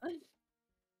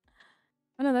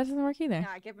 Oh no, that doesn't work either.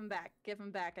 Nah, give him back. Give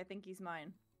him back. I think he's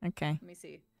mine. Okay. Let me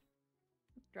see.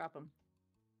 Drop him.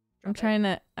 I'm Drop it. trying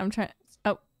to. I'm trying.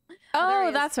 Oh. there Oh, he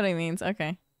is. that's what he means.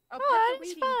 Okay. Oh, Oh, pet the that's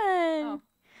Weedy. fun. Oh.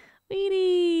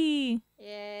 Weedy.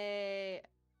 Yay.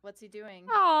 What's he doing?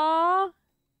 Aww.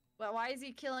 Well, why is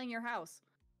he killing your house?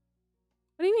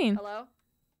 What do you mean? Hello?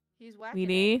 He's whacking it.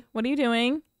 Weedy, what are you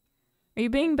doing? Are you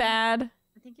being bad?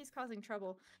 I think he's causing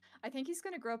trouble. I think he's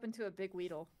gonna grow up into a big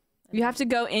Weedle. You have to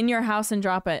go in your house and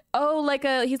drop it. Oh,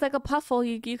 he's like a puffle.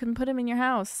 You can put him in your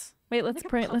house. Wait, let's Like a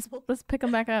print. puffle? Let's pick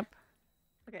him back up.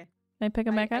 Okay. Can I pick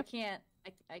him back I up? can't.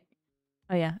 I.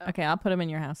 Oh yeah. Oh. Okay, I'll put him in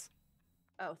your house.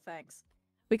 Oh, thanks.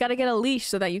 We got to get a leash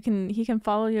so that he can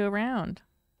follow you around.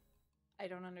 I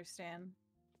don't understand.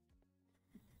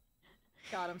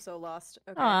 God, I'm so lost.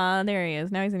 Okay. Aw, there he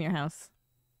is. Now he's in your house.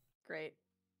 Great.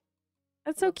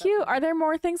 That's I so love that cute. for Are him. there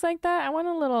more things like that? I want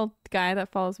a little guy that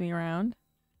follows me around.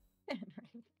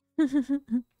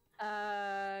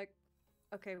 Uh,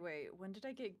 Okay, wait. When did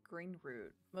I get green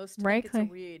root? Most Right think it's a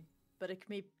click. weed, but it can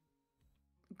be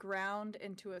ground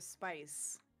into a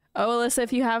spice. Oh, Alyssa,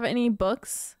 if you have any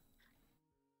books,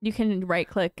 you can right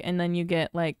click and then you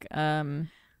get like Oh my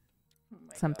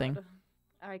something. God.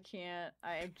 I can't.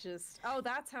 I just. Oh,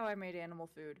 that's how I made animal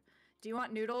food. Do you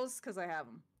want noodles? Because I have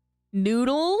them.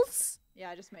 Noodles? Yeah,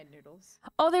 I just made noodles.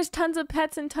 Oh, there's tons of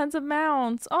pets and tons of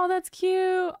mounts. Oh, that's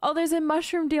cute. Oh, there's a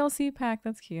mushroom DLC pack.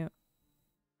 That's cute.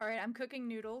 All right, I'm cooking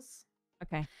noodles.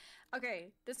 Okay. Okay,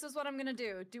 this is what I'm gonna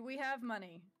do. Do we have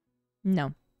money?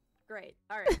 No. Great.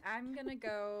 All right, I'm gonna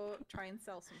go try and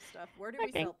sell some stuff. Where do we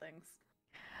Okay. sell things?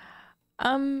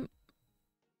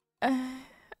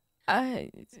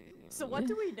 So what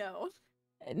do we know?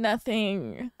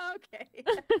 Nothing. Okay.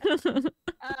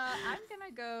 I'm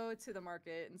gonna go to the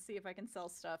market and see if I can sell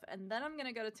stuff, and then I'm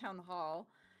gonna go to town hall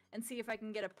and see if I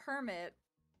can get a permit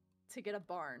to get a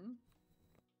barn.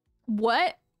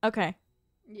 What? Okay.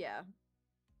 Yeah.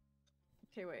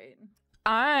 Okay, wait.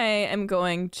 I am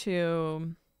going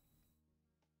to...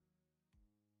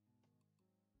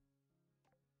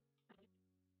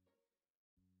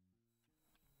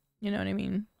 You know what I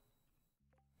mean?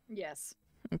 Yes.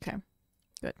 Okay.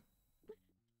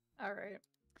 All right.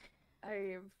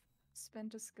 I've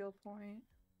spent a skill point.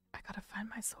 I gotta find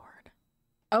my sword.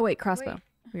 Oh, wait, crossbow. Wait.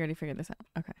 We already figured this out.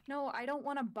 Okay. No, I don't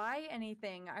want to buy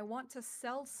anything. I want to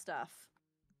sell stuff.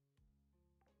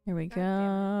 Here we God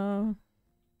damn go.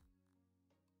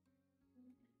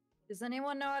 Does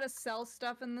anyone know how to sell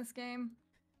stuff in this game?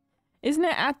 Isn't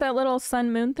it at that little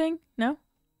sun moon thing? No?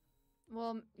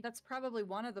 Well, that's probably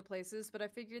one of the places, but I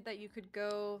figured that you could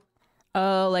go.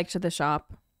 Oh, like to the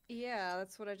shop. Yeah,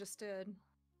 that's what I just did.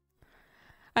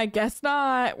 I guess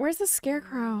not. Where's the Oh my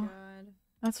scarecrow? God.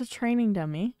 That's a training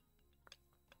dummy.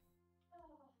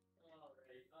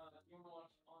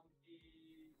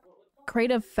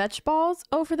 Crate of fetch balls?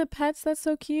 Oh, for the pets. That's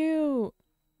so cute.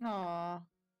 Aw.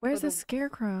 Where's For the the-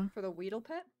 scarecrow? For the Weedle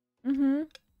pet? Mm-hmm.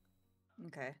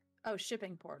 Okay. Oh,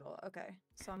 shipping portal. Okay.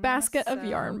 So I'm gonna Basket of sell-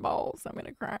 yarn balls. I'm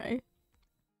gonna cry.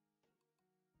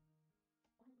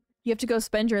 You have to go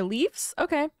spend your leaves?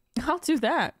 Okay. I'll do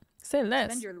that. Say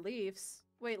less. Spend your leaves.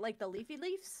 Wait, like the leafy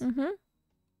leaves? Mm-hmm. What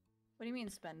do you mean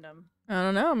spend them? I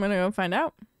don't know. I'm gonna go find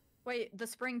out. Wait, the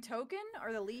spring token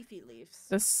or the leafy leaves?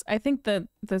 This I think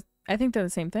I think they're the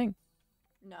same thing.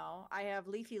 No, I have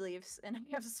leafy leaves and I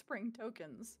have spring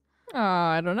tokens.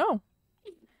 I don't know.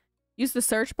 Use the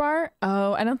search bar.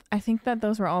 Oh, I think that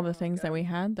those were all the things that Okay. we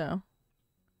had though.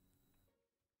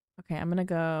 Okay, I'm gonna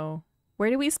go. Where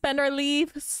do we spend our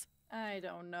leaves? I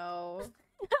don't know.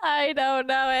 I don't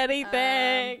know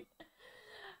anything.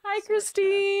 Hi, search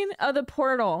Christine. Oh, the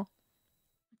portal.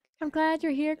 I'm glad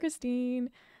you're here,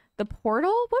 Christine. The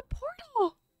portal? What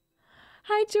portal?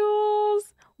 Hi,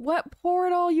 Jules. What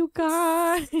portal, you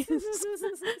guys?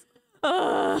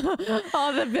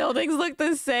 All the buildings look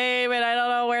the same, and I don't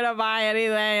know where to buy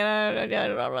anything. I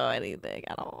don't know anything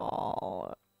at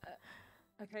all.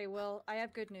 Okay, well, I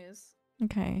have good news.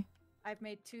 Okay. I've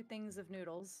made 2 things of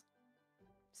noodles.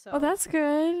 So Oh, that's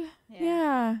good.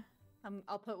 Yeah.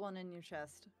 I'll put one in your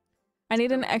chest. I need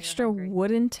for an when you're extra hungry.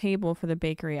 wooden table for the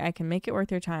bakery. I can make it worth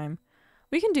your time.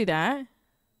 We can do that.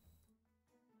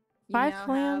 You 5 now have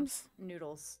clams.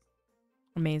 noodles.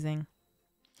 Amazing.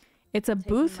 It's a Taking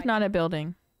booth, my not a time.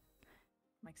 building.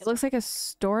 My It looks like a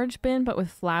storage bin, but with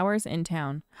flowers in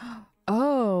town.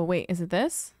 Oh, wait, is it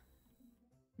this?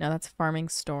 No, that's farming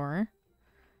store.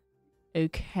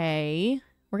 Okay.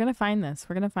 We're gonna find this.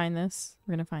 We're gonna find this.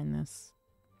 We're gonna find this.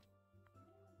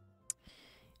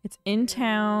 It's in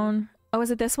town. Oh, is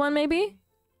it this one maybe?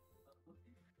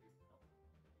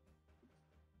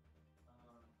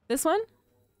 This one?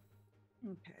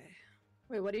 Okay.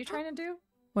 Wait, what are you trying to do?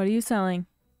 What are you selling?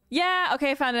 Yeah,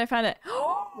 okay, I found it. I found it.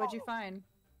 What'd you find?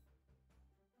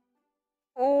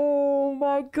 Oh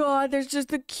my god, there's just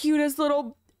the cutest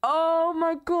little... Oh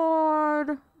my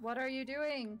god. What are you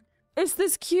doing? It's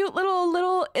this cute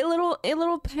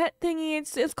little pet thingy.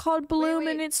 It's called Bloom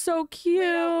and wait. it's so cute.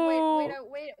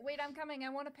 Wait, I'm coming. I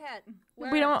want a pet.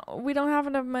 Where? We don't have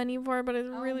enough money for it, but it's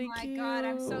Oh really my cute. God,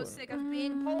 I'm so sick of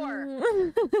being poor.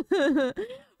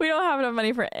 We don't have enough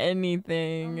money for Oh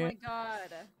anything. my God.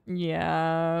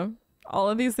 Yeah. All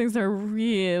of these things are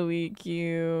really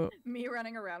cute. Me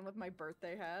running around with my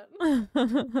birthday hat.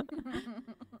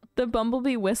 The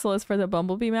bumblebee whistle is for the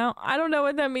bumblebee mount. I don't know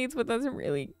what that means, but that's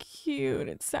really cute.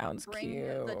 It sounds Bring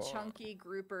cute. the chunky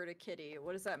grouper to Kitty.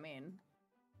 What does that mean?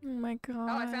 Oh my god.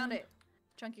 Oh, I found it.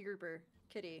 Chunky grouper.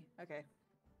 Kitty. Okay.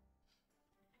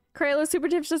 Krayla Super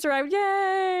Tips just arrived.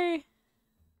 Yay!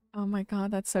 Oh my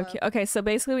god, that's so cute. Okay, so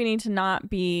basically we need to not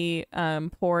be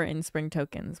poor in spring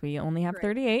tokens. We only have Great.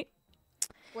 38.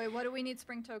 Wait, what do we need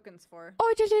spring tokens for?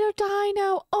 Oh, it's a little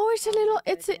dino. Oh, it's a Oh my little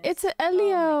it's a goodness. a Oh my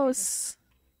Elios.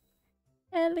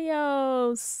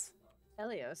 Elios.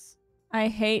 Helios. I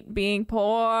hate being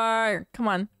poor. Come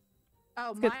on.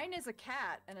 Oh, good. mine is a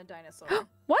cat and a dinosaur.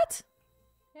 What?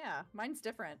 Yeah, mine's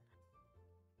different.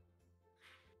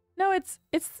 No, it's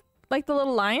like the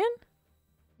little lion?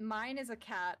 Mine is a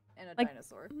cat and a Like-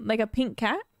 dinosaur. Like a pink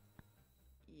cat?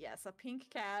 Yes, a pink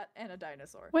cat and a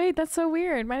dinosaur. Wait, that's so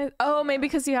weird. Mine is maybe Yeah.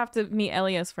 because you have to meet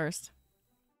Elios first.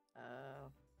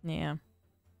 Oh. Yeah.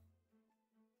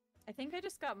 I think I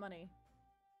just got money.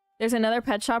 There's another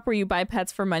pet shop where you buy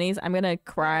pets for monies. I'm gonna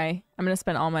cry. I'm gonna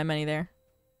spend all my money there.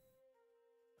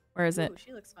 Where is it? Ooh,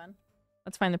 she looks fun.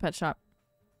 Let's find the pet shop.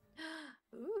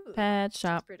 Ooh. Pet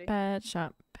shop, pretty. pet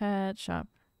shop, pet shop.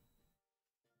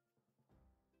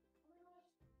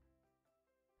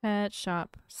 Pet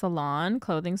shop, salon,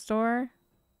 clothing store.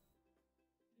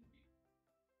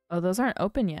 Oh, those aren't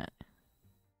open yet.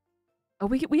 Oh,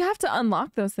 we have to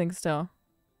unlock those things still.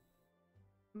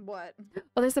 What?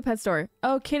 Oh, there's the pet store.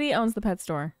 Oh, Kitty owns the pet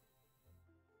store.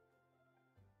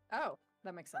 Oh,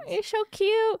 that makes sense. It's so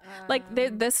cute. Like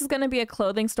this is gonna be a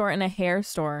clothing store and a hair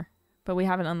store, but we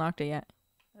haven't unlocked it yet.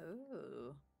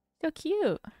 Ooh. So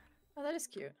cute. Oh, that is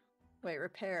cute. Wait,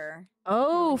 repair.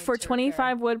 Oh, need for to repair.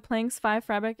 25 wood planks, 5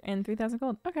 fabric, and 3,000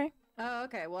 gold. Okay. Oh,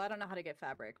 okay. Well, I don't know how to get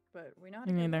fabric, but we know how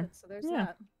to Me get neither. wood, so there's Yeah.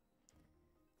 that.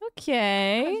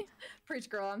 Okay. Preach,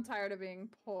 girl. I'm tired of being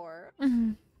poor.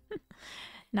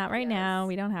 Not right now. Yes.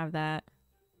 We don't have that.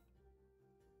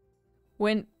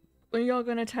 When y'all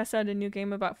gonna test out a new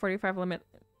game about 45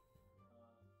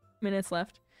 minutes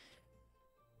left?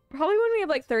 Probably when we have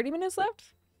like 30 minutes left.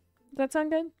 Does that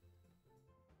sound good,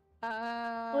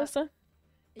 Alyssa?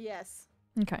 Yes.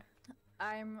 Okay.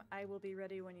 I will be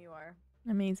ready when you are.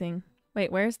 Amazing.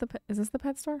 Wait, where's the is this the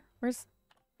pet store? Where's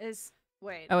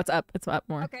Wait. Oh, it's up. It's up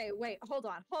more. Okay, wait, hold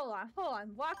on.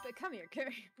 Walk, come here.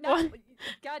 No, What?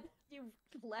 God, you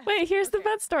left. Wait, here's the Okay,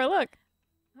 pet store. Look.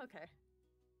 Okay.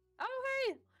 Oh,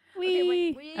 hey.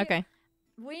 Wee. wait, Okay.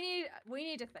 We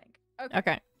need to think. Okay.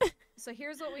 Okay. So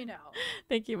here's what we know.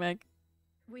 Thank you, Meg.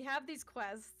 We have these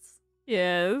quests.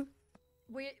 Yes.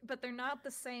 But they're not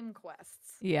the same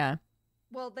quests. Yeah.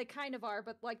 Well, they kind of are,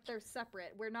 but like they're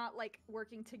separate. We're not like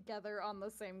working together on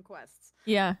the same quests.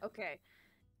 Yeah. Okay.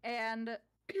 And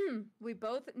we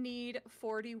both need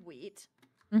 40 wheat.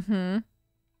 Mm-hmm.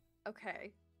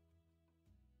 Okay.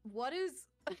 What is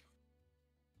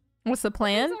What's the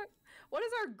plan? what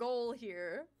is our goal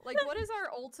here? Like what is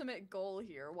our ultimate goal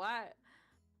here? What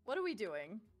are we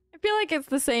doing? I feel like it's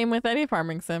the same with any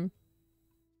farming sim.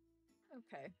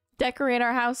 Okay. Decorate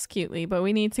our house cutely, but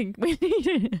we need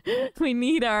we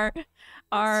need our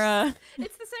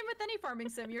It's the same with any farming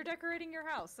sim. You're decorating your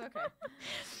house.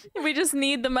 Okay. we just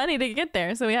need the money to get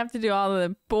there, so we have to do all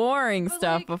the boring But,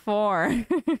 stuff like- before.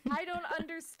 I don't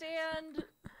understand.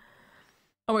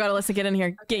 Oh my god, Alyssa, get in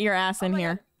here. Get your ass Oh in my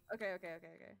here. God. Okay.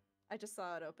 I just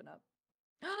saw it open up.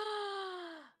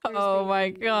 Oh my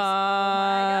There's babies.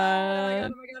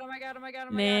 god. Oh my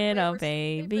god. Little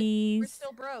Wait, We're babies.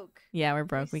 still broke. Yeah, we're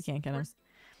broke. We can't get them.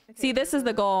 Okay, See, this is the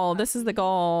there's a goal. This is the happy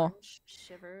goal. orange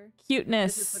Shiver. This is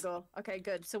Cuteness. the goal. Okay,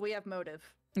 good. So we have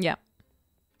motive. Yeah.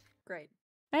 Great.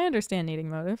 I understand needing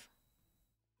motive.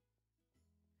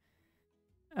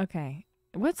 Okay.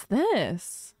 What's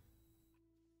this?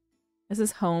 Is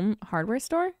this home hardware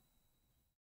store?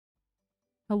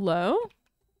 Hello?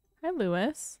 Hi,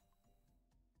 Lewis.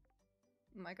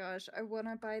 Oh my gosh, I want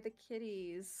to buy the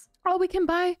kitties. Oh, we can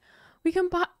buy.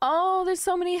 Oh, there's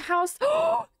so many house.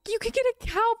 Oh, you could get a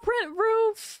cow print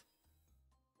roof.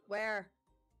 Where?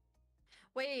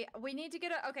 Wait, we need to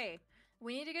get a okay.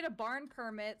 We need to get a barn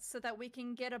permit so that we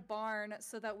can get a barn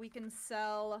so that we can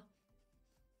sell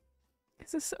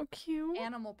This is so cute.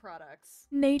 animal products.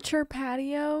 Nature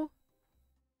patio.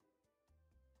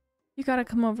 You gotta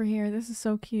come over here. This is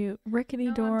so cute. Rickety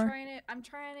No, door. I'm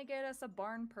trying to get us a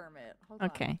barn permit. Hold on.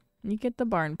 Okay, you get the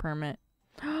barn permit.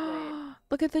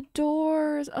 Look at the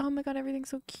doors. Oh my god, everything's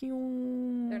so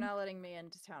cute. They're not letting me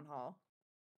into town hall.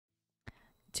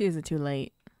 Is it too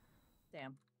late?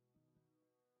 Damn.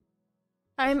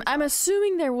 I'm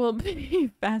assuming there will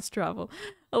be fast travel.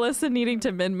 Alyssa needing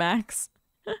to min-max.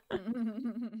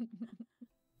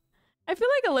 I feel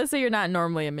like Alyssa, you're not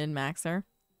normally a min-maxer.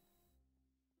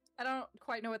 I don't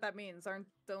quite know what that means.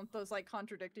 Don't those like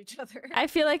contradict each other? I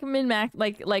feel like min-max,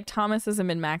 like Thomas is a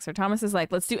min-maxer. Thomas is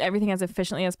like, let's do everything as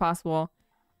efficiently as possible.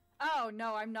 Oh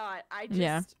no, I'm not. I just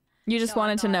Yeah. You just No, I'm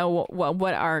wanted to not. know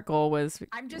what our goal was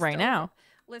I'm just right now.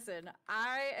 Listen,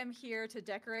 I am here to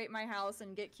decorate my house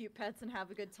and get cute pets and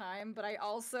have a good time, but I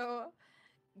also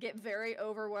get very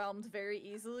overwhelmed very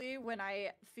easily when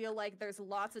I feel like there's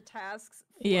lots of tasks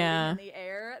floating Yeah. in the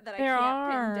air that I There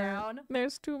can't are. pin down,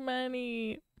 There's too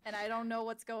many. and I don't know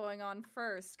what's going on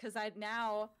first because I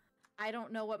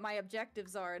don't know what my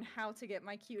objectives are and how to get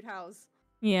my cute house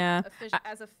Yeah.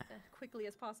 as quickly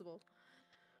as possible.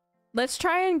 Let's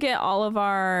try and get all of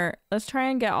our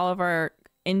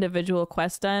individual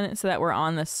quests done so that we're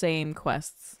on the same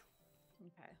quests.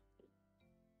 Okay.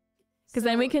 Because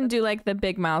then we So can the- do like the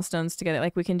big milestones together.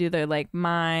 Like we can do the like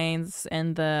mines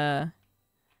and the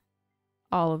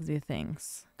all of the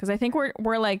things. Because I think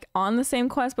we're like on the same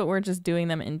quest, but we're just doing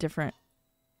them in different.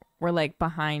 We're like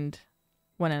behind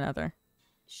one another.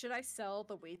 Should I sell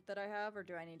the wheat that I have, or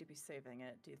do I need to be saving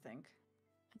it? Do you think?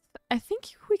 I think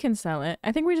we can sell it.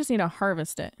 I think we just need to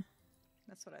harvest it.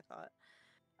 That's what I thought.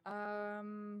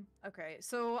 Okay,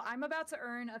 so I'm about to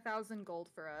earn 1,000 gold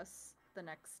for us the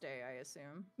next day, I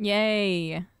assume.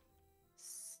 Yay!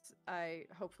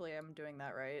 Hopefully I'm doing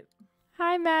that right.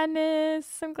 Hi, Madness.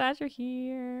 I'm glad you're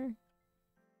here.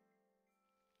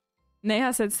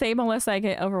 Neha said, "Say Melissa, I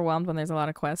get overwhelmed when there's a lot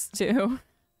of quests too."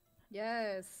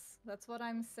 Yes, that's what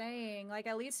I'm saying. Like,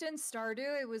 at least in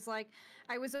Stardew, it was like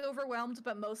I was overwhelmed,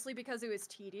 but mostly because it was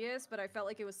tedious, but I felt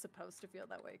like it was supposed to feel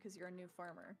that way because you're a new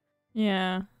farmer.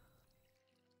 Yeah.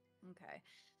 Okay.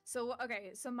 So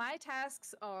my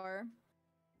tasks are.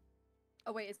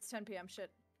 Oh wait, it's 10 p.m. Shit.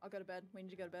 I'll go to bed. We need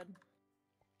to go to bed.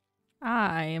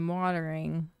 I am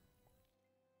watering.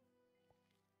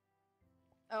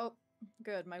 Oh,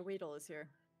 good. My Weedle is here.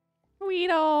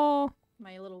 Weedle.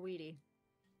 My little Weedy.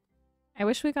 I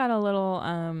wish we got a little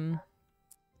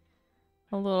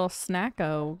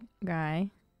snacko guy.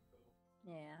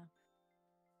 Yeah.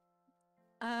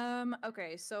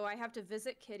 Okay, so I have to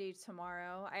visit Kitty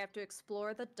tomorrow. I have to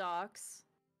explore the docks.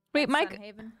 Wait, at Mike.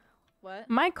 Sunhaven. What?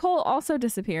 My coal also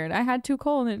disappeared. I had 2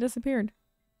 coal and it disappeared.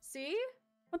 See?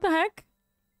 What the heck?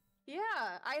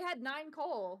 Yeah, I had 9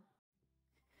 coal.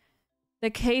 The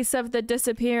case of the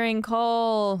disappearing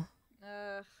coal.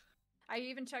 Ugh. I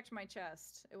even checked my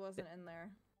chest. It wasn't in there.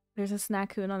 There's a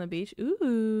snackoon on the beach.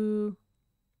 Ooh.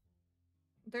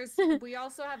 We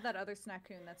also have that other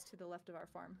snackoon that's to the left of our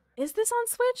farm. Is this on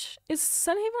Switch? Is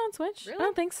Sunhaven on Switch? I Really?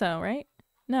 don't think so, right?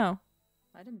 No.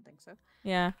 I didn't think so.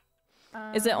 Yeah.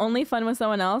 Is it only fun with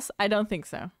someone else? I don't think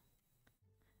so.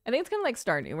 I think it's kind of like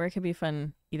Stardew, where it could be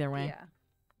fun either way. Yeah.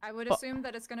 I would Well- assume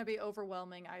that it's going to be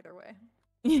overwhelming either way.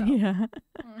 Yeah.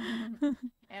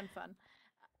 And fun.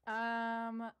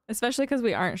 Especially because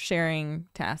we aren't sharing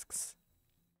tasks.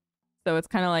 So it's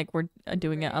kind of like we're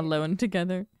doing it Right. alone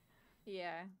together.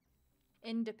 Yeah.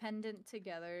 Independent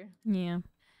together. Yeah.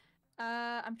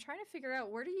 I'm trying to figure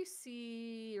out, where do you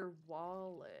see your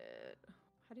wallet?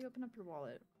 How do you open up your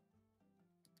wallet?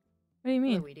 What do you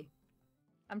Hello, mean? Weedy.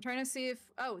 I'm trying to see if.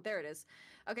 Oh, there it is.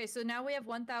 Okay, so now we have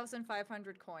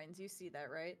 1,500 coins. You see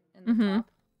that, right? In the Mhm.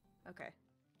 top? Okay.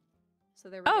 So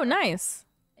there we Oh, go. nice.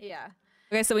 Yeah.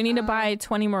 Okay, so we need to buy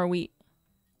 20 more wheat.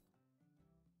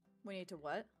 We need to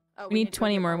what? Oh, We need to go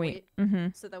 20 get more wheat. Mm-hmm.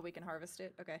 so that we can harvest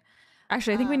it. Okay.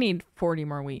 Actually, I think we Um, need 40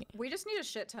 more wheat. We just need a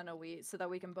shit ton of wheat so that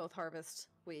we can both harvest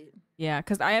wheat. Yeah,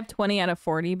 because I have 20 out of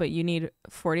 40, but you need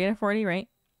 40 out of 40, right?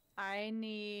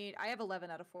 I have 11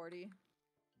 out of 40.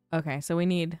 Okay, so we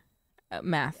need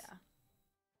math. Yeah.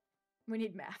 We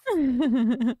need math.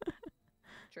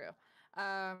 True.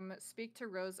 Speak to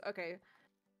Rose. Okay.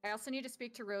 I also need to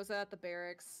speak to Rosa at the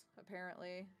barracks,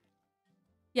 apparently.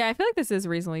 Yeah, I feel like this is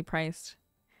reasonably priced.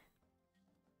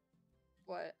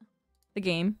 What? The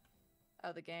game.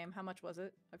 Oh, the game. How much was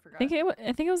it? I forgot. I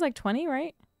think it was like 20,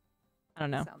 right? I don't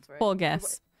know. Sounds right. Full It wa-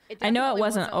 guess. it I know it definitely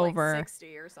wasn't over. Like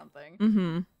 60 or something.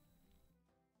 Mm-hmm.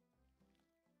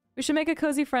 We should make a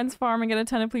cozy friends farm and get a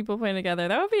ton of people playing together.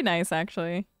 That would be nice,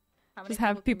 actually. How many Just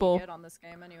have can you people- get on this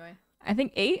game anyway? I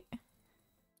think 8.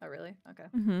 Oh, really? Okay.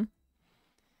 Mm-hmm.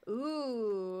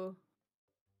 Ooh.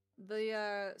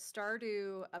 The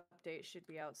Stardew update should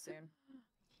be out soon.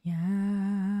 Yeah.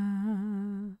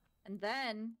 And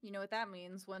then, you know what that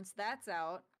means. Once that's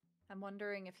out, I'm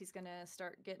wondering if he's gonna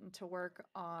start getting to work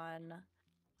on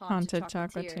Haunted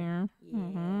Chocolatier. Yeah.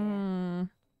 Mhm.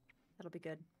 That'll be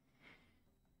good.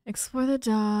 Explore the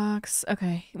docks.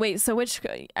 Okay. Wait, so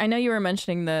I know you were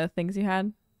mentioning the things you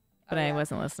had, but Oh, I yeah.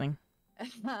 wasn't listening.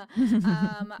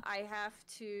 I have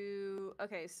to.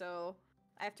 Okay, so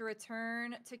I have to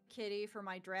return to Kitty for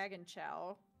my dragon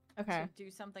chow. Okay. To do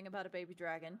something about a baby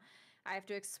dragon. I have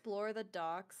to explore the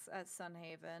docks at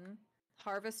Sunhaven,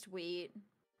 harvest wheat,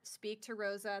 speak to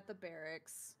Rosa at the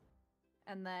barracks,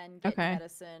 and then get Okay.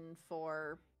 medicine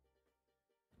for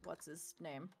what's his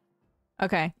name.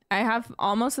 Okay, I have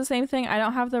almost the same thing. I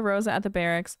don't have the Rosa at the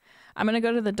barracks. I'm gonna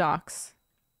go to the docks.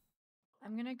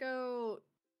 I'm gonna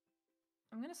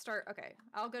start. Okay,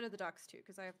 I'll go to the docks too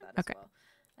because I have that Okay. as well.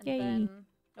 And Yay. then,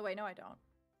 oh wait, no, I don't.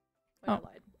 Wait, I Oh.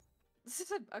 lied.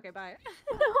 Okay, bye.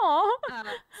 Aw.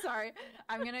 Sorry.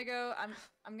 I'm gonna go.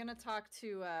 I'm gonna talk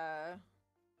to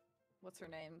what's her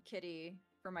name, Kitty,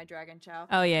 for my Dragon Chow.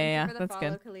 Oh yeah, Thank you yeah, for the that's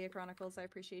follow, good. Kalia Chronicles. I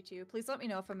appreciate you. Please let me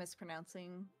know if I'm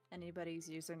mispronouncing anybody's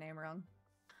username wrong.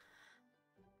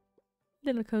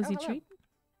 Little cozy hello. treat.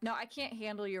 No, I can't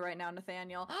handle you right now,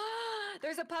 Nathaniel.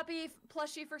 There's a puppy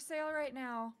plushie for sale right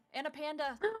now, and a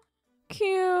panda.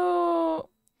 Cute.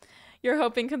 You're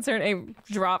hoping Concern A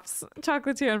drops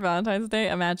Chocolatier on Valentine's Day?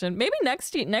 Imagine. Maybe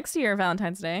next year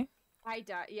Valentine's Day.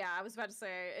 Yeah, I was about to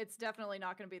say it's definitely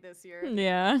not going to be this year.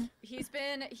 Yeah. He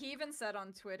even said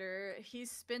on Twitter,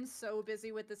 he's been so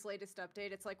busy with this latest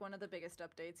update. It's like one of the biggest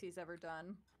updates he's ever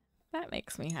done. That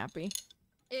makes me happy.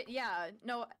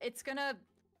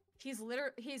 He's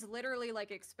literally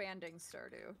like expanding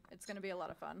Stardew. It's going to be a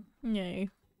lot of fun. Yay.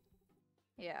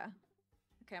 Yeah.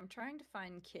 Okay, I'm trying to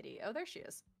find Kitty. Oh, there she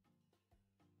is.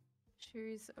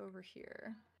 She's over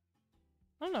here.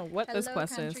 I don't know what this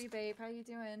quest country is. babe. How you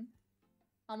doing?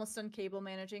 Almost done cable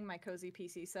managing my cozy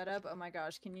PC setup. Oh my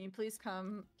gosh, can you please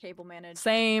come cable manage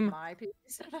Same. my PC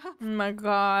setup? Oh my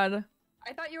god.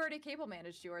 I thought you already cable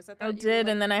managed yours. I thought I you were, did,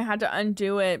 like- and then I had to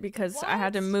undo it because I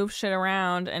had to What? move shit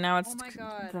around, and now it's Oh my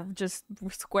God. just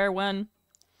square one.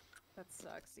 That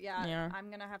sucks. Yeah, Yeah. I'm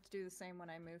gonna have to do the same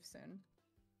when I move soon.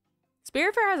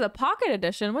 Spiritfarer has a pocket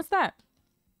edition. What's that?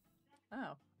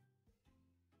 Oh.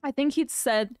 I think he'd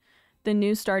said the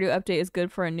new Stardew update is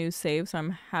good for a new save, so I'm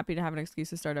happy to have an excuse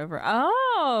to start over.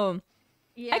 Oh,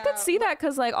 Yeah. I could see that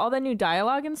because like all the new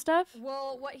dialogue and stuff.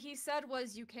 Well, what he said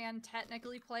was you can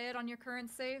technically play it on your current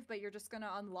save, but you're just gonna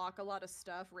unlock a lot of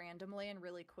stuff randomly and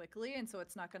really quickly, and so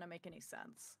it's not gonna make any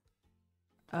sense.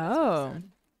 That's what he Oh, said.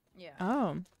 Yeah.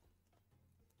 oh.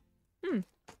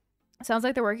 Sounds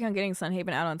like they're working on getting Sunhaven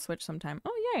out on Switch sometime.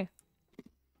 Oh, yay.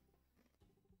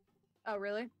 Oh,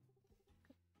 really?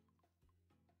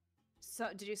 So,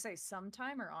 did you say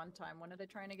sometime or on time? When are they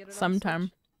trying to get it on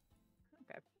Sometime.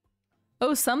 Switch? Okay.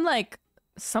 Oh,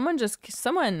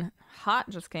 someone hot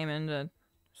just came into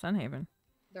Sunhaven.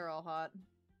 They're all hot.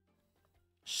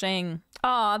 Shang.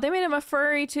 Aw, they made him a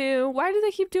furry too. Why do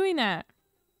they keep doing that?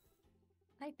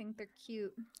 I think they're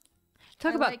cute.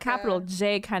 Talk I about like, capital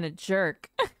J kind of jerk.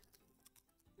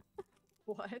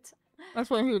 What? That's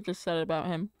what he just said about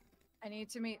him. I need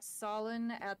to meet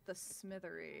Solon at the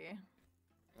smithery.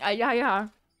 Yeah.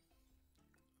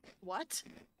 What?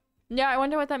 Yeah, I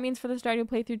wonder what that means for the Stardew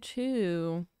playthrough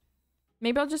too.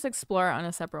 Maybe I'll just explore it on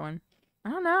a separate one.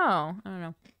 I don't know.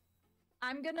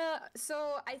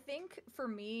 So I think for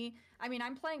me, I mean,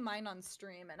 I'm playing mine on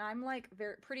stream and I'm like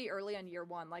pretty early on year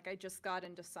one. Like I just got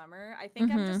into summer. I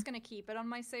think I'm just going to keep it on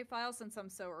my save file since I'm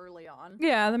so early on.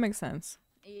 Yeah, that makes sense.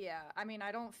 Yeah, I mean,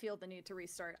 I don't feel the need to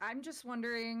restart. I'm just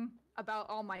wondering about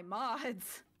all my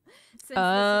mods. Since this is such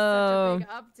a big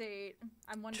update,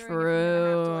 I'm wondering if I'm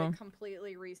gonna have to like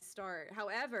completely restart.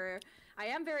 However, I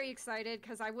am very excited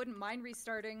because I wouldn't mind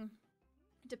restarting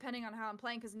depending on how I'm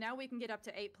playing because now we can get up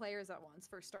to 8 players at once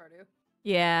for Stardew.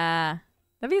 Yeah.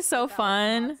 That'd be so Without the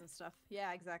fun. mods and stuff.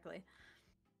 Yeah, exactly.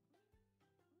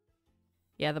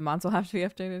 Yeah, the mods will have to be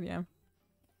updated, yeah.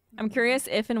 I'm Mm-hmm. curious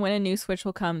if and when a new Switch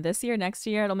will come this year, next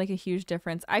year. It'll make a huge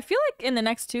difference. I feel like in the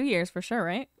next 2 years for sure,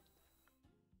 right?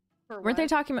 For Weren't they what?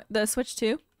 talking about the Switch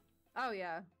 2? Oh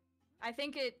yeah, I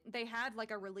think they had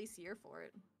like a release year for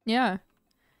it. Yeah.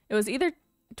 It was either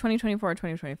 2024 or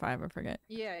 2025, I forget.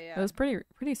 Yeah, yeah. It was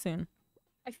pretty soon.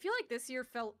 I feel like this year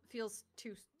feels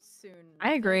too soon. I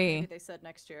Like, agree. maybe they said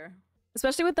next year.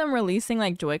 Especially with them releasing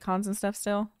like Joy-Cons and stuff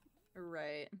still.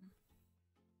 Right.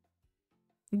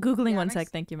 Googling Yeah, one I'm sec,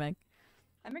 thank you, Meg.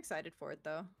 I'm excited for it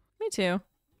though. Me too.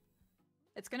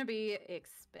 It's gonna be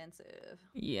expensive.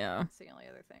 Yeah. That's the only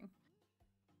other thing.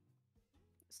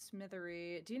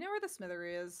 Smithery. Do you know where the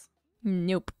smithery is?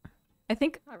 Nope. I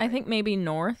think Alright. maybe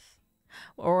north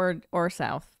or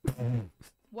south.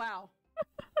 Wow.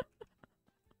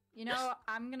 You know,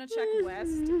 I'm gonna check west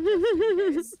just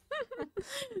in case.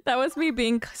 That was me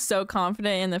being so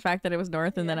confident in the fact that it was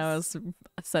north, and then I Yes. was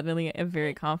suddenly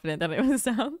very confident that it was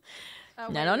south. Oh,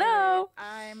 I don't know.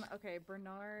 I'm okay,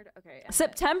 Bernard. Okay. and then-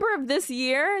 September of this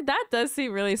year? That does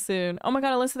seem really soon. Oh my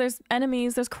god, Alyssa, there's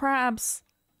enemies. There's crabs.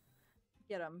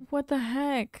 Get them. What the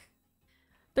heck?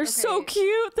 They're so Okay.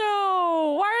 cute,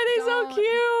 though. Why are they so Don't-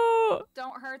 cute?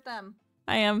 Don't hurt them.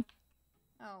 I am.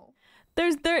 Oh.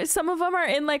 There's some of them are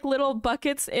in like little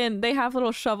buckets, and they have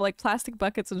little shovel, like plastic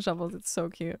buckets and shovels. It's so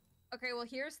cute. Okay, well,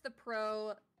 here's the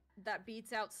pro that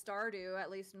beats out Stardew, at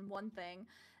least in one thing.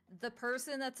 The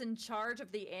person that's in charge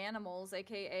of the animals,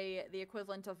 aka the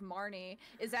equivalent of Marnie,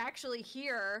 is actually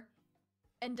here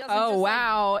and doesn't Oh just, like,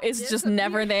 wow, it's just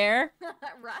never there.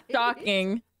 right?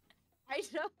 Shocking. I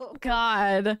know.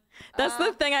 God, that's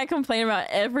the thing I complain about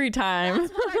every time.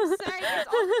 That's what I'm saying. It's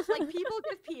all, like, people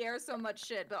give Pierre so much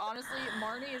shit, but honestly,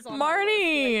 Marnie is on my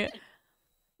Marnie! list.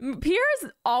 Like,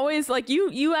 Pierre's always like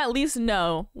you at least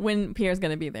know when Pierre's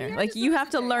gonna be there. Pierre Like you deserves have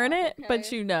a to day learn off, it, but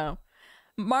okay? you know.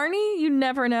 Marnie, you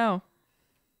never know.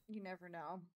 you never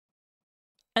know.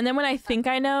 And then when I think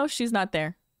I know, she's not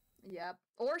there. Yep.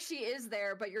 Or she is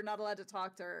there, but you're not allowed to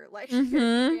talk to her. Like,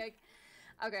 Mhm. like,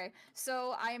 okay.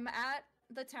 So I'm at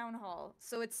the town hall.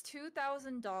 So it's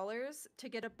 $2,000 to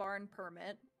get a barn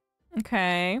permit,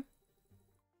 Okay.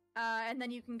 and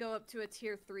then you can go up to a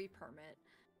tier 3 permit.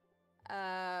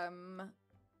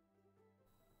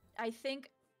 I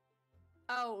think.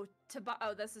 Oh,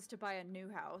 this is to buy a new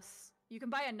house. You can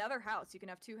buy another house. You can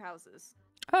have 2 houses.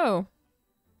 Oh,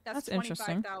 That's That's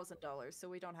interesting. $25,000. So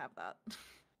we don't have that.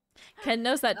 Ken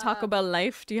knows that Taco Bell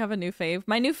life. Do you have a new fave?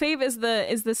 My new fave is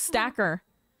the stacker.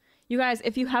 You guys,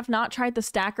 if you have not tried the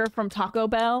stacker from Taco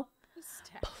Bell,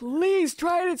 please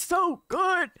try it. It's so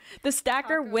good. The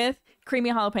stacker Taco. with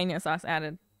creamy jalapeno sauce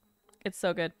added. It's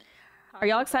so good. Are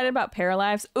y'all Taco excited Bell. about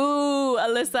Paralives? Ooh,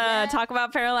 Alyssa, Yes. talk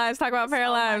about Paralives. Talk about Oh my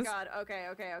Paralives. god. Okay.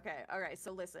 All right.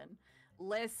 So listen.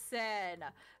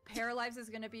 Paralives is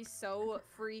gonna be so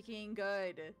freaking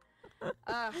good.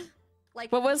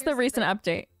 Like, What was the here's recent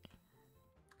thing.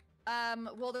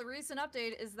 update? Well, the recent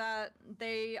update is that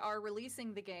they are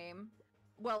releasing the game.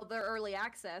 Well, their early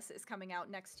access is coming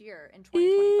out next year in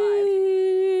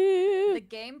 2025. The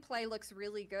gameplay looks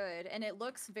really good, and it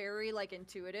looks very, like,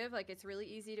 intuitive. Like, it's really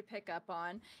easy to pick up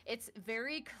on. It's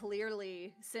very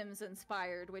clearly Sims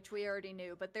inspired, which we already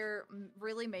knew, but they're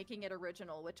really making it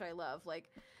original, which I love. Like,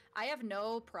 I have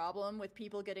no problem with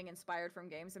people getting inspired from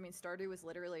games. I mean, Stardew was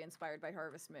literally inspired by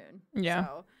Harvest Moon. Yeah.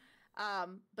 So,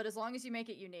 but as long as you make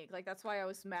it unique, like, that's why I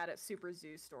was mad at Super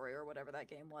Zoo Story or whatever that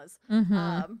game was.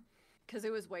 Mhm. Because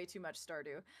it was way too much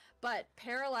Stardew. But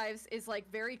Paralives is, like,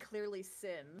 very clearly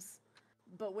Sims,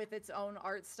 but with its own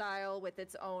art style, with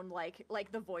its own, like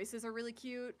the voices are really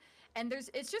cute. And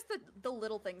it's just the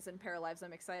little things in Paralives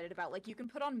I'm excited about. Like, you can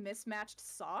put on mismatched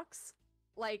socks.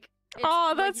 Like, Oh,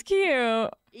 like, that's cute.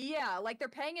 yeah, like, they're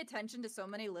paying attention to so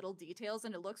many little details,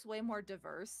 and it looks way more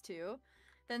diverse too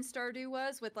than Stardew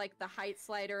was, with, like, the height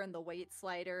slider and the weight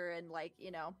slider and, like,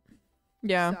 you know.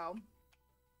 Yeah. So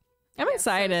I'm yeah, so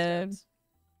excited. stoked.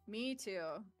 Me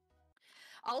too.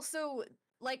 Also,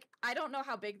 like, I don't know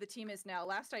how big the team is now.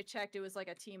 Last I checked, it was like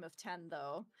a team of 10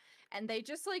 though, and they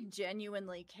just, like,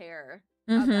 genuinely care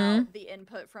Mhm. about the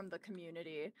input from the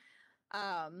community.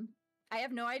 I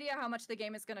have no idea how much the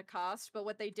game is going to cost, but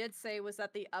what they did say was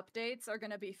that the updates are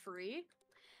going to be free.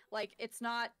 Like, it's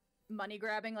not money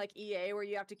grabbing like EA, where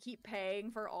you have to keep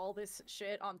paying for all this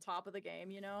shit on top of the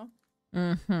game, you know?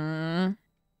 Mhm.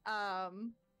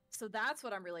 So that's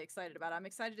what I'm really excited about. I'm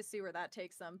excited to see where that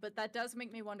takes them, but that does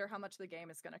make me wonder how much the game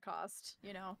is going to cost,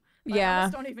 you know? But I Yeah.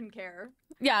 almost don't even care.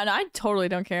 Yeah, no, I totally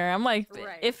don't care. I'm like,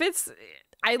 Right. if it's,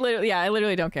 I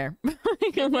literally don't care.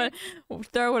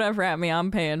 Throw whatever at me. I'm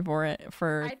paying for it.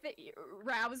 For I think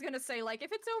I was going to say, like,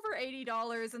 if it's over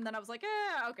 $80, and then I was like,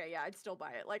 okay, yeah, I'd still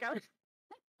buy it. Like,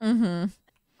 Mhm.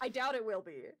 I doubt it will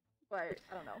be, but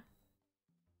I don't know.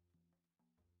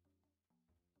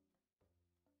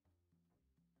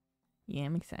 Yeah,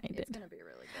 I'm excited. It's going to be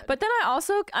really good. But then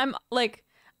I'm like,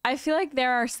 I feel like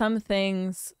there are some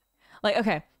things, like,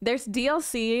 okay, there's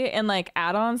DLC and, like,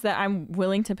 add-ons that I'm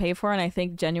willing to pay for and I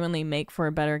think genuinely make for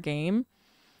a better game.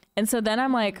 And so then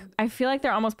I'm like, I feel like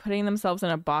they're almost putting themselves in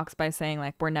a box by saying,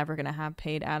 like, we're never going to have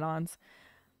paid add-ons.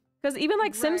 Because even,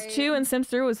 like, Sims 2 Right. and Sims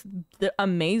 3 was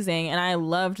amazing, and I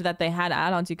loved that they had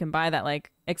add-ons you can buy that,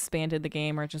 like, expanded the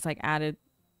game or just, like, added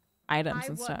items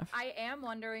and stuff. I am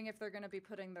wondering if they're going to be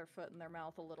putting their foot in their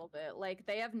mouth a little bit. Like,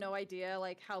 they have no idea,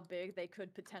 like, how big they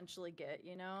could potentially get,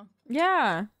 you know?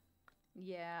 Yeah.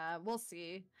 Yeah, we'll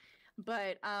see.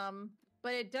 But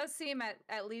it does seem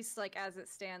at least, like, as it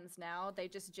stands now, they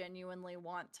just genuinely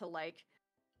want to, like,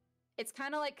 it's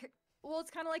kind of like, well,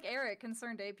 it's kind of like Eric,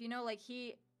 Concerned Ape, you know? Like,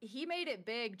 he made it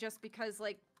big just because,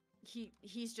 like,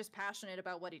 he's just passionate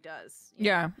about what he does. you know?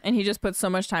 Yeah, and he just put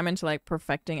so much time into, like,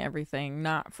 perfecting everything,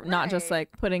 not just, Right.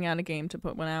 like, putting out a game to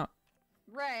put one out.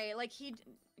 Right, like,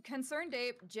 Concerned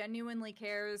Ape genuinely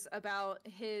cares about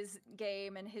his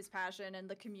game and his passion and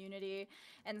the community,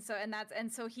 and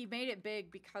so he made it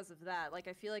big because of that. Like,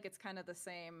 I feel like it's kind of the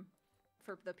same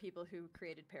for the people who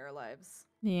created Paralives.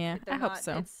 Yeah, They're I hope not-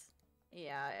 so.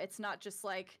 Yeah, it's not just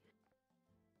like,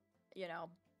 you know,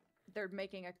 they're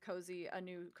making a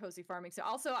new cozy farming. So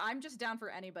also, I'm just down for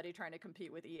anybody trying to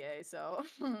compete with EA. So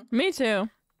Me too.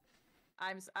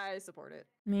 I support it.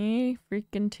 Me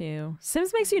freaking too.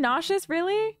 Sims makes you nauseous,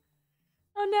 really?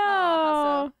 Oh no.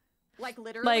 How so? Like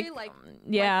literally, like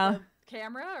yeah. like the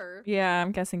camera or Yeah,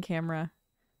 I'm guessing camera.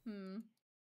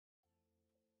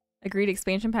 Agreed,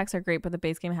 expansion packs are great, but the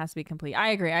base game has to be complete. I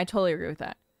agree. I totally agree with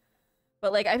that.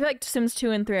 But like I feel like Sims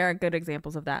 2 and 3 are good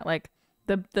examples of that. Like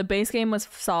the base game was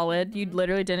solid. You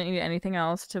literally didn't need anything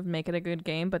else to make it a good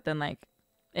game, but then like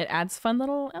it adds fun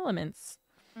little elements.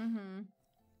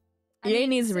 EA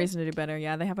needs a reason to do better.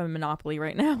 Yeah, they have a monopoly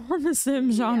right now on the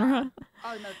Sims genre.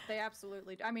 Oh no, they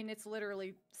absolutely. I mean, it's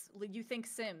literally you think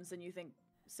Sims and you think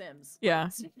Sims. Yeah,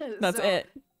 that's it.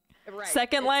 Right.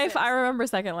 Second Life. Sims. I remember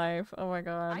Second Life. Oh my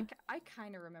god. I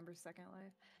kind of remember Second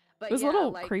Life, but it was yeah, a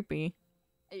little like, creepy.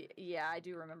 Yeah, I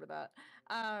do remember that.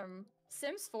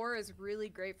 Sims 4 is really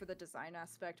great for the design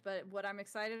aspect, but what I'm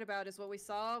excited about is what we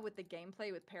saw with the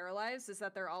gameplay with Paralyzed is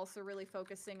that they're also really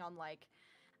focusing on like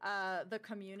the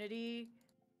community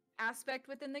aspect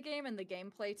within the game and the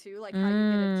gameplay too, like how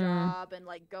you get a job and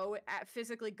like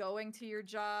physically going to your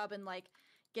job and like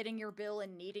getting your bill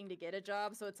and needing to get a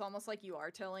job. So it's almost like you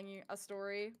are telling a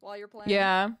story while you're playing.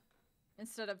 Yeah.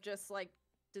 Instead of just like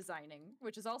designing,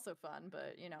 which is also fun,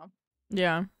 but you know.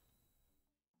 Yeah.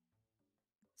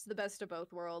 It's the best of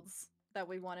both worlds that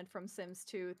we wanted from Sims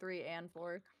 2, 3, and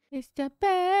 4. It's the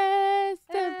best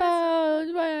of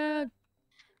both worlds.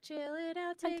 Chill it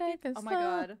out, take it. Oh my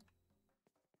god.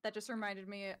 That just reminded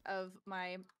me of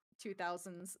my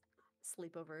 2000s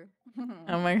sleepover.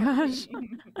 Oh my gosh.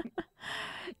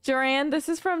 Joanne, this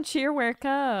is from Cheerware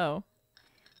Co.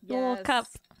 The little cup.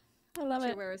 I love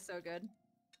it. Cheerware is so good.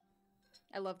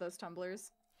 I love those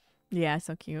tumblers. Yeah,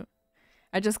 so cute.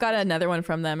 I just got another one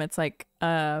from them. It's like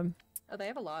oh, they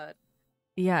have a lot.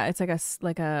 Yeah, it's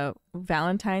like a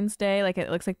Valentine's Day. Like it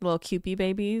looks like the little Cupid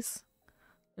babies.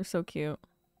 They're so cute.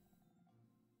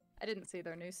 I didn't see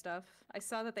their new stuff. I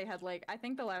saw that they had like I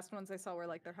think the last ones I saw were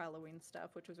like their Halloween stuff,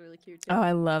 which was really cute too. Oh,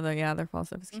 I love them. Yeah, their fall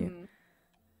stuff is cute.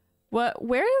 Where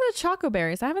are the choco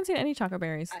berries? I haven't seen any choco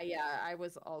berries. Yeah, I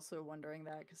was also wondering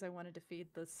that because I wanted to feed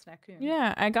the snackoon.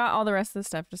 Yeah, I got all the rest of the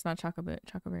stuff, just not choco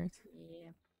berries.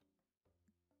 Yeah.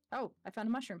 Oh, I found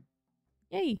a mushroom.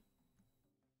 Yay.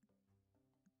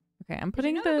 Okay, I'm Did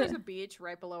putting you know that there's a beach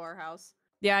right below our house?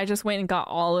 Yeah, I just went and got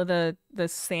all of the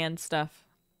sand stuff.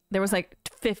 There was like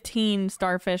 15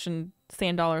 starfish and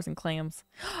sand dollars and clams.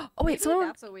 Oh wait, maybe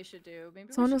that's what we should do.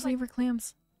 Maybe someone we was should, looking for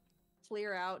clams.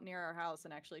 Clear out near our house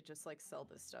and actually just like sell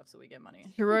this stuff so we get money.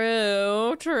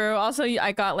 True. Also,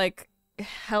 I got like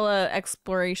hella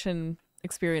exploration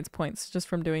experience points just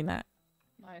from doing that.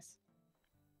 Nice.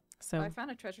 So I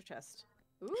found a treasure chest.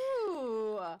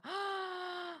 Ooh.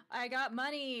 I got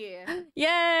money.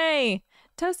 Yay!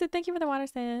 Toasted, thank you for the water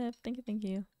sip. Thank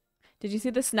you. Did you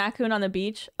see the snackoon on the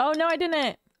beach? Oh no, I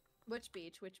didn't. Which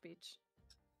beach?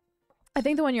 I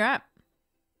think the one you're at.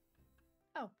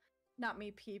 Oh, not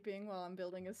me peeping while I'm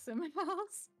building a sim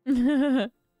house.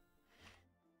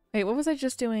 Wait, what was I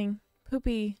just doing?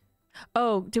 Poopy.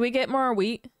 Oh, do we get more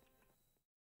wheat?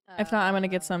 If not, I'm gonna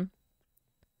get some.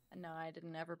 No, I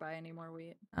didn't ever buy any more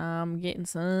wheat. I'm getting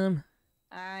some.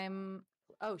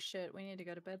 Oh shit, we need to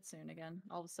go to bed soon again.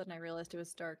 All of a sudden I realized it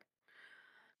was dark.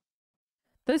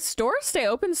 The stores stay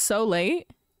open so late.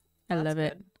 I love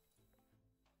it. Good.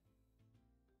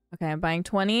 Okay, I'm buying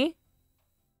 20.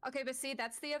 Okay, but see,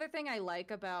 that's the other thing I like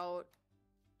about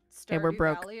we're Stardew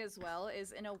broke. Valley as well,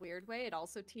 is in a weird way, it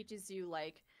also teaches you,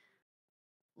 like,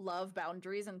 love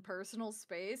boundaries and personal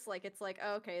space. Like, it's like,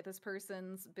 oh, okay, this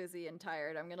person's busy and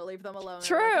tired. I'm gonna leave them alone.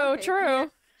 True, like, okay,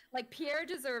 true. Pierre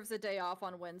deserves a day off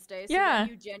on Wednesday, so Yeah. then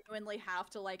you genuinely have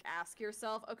to, like, ask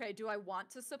yourself, okay, do I want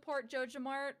to support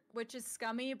JojaMart, which is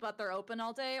scummy, but they're open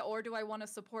all day, or do I want to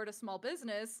support a small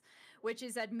business, which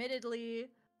is admittedly,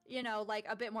 you know, like,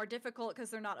 a bit more difficult because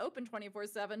they're not open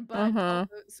 24/7, but also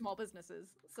small businesses.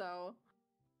 So,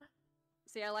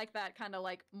 see, I like that kind of,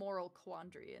 like, moral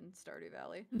quandary in Stardew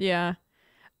Valley. Yeah.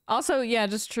 Also, yeah,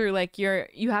 just true. Like,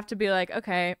 you have to be like,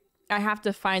 okay, I have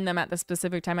to find them at the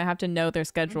specific time. I have to know their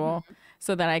schedule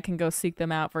so that I can go seek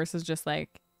them out versus just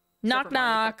like, knock, Except for Marnie,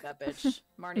 knock. fuck that bitch.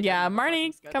 Marnie Yeah, doesn't have a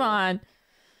Marnie, fucking come schedule. on.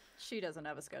 She doesn't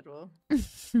have a schedule.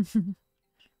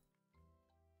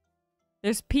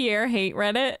 There's Pierre hate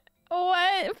Reddit.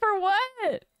 What? For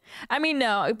what? I mean,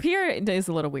 no, Pierre is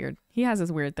a little weird. He has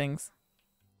his weird things.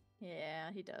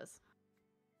 Yeah, he does.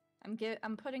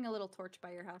 I'm putting a little torch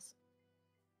by your house.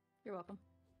 You're welcome.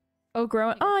 Oh,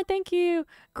 growing. Oh, thank you.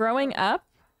 Growing up.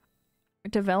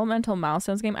 Developmental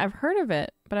milestones game. I've heard of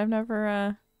it, but I've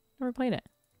never played it.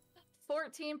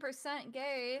 14%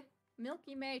 gay.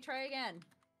 Milky May, try again.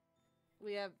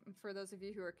 We have, for those of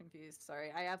you who are confused,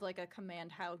 sorry, I have like a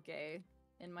command how gay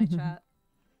in my chat.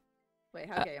 Wait,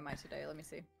 how gay am I today? Let me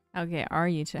see. How gay are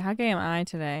you? How gay am I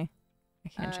today? I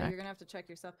can't check. You're gonna have to check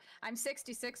yourself. I'm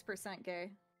 66%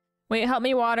 gay. Wait, help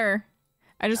me water.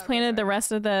 I just Okay, planted the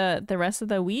sorry. rest of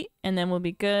the wheat, and then we'll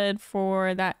be good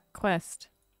for that quest.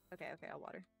 Okay, I'll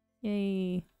water.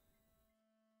 Yay!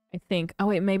 I think. Oh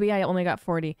wait, maybe I only got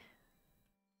 40.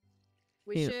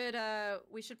 We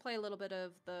should play a little bit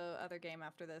of the other game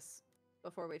after this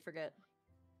before we forget.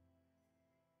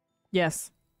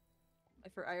 Yes. I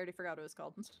already forgot what it was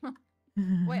called.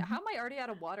 Wait, how am I already out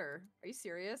of water? Are you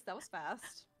serious? That was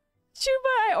fast.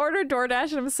 Chuba, I ordered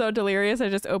DoorDash and I'm so delirious. I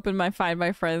just opened my Find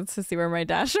My Friends to see where my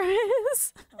dasher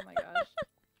is. Oh my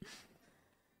gosh.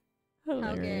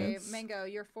 How gay. Hilarious. Mango,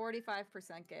 you're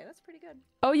 45% gay. That's pretty good.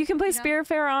 Oh, you can play You know-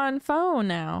 Spiritfarer on phone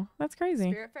now. That's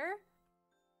crazy. Spiritfarer?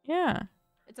 Yeah,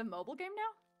 It's a mobile game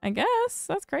now? I guess.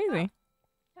 That's crazy.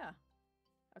 Yeah.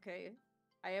 Okay.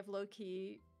 I have low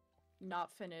key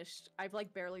not finished. I've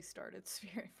like barely started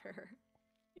Spiritfarer.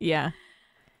 Yeah.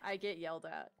 I get yelled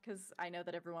at because I know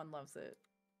that everyone loves it.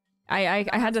 I I'm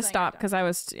had not to saying I stop don't.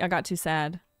 because I got too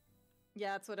sad.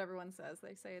 Yeah, that's what everyone says.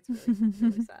 They say it's really,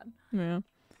 really sad. Yeah.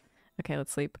 Okay,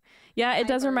 let's sleep. Yeah, it Night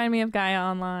does bird. remind me of Gaia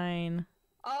Online.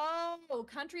 Oh,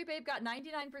 Country Babe got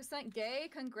 99% gay.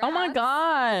 Congrats. Oh my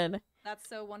god. That's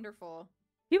so wonderful.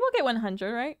 People get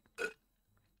 100, right?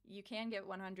 You can get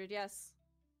 100, yes.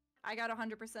 I got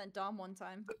 100% Dom one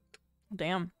time.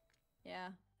 Damn. Yeah,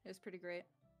 it was pretty great.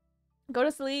 Go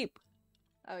to sleep.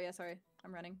 Oh yeah, sorry.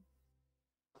 I'm running.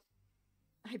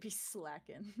 I be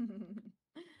slacking.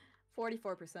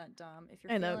 44% Dom. If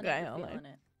you're I know, feeling Gaia it, you're Online. feeling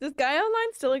it. Does Gaia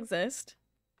Online still exist?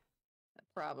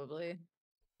 Probably.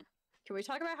 Can we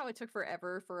talk about how it took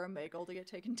forever for Omegle to get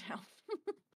taken down?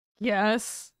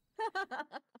 Yes.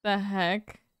 The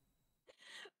heck?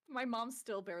 My mom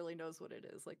still barely knows what it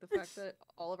is. Like the fact that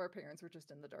all of our parents were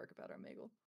just in the dark about Omegle.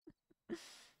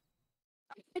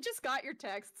 I just got your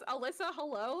texts. Alyssa,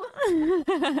 hello?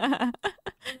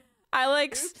 I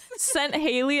like Oops. sent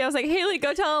Haley. I was like, Haley,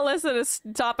 go tell Alyssa to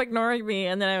stop ignoring me.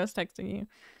 And then I was texting you.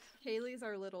 Haley's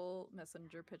our little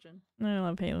messenger pigeon. I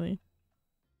love Haley.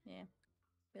 Yeah.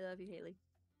 We love you, Haley.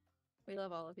 We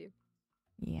love all of you.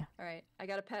 Yeah. All right. I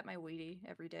gotta pet my Wheatie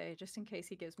every day just in case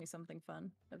he gives me something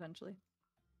fun eventually.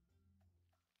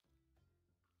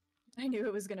 I knew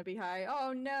it was gonna be high.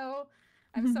 Oh no.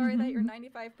 I'm sorry that you're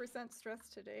 95%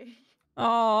 stressed today.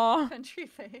 Aw. Country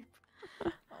Fape.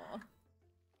 Aw.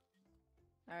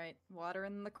 All right.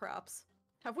 Watering the crops.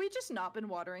 Have we just not been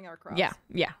watering our crops? Yeah.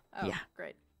 Yeah. Oh, Yeah.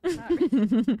 great. All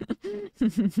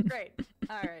right. Great.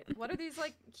 All right. What are these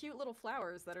like cute little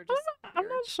flowers that are just I'm here?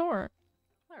 not sure.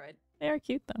 All right. They are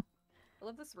cute though. I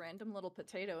love this random little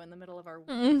potato in the middle of our wheat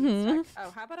Mhm. stack.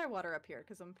 Oh, how about I water up here?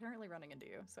 Because I'm apparently running into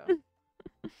you. So,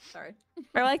 sorry.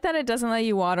 I like that it doesn't let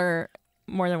you water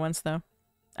more than once though.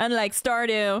 Unlike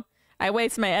Stardew, I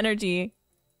waste my energy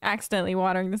accidentally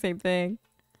watering the same thing.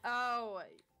 Oh,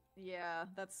 yeah,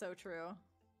 that's so true.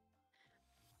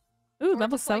 Ooh, Or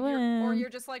level just, like, 7. or you're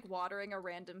just like watering a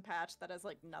random patch that has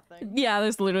like nothing. Yeah,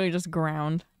 there's literally just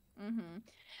ground. Mm-hmm.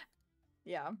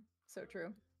 Yeah, so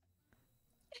true.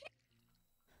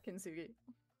 Kintsugi.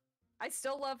 I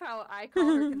still love how I call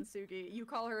her Kintsugi, you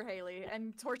call her Haley,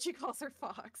 and Torchy calls her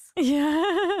Fox.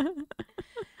 Yeah.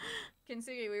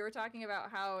 Kintsugi, we were talking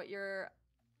about how you're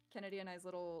Kennedy and I's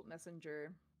little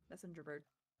messenger bird.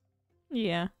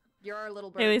 Yeah. You're our little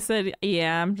bird. Haley said,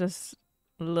 yeah, I'm just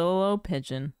a little old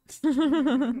pigeon.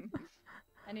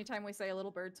 Anytime we say a little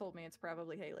bird told me, it's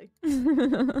probably Haley.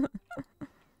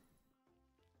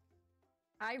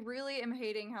 I really am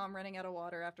hating how I'm running out of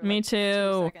water after Me like, 2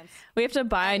 too. seconds. We have to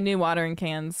buy Hey. new watering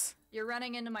cans. You're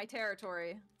running into my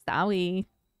territory. Sorry.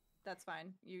 That's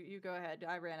fine. You go ahead.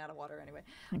 I ran out of water anyway.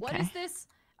 What Okay. is this?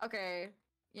 Okay,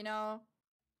 you know,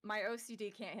 my OCD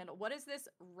can't handle. What is this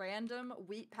random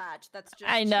wheat patch that's just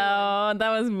I chilling? know. That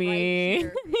was me.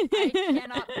 here. I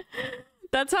cannot-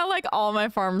 That's how like all my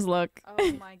farms look.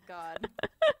 Oh my god.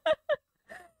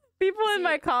 People in See-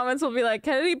 my comments will be like,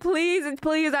 Kennedy, please,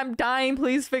 please, I'm dying.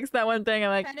 Please fix that one thing. I'm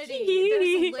like, Kennedy,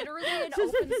 there's literally an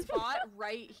open spot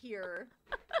right here.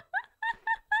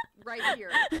 Right here.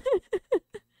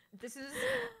 This is.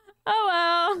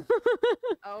 oh well.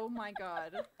 Oh my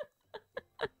god.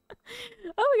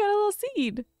 Oh, we got a little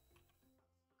seed.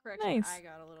 Correction, Nice. I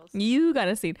got a little. You got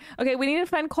a seed. Okay, we need to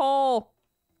find coal.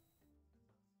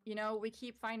 You know, we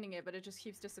keep finding it, but it just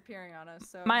keeps disappearing on us.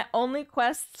 So My only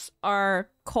quests are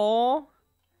coal,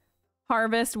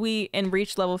 harvest wheat, and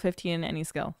reach level 15 in any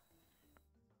skill.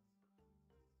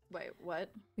 Wait, what?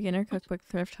 Beginner, cookbook,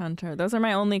 thrift, hunter. Those are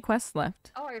my only quests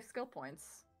left. Oh, I have skill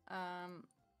points.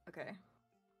 Okay.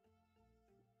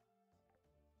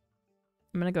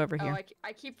 I'm gonna go over Oh, here.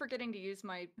 I keep forgetting to use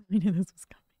my. I knew this was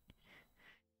coming.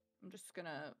 I'm just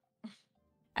gonna.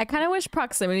 I kind of wish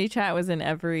proximity chat was in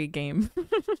every game.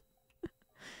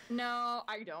 No,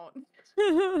 I don't.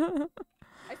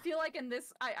 I feel like in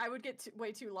this, I would get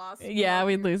way too lost. Yeah,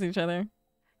 we'd lose each other.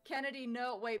 Kennedy,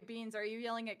 no, wait, Beans, are you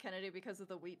yelling at Kennedy because of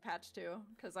the wheat patch too?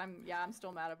 Because I'm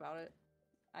still mad about it.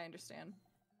 I understand.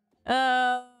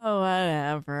 Oh,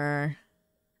 whatever.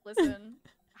 Listen,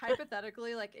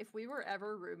 hypothetically, like, if we were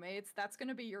ever roommates, that's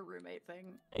gonna be your roommate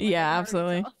thing. Like, Yeah, I can already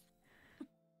absolutely. tell.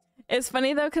 It's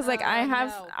funny though, because like I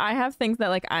No. have things that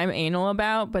like I'm anal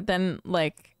about, but then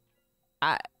like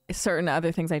certain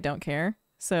other things I don't care.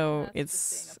 So That's just being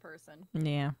it's a person.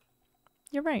 yeah,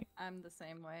 you're right. I'm the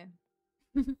same way.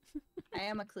 I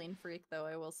am a clean freak, though,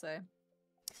 I will say.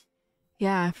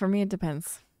 Yeah, for me it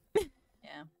depends.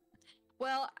 Yeah.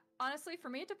 Well, honestly, for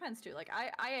me it depends too. Like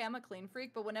I am a clean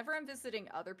freak, but whenever I'm visiting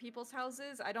other people's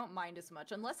houses, I don't mind as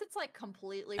much unless it's like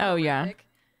completely Oh, yeah. horrific.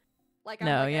 Like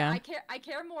No, like, yeah. I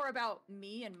care more about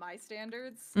me and my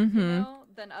standards, Mhm. you know,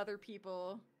 than other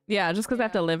people. Yeah, just because I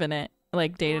have to Yeah. live in it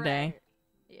like day to day. Right.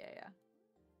 Yeah.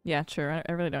 Yeah, true.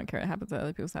 I really don't care what happens at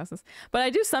other people's houses, but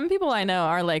I do. Some people I know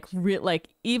are like like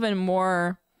even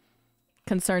more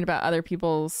concerned about other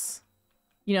people's.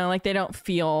 You know, like they don't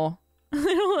feel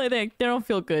they don't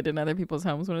feel good in other people's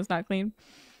homes when it's not clean.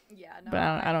 Yeah, no. But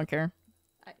I don't care.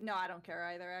 No, I don't care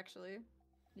either, actually.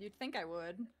 You'd think I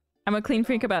would. I'm a clean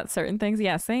freak don't. about certain things.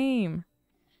 Yeah, same.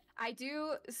 I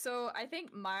do. So I think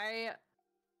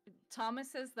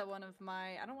Thomas says that one of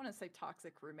my, I don't want to say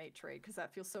toxic roommate trait because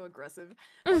that feels so aggressive.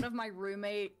 One of my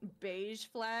roommate beige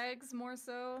flags, more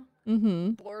so,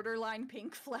 Mm-hmm. borderline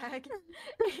pink flag,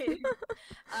 is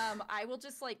I will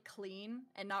just like clean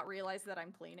and not realize that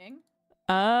I'm cleaning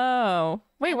Oh.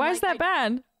 Wait, And, why is like, that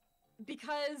bad?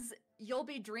 because you'll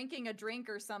be drinking a drink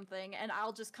or something and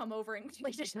I'll just come over and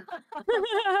clean it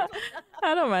up.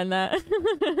 I don't mind that.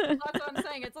 That's what I'm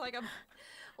saying. It's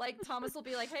like Thomas will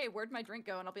be like, "Hey, where'd my drink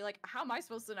go?" And I'll be like, "How am I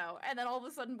supposed to know?" And then all of a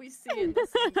sudden we see it in the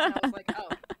sink, and I was like, "Oh,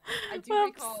 I do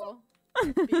Whoops. recall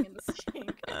being in the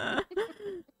sink."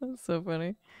 That's so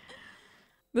funny.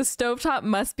 The stovetop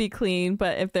must be clean,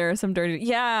 but if there are some dirty,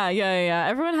 yeah.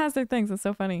 Everyone has their things. It's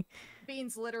so funny.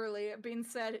 Beans Beans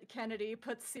said Kennedy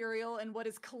put cereal in what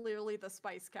is clearly the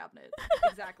spice cabinet.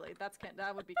 Exactly.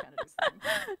 That would be Kennedy's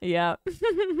thing. Yeah.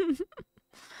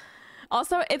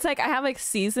 Also, it's like I have like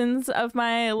seasons of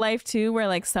my life too where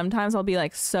like sometimes I'll be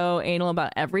like so anal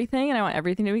about everything and I want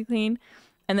everything to be clean.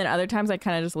 And then other times I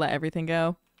kind of just let everything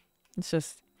go. It's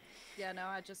just Yeah, no, it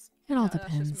all That's just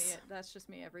depends. me. That's just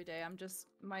me every day.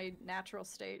 My natural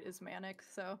state is manic,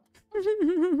 so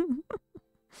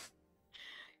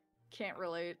can't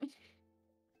relate.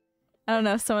 I don't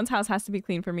know. Someone's house has to be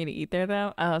clean for me to eat there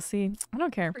though. Oh, see, I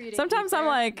don't care. For you to Sometimes eat I'm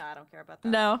there? like, no, I don't care about that.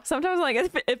 no. Sometimes like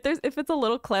if it's a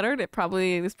little cluttered,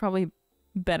 there's probably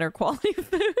better quality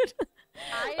food.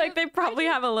 Like they probably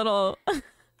have a little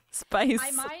spice.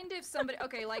 I mind if somebody.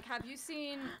 Okay, like you've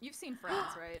seen Friends,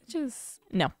 right? Just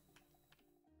no.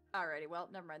 Alrighty, well,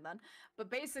 never mind then. But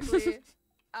basically,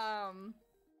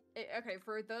 okay,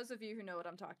 for those of you who know what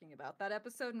I'm talking about, that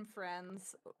episode in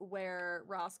Friends where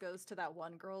Ross goes to that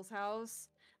one girl's house,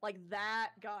 like that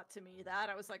got to me. That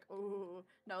I was like, oh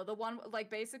no, the one like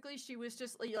basically she was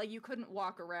just like you couldn't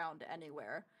walk around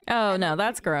anywhere. Oh And, no, like,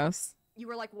 that's gross. You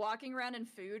were like walking around in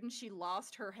food, and she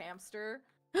lost her hamster.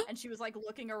 And she was like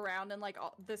looking around and like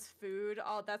all this food,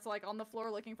 that's like on the floor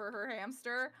looking for her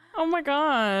hamster. Oh my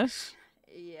gosh.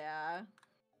 Yeah.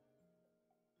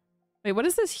 Wait, what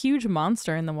is this huge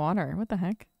monster in the water? What the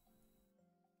heck?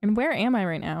 And where am I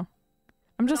right now?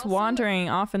 I'm just also- wandering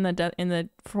off in the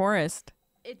forest.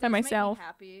 It By does myself. make me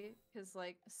happy because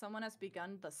like someone has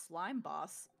begun the slime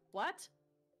boss. What?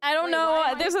 I don't Wait, know. why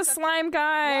am I There's a accepting- slime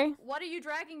guy. What are you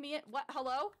dragging me in? What?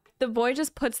 Hello? The boy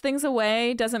just puts things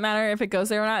away. Doesn't matter if it goes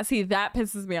there or not. See, that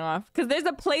pisses me off. Because there's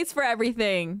a place for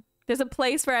everything. There's a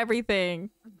place for everything.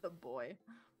 The boy.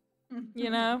 You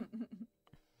know?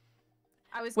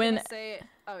 I was When- gonna say.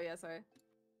 Oh yeah, sorry.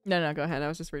 No, go ahead. I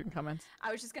was just reading comments.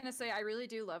 I was just gonna say I really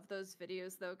do love those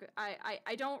videos though.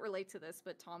 I don't relate to this,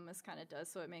 but Thomas kind of does,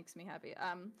 so it makes me happy.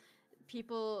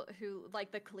 People who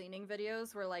like the cleaning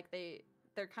videos where like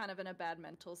they're kind of in a bad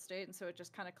mental state, and so it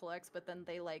just kind of collects. But then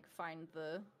they like find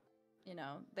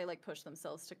they like push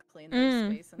themselves to clean their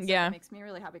space, and so yeah. it makes me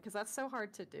really happy because that's so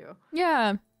hard to do.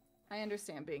 Yeah. I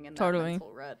understand being in that Totally.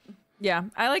 mental rut. Yeah,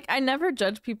 I never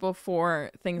judge people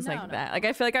for things No, like no. that. Like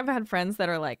I feel like I've had friends that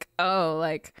are like, "Oh,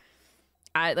 like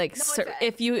I like No, cer-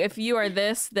 it's if you are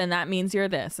this, then that means you're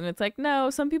this." And it's like,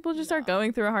 "No, some people just are No.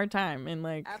 going through a hard time and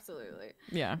like Absolutely.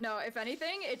 yeah. No, if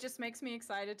anything, it just makes me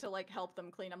excited to like help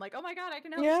them clean. I'm like, oh my god, I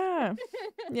can help. Yeah.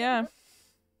 Yeah.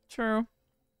 True.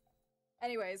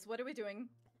 Anyways, what are we doing?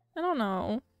 I don't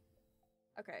know.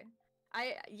 Okay.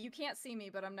 You can't see me,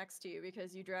 but I'm next to you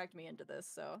because you dragged me into this,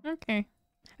 so. Okay.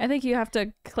 I think you have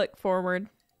to click forward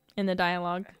in the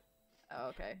dialogue. Oh,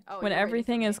 okay. Oh, When you're waiting for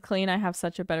everything me. is clean, I have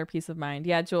such a better peace of mind.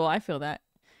 Yeah, Jewel, I feel that.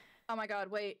 Oh my god,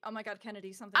 wait. Oh my god,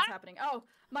 Kennedy, something's happening. Oh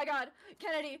my god,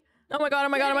 Kennedy. Oh my god, oh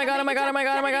my god, oh my god, oh my god, oh my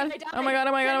god, oh my god. Kennedy, I Oh my god,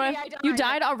 oh my god, oh my Kennedy, god. I You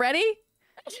died. died already?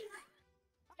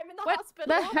 I'm in the What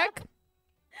hospital. the heck?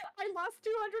 I lost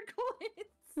 200 coins.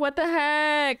 What the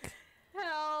heck?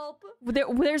 Help.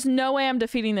 There's no way I'm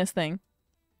defeating this thing.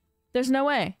 There's no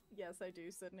way. Yes, I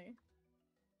do, Sydney.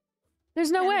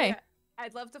 There's no Kennedy, way.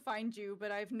 I'd love to find you,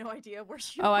 but I have no idea where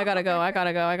you Oh, I gotta go. are. I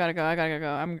gotta go. I gotta go. I gotta go.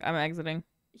 I'm exiting.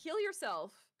 Heal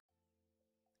yourself.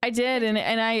 I did, and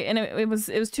it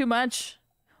was too much.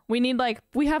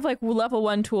 We have like level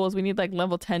 1 tools. We need like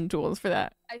level 10 tools for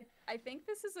that. I think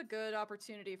this is a good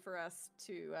opportunity for us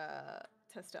to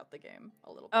test out the game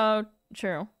a little bit. Oh,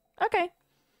 true. Okay.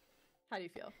 How do you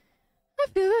feel?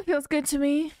 That feels good to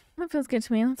me. That feels good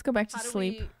to me. Let's go back to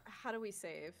sleep. How do we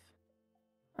save?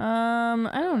 I don't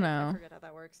I know. forget how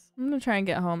that works. I'm gonna try and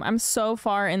get home. I'm so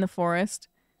far in the forest.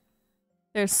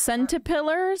 There's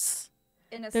centipillars.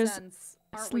 In a There's sense,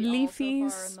 aren't we all so far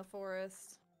leafies. in the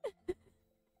forest?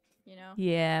 You know?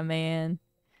 Yeah, man.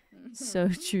 So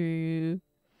true.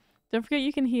 Don't forget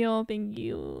you can heal. Thank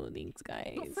you. Thanks,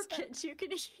 guys. Don't forget you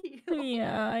can heal.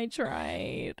 Yeah, I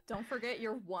tried. Don't forget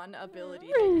your one ability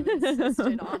that you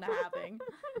insisted on having.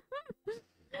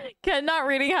 Ken not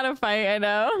reading how to fight, I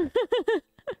know.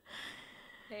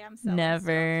 Hey, I'm selling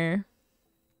Never.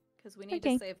 because we need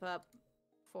Okay. to save up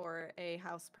for a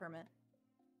house permit,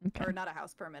 Okay. or not a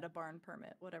house permit, a barn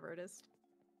permit, whatever it is.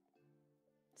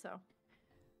 So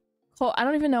Coal. I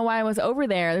don't even know why I was over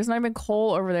there. There's not even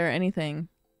coal over there or anything.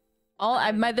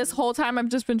 This whole time I've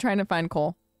just been trying to find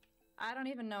coal. I don't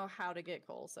even know how to get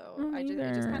coal, so Me it just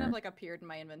kind neither. of like appeared in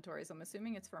my inventory. So I'm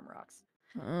assuming it's from rocks.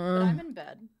 But I'm in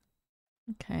bed.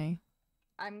 Okay.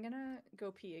 I'm gonna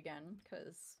go pee again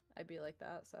because I'd be like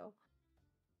that. So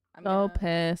I'm Go gonna,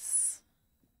 piss.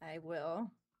 I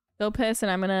will. Go piss,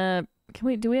 and I'm gonna.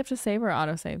 Do we have to save or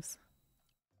auto saves?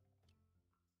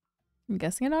 I'm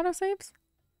guessing it auto saves.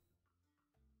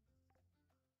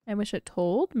 I wish it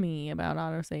told me about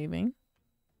auto saving.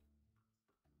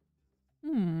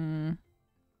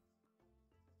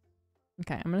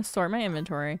 Okay, I'm gonna sort my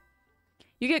inventory.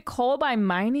 You get coal by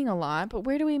mining a lot, but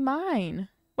where do we mine?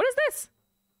 What is this?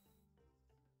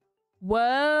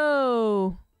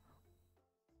 Whoa.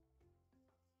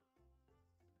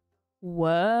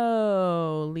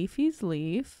 Whoa. Leafy's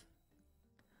leaf.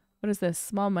 What is this?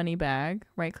 Small money bag.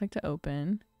 Right click to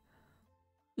open.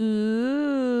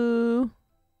 Ooh.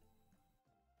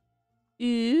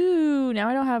 Ooh. Now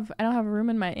I don't have room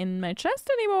in my chest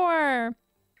anymore.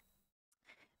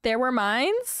 There were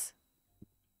mines.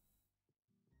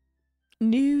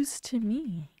 News to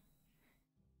me.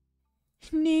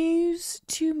 News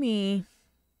to me.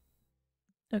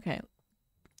 Okay.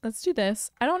 Let's do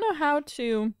this. I don't know how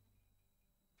to.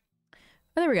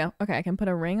 Oh, there we go. Okay, I can put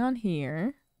a ring on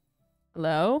here.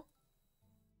 Hello?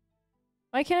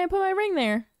 Why can't I put my ring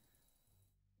there?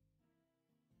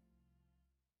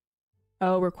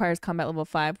 Oh, requires combat level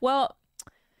 5. Well.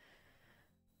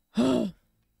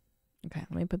 Okay,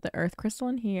 let me put the earth crystal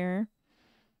in here.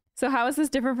 So how is this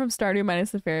different from Stardew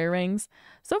minus the fairy rings?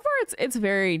 So far it's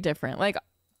very different. Like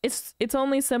it's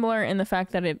only similar in the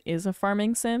fact that it is a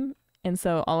farming sim, and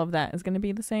so all of that is going to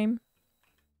be the same.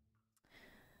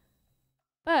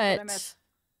 What'd I miss?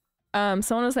 But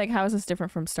someone was like, how is this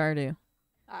different from Stardew?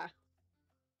 Ah,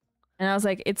 And I was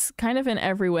like, it's kind of in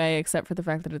every way except for the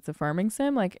fact that it's a farming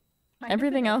sim. Like kind of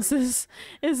everything in else every-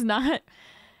 is not,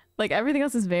 like everything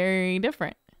else is very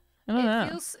different. I don't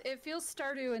know. It feels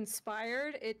Stardew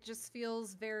inspired. It just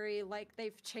feels very like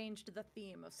they've changed the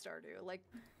theme of Stardew. Like,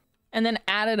 And then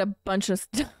added a bunch of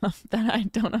stuff that I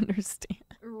don't understand.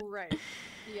 right.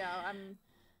 Yeah, I'm.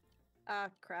 Ah,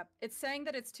 crap. It's saying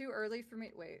that it's too early for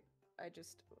me. Wait,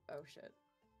 oh shit.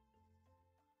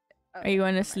 Are you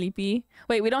going to sleepy?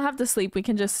 Wait, we don't have to sleep. We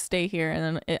can just stay here and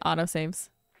then it auto saves.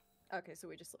 Okay, so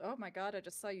we just. Oh my god, I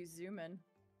just saw you zoom in.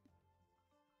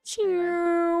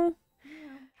 Choo.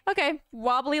 Okay,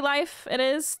 wobbly life it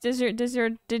is. Did yours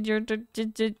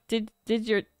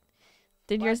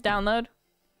download?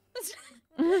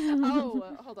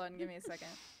 Oh, hold on, give me a second.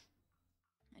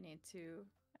 I need to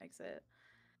exit.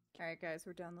 All right, guys,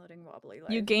 we're downloading Wobbly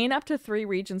Life. You gain up to 3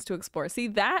 regions to explore. See,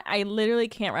 that I literally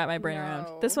can't wrap my brain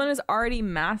around. This No. one is already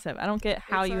massive. I don't get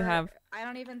how It's you our- have. I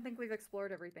don't even think we've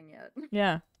explored everything yet.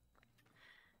 Yeah.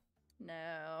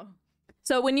 No.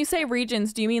 So when you say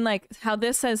regions, do you mean like how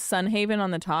this says Sunhaven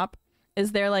on the top?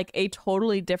 Is there like a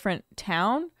totally different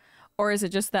town? Or is it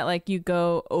just that like you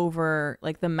go over,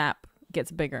 like the map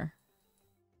gets bigger?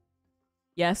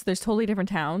 Yes, there's totally different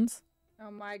towns.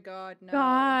 Oh my god, no.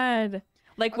 God.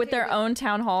 Like with Okay, their but- own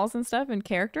town halls and stuff and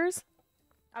characters?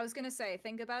 I was gonna say,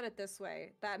 think about it this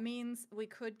way. That means we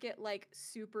could get like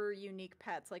super unique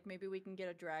pets. Like maybe we can get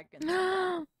a dragon.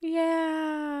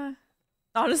 Yeah.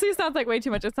 Honestly, it sounds like way too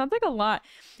much. It sounds like a lot.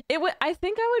 It would. I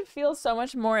think I would feel so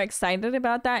much more excited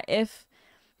about that if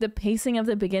the pacing of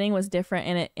the beginning was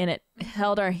different and it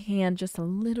held our hand just a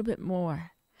little bit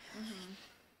more.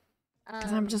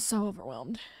 Because I'm just so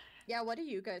overwhelmed. Yeah, what do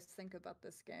you guys think about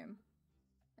this game?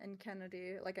 And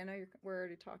Kennedy, like I know we're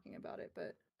already talking about it,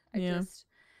 but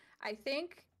I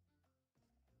think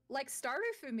like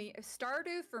Stardew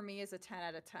for me is a 10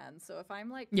 out of 10. So if I'm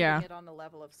like putting it on the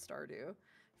level of Stardew,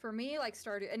 for me like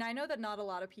Stardew, and I know that not a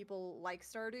lot of people like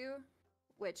Stardew,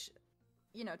 which,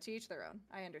 you know, to each their own.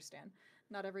 I understand.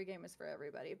 Not every game is for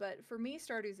everybody, but for me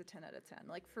Stardew's a 10 out of 10.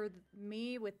 Like for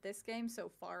me with this game so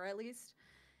far at least,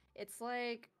 it's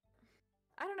like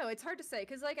I don't know, it's hard to say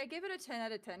cuz like I give it a 10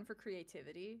 out of 10 for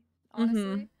creativity,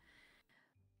 honestly.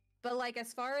 But like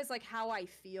as far as like how I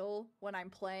feel when I'm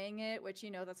playing it, which you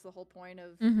know that's the whole point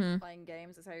of playing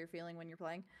games is how you're feeling when you're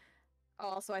playing. Oh,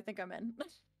 also I think I'm in.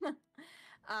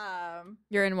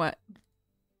 You're in what?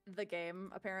 The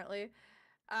game apparently.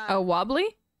 Oh,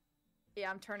 Wobbly? Yeah,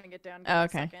 I'm turning it down. Oh, A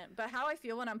okay. second. But how I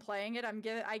feel when I'm playing it, I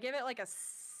give it like a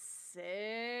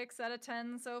 6 out of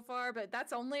 10 so far. But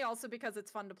that's only also because it's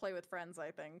fun to play with friends.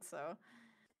 I think so.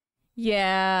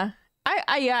 Yeah.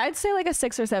 I'd say like a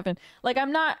 6 or 7. Like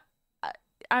I'm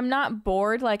not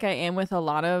bored like I am with a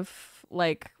lot of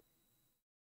like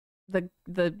the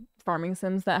farming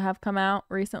sims that have come out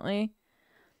recently.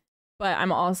 But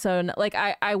I'm also like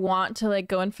I want to like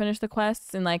go and finish the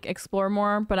quests and like explore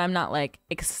more, but I'm not like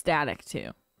ecstatic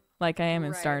to like I am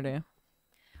in Right. Stardew.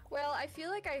 Well, I feel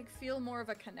like I feel more of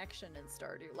a connection in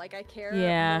Stardew. Like I care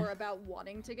more about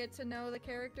wanting to get to know the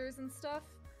characters and stuff.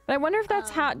 But I wonder if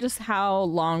that's how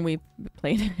long we've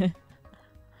played it.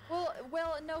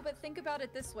 Well, no, but think about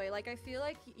it this way. Like, I feel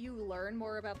like you learn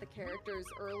more about the characters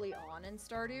early on in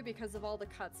Stardew because of all the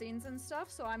cutscenes and stuff,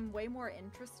 so I'm way more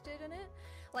interested in it.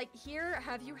 Like, here,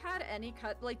 have you had any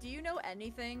do you know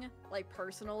anything, like,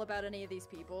 personal about any of these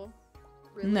people?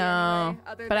 Really, No, anyway,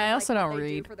 other but than, I also like, don't what they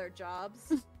read. do for their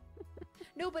jobs?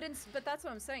 No, but that's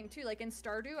what I'm saying, too. Like, in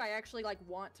Stardew, I actually, like,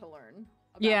 want to learn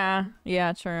about them.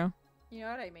 Yeah, true. You know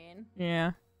what I mean?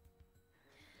 Yeah.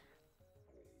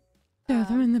 Throw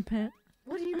them in the pit.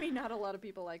 What do you mean not a lot of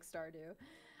people like Stardew?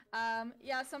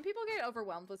 Yeah, some people get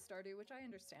overwhelmed with Stardew, which I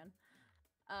understand.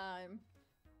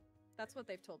 That's what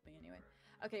they've told me anyway.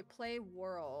 Okay, play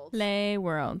world. Play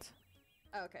world.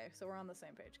 Okay, so we're on the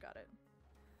same page. Got it.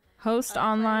 Host Play-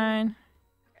 online.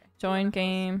 Okay. Join host?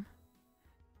 game.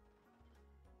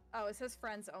 Oh, it says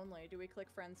friends only. Do we click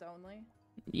friends only?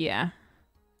 Yeah.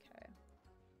 Okay.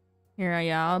 Here,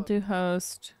 yeah, I'll Oh. do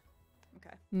host.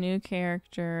 Okay. New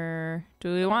character.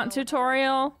 Do we want No,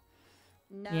 tutorial?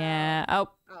 No. Yeah. Oh.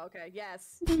 Oh, okay.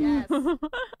 Yes. Yes. We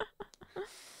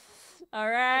All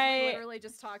right. literally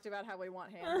just talked about how we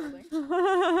want hand holding.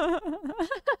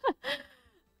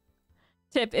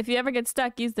 Tip, if you ever get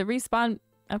stuck, use the respawn.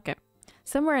 Okay.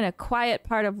 Somewhere in a quiet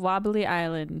part of Wobbly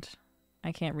Island.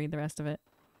 I can't read the rest of it.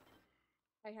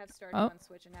 I have Stardew Oh. on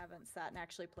Switch and haven't sat and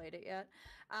actually played it yet.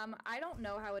 I don't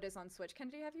know how it is on Switch.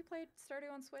 Kennedy, have you played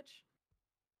Stardew on Switch?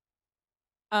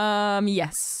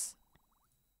 Yes.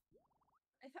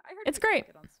 I heard It's people like great.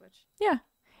 it on Switch. Yeah.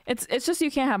 It's just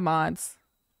you can't have mods.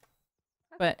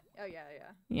 But Oh yeah,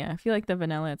 yeah. yeah, if you like the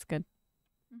vanilla, it's good.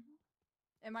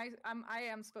 I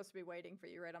am supposed to be waiting for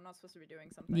you, right? I'm not supposed to be doing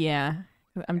something. Yeah.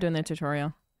 I'm doing the okay.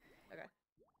 tutorial. Okay.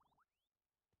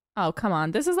 Oh, come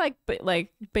on. This is like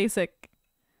basic.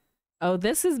 Oh,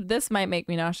 this might make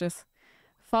me nauseous.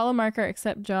 Follow marker,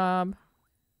 accept job.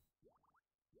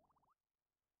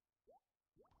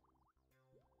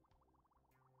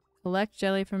 Collect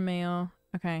jelly from mail.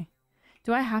 Okay.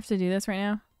 Do I have to do this right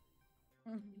now?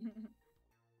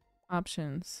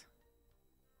 Options.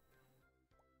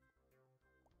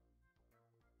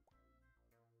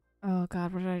 Oh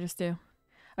god, what did I just do?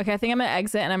 Okay, I think I'm gonna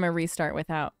exit and I'm gonna restart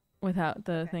without the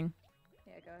Okay. thing.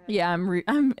 Yeah, go ahead. Yeah,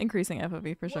 I'm increasing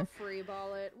FOV for sure. We'll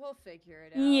freeball it. We'll figure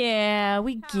it out. Yeah,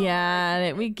 we How hard get it.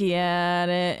 can We it be? get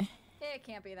it. It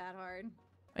can't be that hard.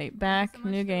 Wait, back, so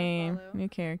much new to game, follow. new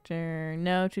character,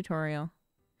 no tutorial.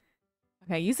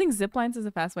 Okay, using zip lines is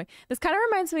a fast way. This kind of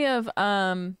reminds me of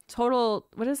total,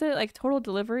 what is it? Like total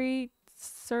delivery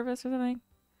service or something?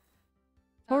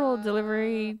 Total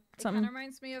delivery It kind something. of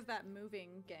reminds me of that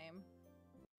moving game.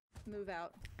 Move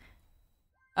out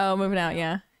Oh, moving out,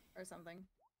 yeah. or something.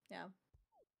 Yeah.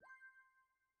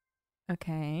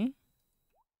 Okay.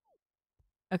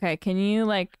 Okay, can you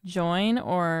like join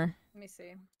or Let me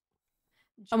see.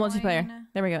 oh, multiplayer. Join,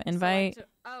 There we go. Invite. select-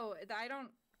 Oh, I don't.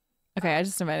 Okay, I oh.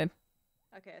 just invited.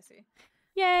 Okay, I see.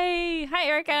 Yay! Hi,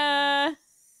 Erica.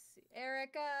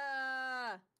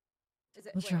 Erica. Is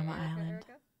it? We'll wait, draw my Erica, island.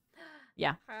 Erica?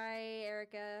 Yeah. Hi,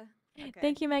 Erica. Okay.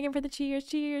 Thank you, Megan, for the cheers.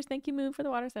 Cheers. Thank you, Moon, for the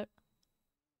water sip.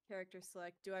 Character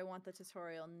select. Do I want the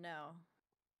tutorial? No.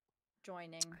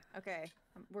 Joining. Okay,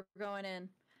 we're going in.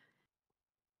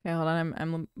 Okay, hold on.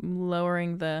 I'm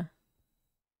lowering the.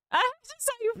 I just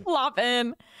saw you flop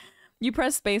in. You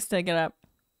press space to get up.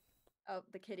 Oh,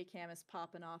 the kitty cam is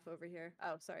popping off over here.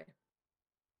 Oh, sorry.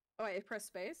 Oh, wait, press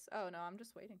space? Oh, no, I'm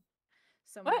just waiting.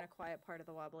 Somewhere in a quiet part of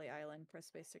the wobbly island. Press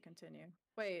space to continue.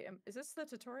 Wait, is this the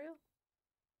tutorial?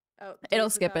 Oh, It'll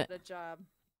days skip without it. A job.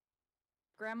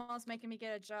 Grandma's making me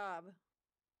get a job.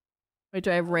 Wait,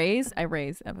 do I raise? I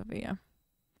raise FOV, yeah.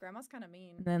 Grandma's kind of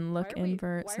mean. And then look, Why are we-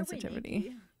 invert, why are we sensitivity.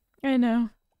 needy? I know.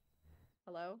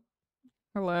 Hello?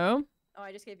 Hello? Oh,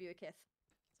 I just gave you a kiss.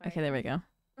 Okay, there we go.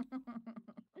 Oh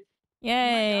my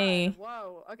Yay. God,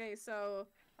 whoa. Okay, so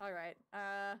all right.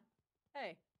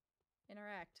 Hey.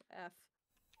 Interact. F.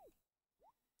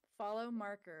 Follow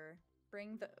marker.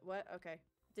 Bring the what? Okay.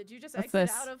 Did you just What's exit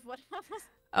this? out of what?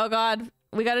 Oh god.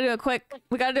 We gotta do it quick.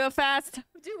 We gotta do it fast. Do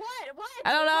what? What?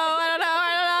 I don't know. I don't know.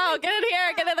 I don't know. Get in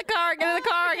here. Get in the car. Get in the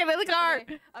car. Get in the car.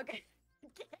 Okay. Okay.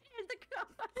 Get in the car.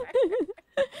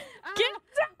 Get.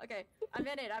 Okay. I'm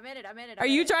in it. I'm in it. I'm in it. Are I'm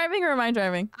in you it. driving or am I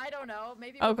driving? I don't know.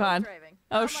 Maybe Oh, we're both God. driving.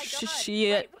 Oh, my shit. God.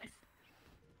 Shit. Wait, what?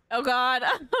 Oh god.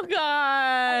 Oh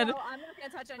god. No, I'm not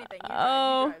gonna touch anything. You drive,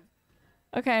 Oh. you drive.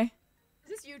 Okay. Is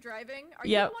this you driving? Are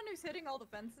you Yep. the one who's hitting all the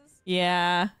fences?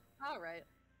 Yeah. All right.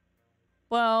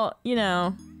 Well, you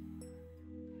know.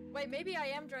 Wait, maybe I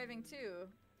am driving too.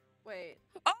 Wait.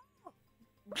 Oh.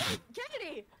 Wait,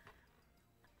 Kennedy!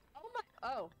 Oh my.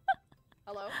 Oh.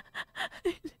 Hello?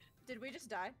 Did we just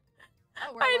die?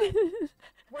 Oh, we're I alive. didn't.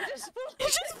 We're just. You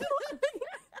just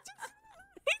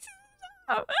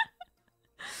Stop.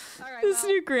 All right. This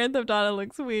well, new Grand Theft Auto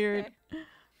looks weird. okay.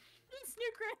 This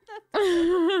new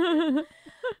Grand Theft.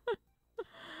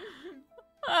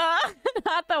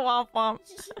 Not the wall bump.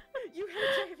 You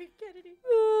hate driving, Kennedy.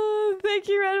 Thank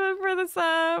you, Redwood, for the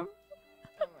sub.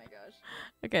 Oh my gosh.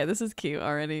 Okay, this is cute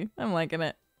already. I'm liking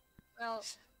it. Well.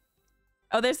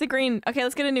 Oh, there's the green. Okay,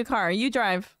 let's get a new car. You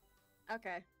drive.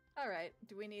 Okay. All right.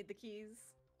 Do we need the keys?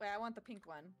 Wait, I want the pink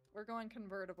one. We're going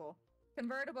convertible.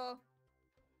 Convertible.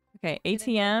 Okay, Get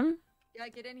in here. ATM. Yeah,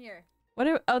 get in here.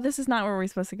 What? Oh, this is not where we're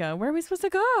supposed to go. Where are we supposed to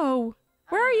go?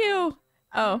 Where are I don't know. you?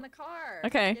 I'm Oh. in the car.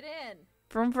 Okay. Get in.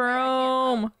 Vroom Wait, I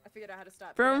can't- vroom. oh, I figured out how to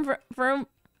stop. Vroom Get in. vroom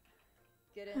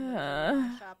Get in. we're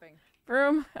going shopping.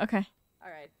 vroom. Okay. All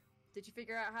right. Did you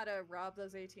figure out how to rob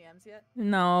those ATMs yet?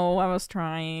 No, I was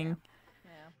trying.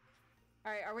 Yeah.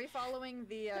 All right. Are we following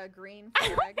the green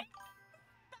flag?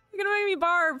 You're gonna make me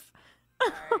barf.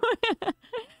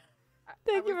 Are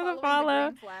Thank we you for the following follow.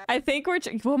 green flag? I think we're.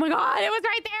 Oh my god! It was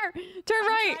right there. Turn I'm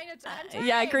right. trying to-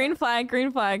 Yeah, I'm green trying. flag.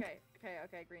 Green flag.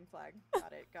 Okay, green flag.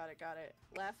 Got it, got it, got it.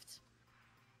 Left.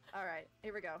 All right,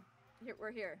 here we go. Here,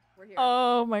 we're here.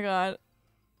 Oh my god.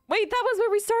 Wait, that was where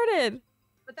we started.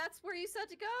 But that's where you said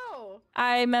to go.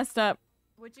 I messed up.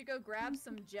 Would you go grab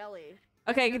some jelly?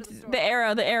 Okay, go to the store. the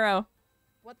arrow. The arrow.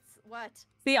 What?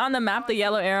 See on the map Oh, the I see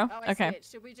yellow it. arrow. Oh, I Okay. see it.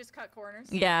 Should we just cut corners?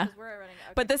 Yeah. 'Cause we're running.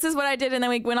 Okay. But this is what I did, and then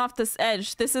we went off this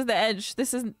edge. This is the edge.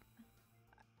 This is.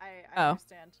 I Oh.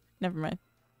 understand. Never mind.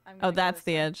 I'm Oh, gonna go that's this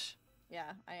the way. edge.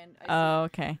 Yeah, I see. Oh,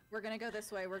 okay. We're gonna go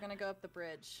this way. We're gonna go up the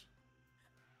bridge.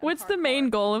 And What's the main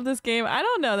parkour. goal of this game? I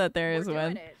don't know that there We're is doing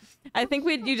one. it. I think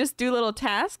you just do little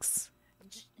tasks.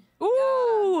 J-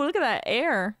 Ooh, look at that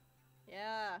air.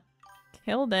 Yeah,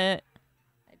 Killed it.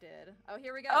 I did. Oh,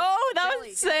 here we go. Oh, that Jelly,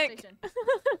 was gas sick. station.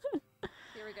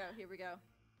 Here we go. Here we go.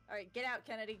 All right, get out,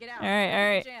 Kennedy. Get out. All right, all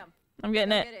right. Jam. I'm getting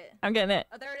Go it. Get it. I'm getting it.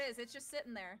 Oh, there it is. It's just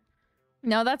sitting there.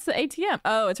 No, that's the ATM.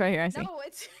 Oh, it's right here. I see. No,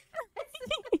 it's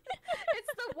it's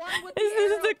the one with the Is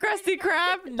this arrow the Krusty pointing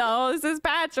at Krab? you. No, this is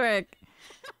Patrick.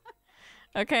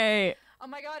 Okay. Oh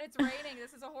my God, it's raining.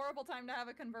 This is a horrible time to have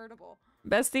a convertible.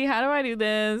 Bestie, how do I do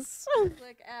this?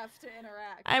 Click F to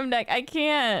interact. I'm like, I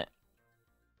can't.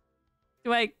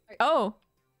 Do I? Oh.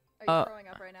 Are you Oh. throwing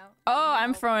up right now? Oh,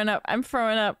 I'm throwing up. I'm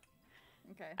throwing up.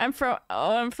 Okay. I'm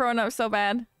throwing up so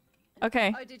bad.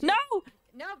 Okay. Oh, did you? No!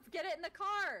 No, get it in the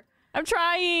car. I'm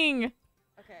trying.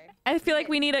 Okay. I feel like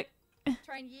we need a.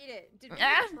 Try and yeet it. Did we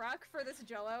Ah. get a truck for this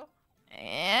Jello?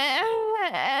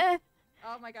 Oh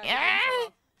Oh my god. You're doing so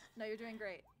well. No, you're doing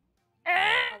great. Oh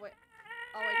wait.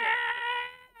 Oh wait. Here.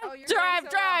 Oh, you're Drive,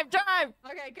 doing so well. drive.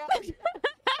 Okay, go. Drive.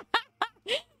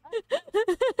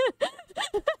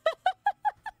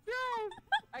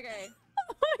 Okay,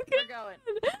 Oh my we're god. going.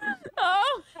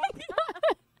 Oh my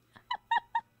god.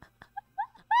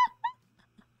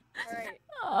 All right,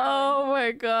 Oh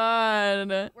my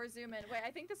god. we're zooming. Wait,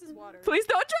 I think this is water. Please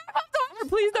don't drive off the water.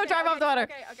 Please don't Okay, drive off the water.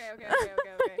 Okay.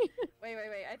 Wait.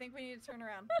 I think we need to turn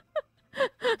around.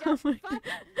 Oh my Fuck. god.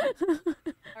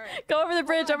 All right. Go over the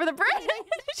bridge, on. over the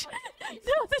bridge.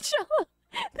 No, the cello.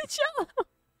 The cello.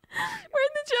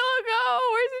 Where'd the cello go?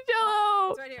 Where's the cello?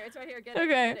 It's right here. It's right here. Get it.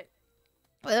 Okay.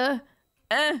 Get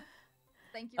it.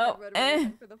 Thank you, Oh, Red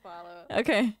Rotary, for the follow.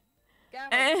 Okay. Go.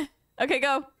 Okay,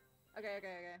 go. Okay.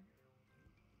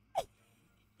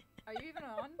 Are you even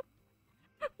on?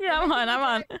 Yeah, I'm on. I'm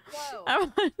on. Whoa. I'm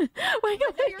on. Wait,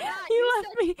 No, you're not. you You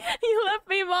left me. You left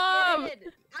me, Mom.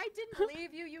 I didn't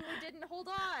leave you. You didn't hold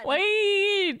on.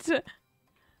 Wait. All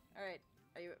right.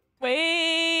 Are you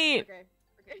Wait.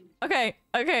 okay?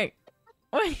 Okay.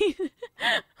 Wait.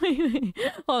 Wait.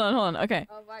 Hold on. Okay.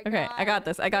 Oh my Okay. god. I got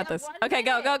this. We have 1 Okay,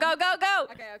 go. minute.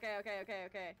 Okay.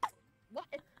 Okay. What?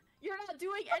 You're not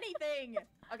doing anything.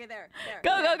 Okay, there.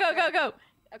 Go.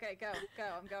 Okay, go.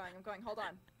 I'm going.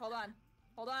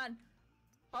 Hold on.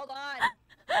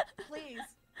 Please.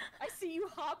 I see you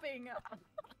hopping.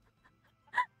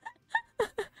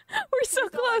 We're so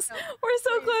Please don't let close. go. We're so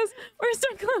Please. close. We're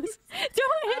so close.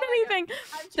 Don't hit Oh my anything.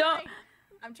 Don't.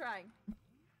 I'm trying.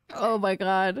 Oh my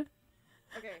god.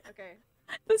 Okay.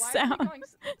 The Why are we sound. going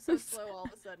so slow all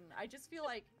of a sudden? I just feel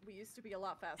like we used to be a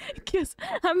lot faster. Because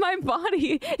my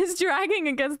body is dragging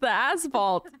against the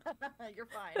asphalt. You're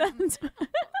fine. That's-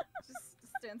 Just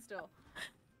stand still.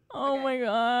 Oh Okay. my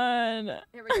god.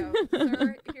 Here we go.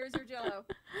 Sir, here's your Jello.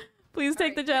 Please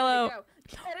take the jello.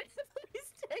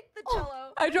 Please take the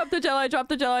Jello. I dropped the jello. I dropped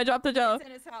the jello. It's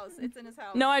in his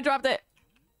house. No, I dropped it.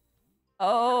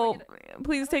 Oh,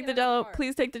 please how do I take the get out of jello. the car?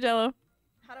 Please take the jello.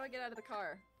 How do I get out of the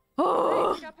car? Hey,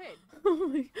 Oh, we got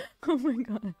paid. oh my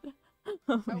god.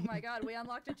 Oh my god, we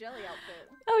unlocked a jelly outfit.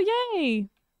 Oh, yay.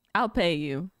 I'll pay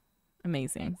you.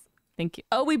 Amazing. Thanks. Thank you.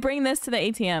 Oh, we bring this to the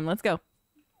ATM. Let's go.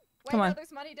 Wait, Come no, on.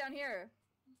 there's money down here.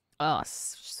 Oh,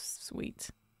 sweet.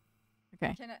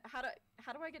 Okay. How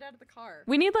do I get out of the car?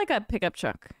 We need like a pickup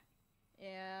truck.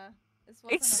 Yeah. This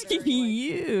wasn't a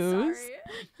Excuse.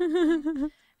 very,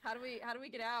 sorry. How do we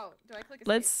get out? Do I click escape?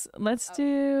 Let's Oh.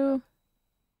 do.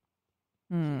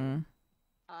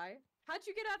 How'd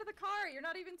you get out of the car? You're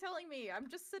not even telling me. I'm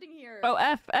just sitting here. Oh,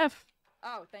 F.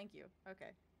 Oh, thank you.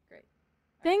 Okay, great.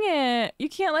 Dang it. You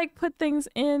can't like put things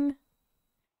in.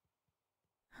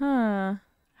 Huh.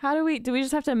 How do we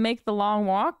just have to make the long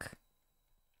walk?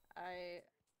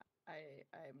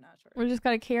 I'm not sure. We just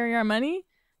gotta carry our money?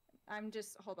 I'm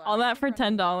just hold on. All I'm that for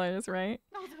running- $10, right?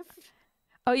 No,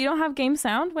 Oh, you don't have game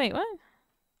sound? Wait, what?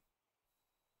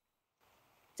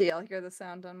 Do y'all hear the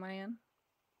sound on my end?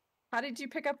 How did you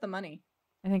pick up the money?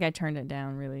 I think I turned it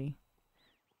down really.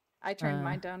 I turned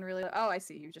mine down really low. Oh, I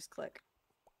see. You just click.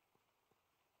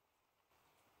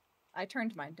 I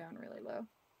turned mine down really low.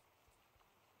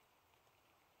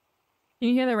 Can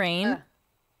you hear the rain?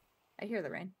 I hear the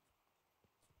rain.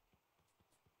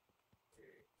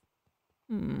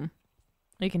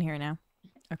 You can hear it now.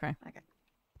 Okay.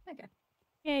 Okay.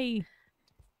 Yay.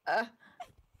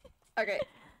 Okay.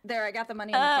 There, I got the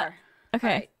money in the Uh, car. Okay.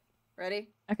 Alright, ready?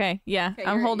 Okay. Yeah. Okay,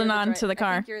 I'm you're holding on dri- to the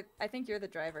car. I think you're the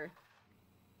driver.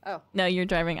 Oh. No, you're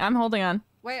driving. I'm holding on.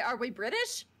 Wait, are we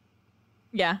British?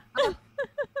 Yeah.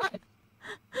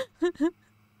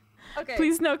 Okay.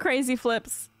 Please no crazy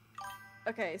flips.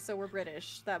 Okay, so we're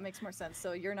British. That makes more sense.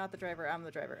 So you're not the driver, I'm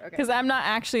the driver. Okay. Because I'm not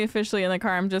actually officially in the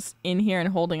car. I'm just in here and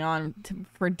holding on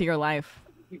for dear life.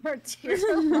 You're dear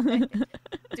life.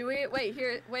 Do we wait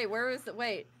here? Wait, where was the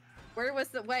wait? Where was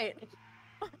the wait?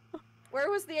 Where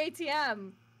was the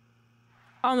ATM?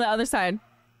 On the other side.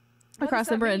 What Across does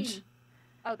the that bridge. mean?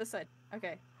 Oh, this side.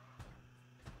 Okay.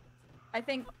 I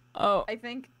think Oh. I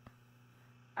think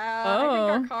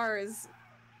our Oh. car is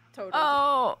totaled.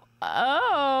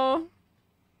 Oh.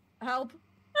 Help.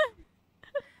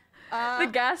 The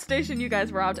gas station you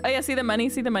guys robbed. Oh yeah, see the money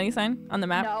sign on the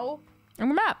map? No. On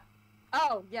the map.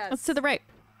 Oh, yes. It's to the right.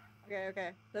 Okay, okay.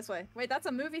 This way. Wait, that's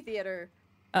a movie theater.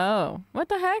 Oh, what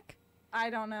the heck? I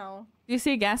don't know. Do you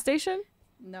see a gas station?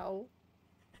 No.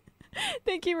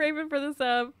 Thank you, Raven, for the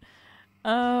sub.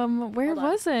 Where Hold on.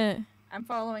 was it? I'm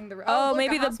following the. Oh, look, a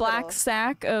maybe the black hospital.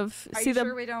 sack of. Are See you the.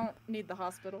 sure we don't need the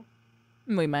hospital?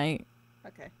 We might.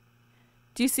 Okay.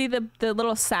 Do you see the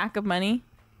little sack of money?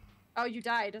 Oh, you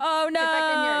died. Oh no! Get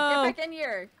back in here. Get back in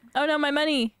here. Oh no, my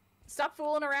money. Stop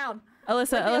fooling around.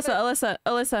 Alyssa, Where'd the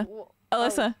Alyssa.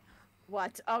 Alyssa.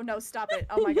 What? Oh no! Stop it!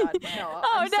 Oh my god! No!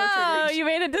 Oh I'm so no! triggered. You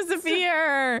made it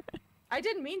disappear. I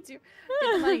didn't mean to. Get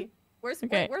the money. Where's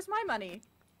Okay. where's my money?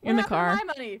 In the What car. happened to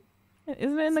my money?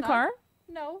 Isn't it in It's the not. car?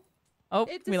 No. Oh,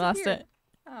 It we lost disappeared. it.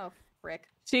 Oh frick!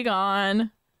 She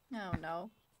gone. Oh no!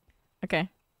 Okay.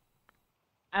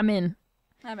 I'm in.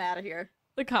 I'm out of here.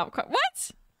 The cop car.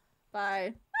 What?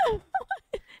 Bye.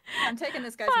 I'm taking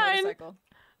this guy's Fine. motorcycle.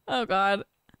 Oh god.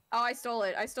 Oh, I stole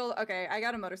it. Okay, I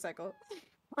got a motorcycle.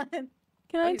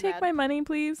 Can Oh, I he's take mad. my money,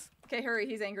 please? Okay, hurry.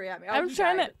 He's angry at me. Oh, I'm he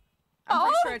trying to- died. I'm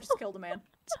pretty Oh! sure I just killed a man.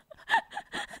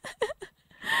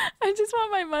 I just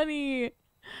want my money.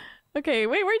 Okay,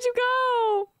 wait, where'd you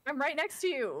go? I'm right next to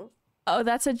you. Oh,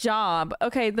 that's a job.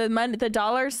 Okay, the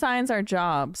dollar signs are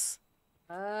jobs.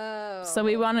 Oh. So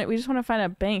we just want to find a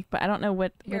bank, but I don't know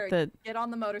what Here, the. get on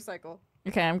the motorcycle.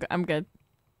 Okay, I'm good.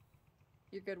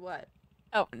 You're good. What?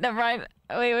 Oh, never mind.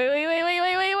 Wait.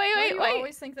 Why do you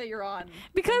always think that you're on. when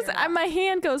Because you're not? my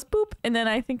hand goes boop, and then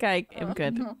I think I am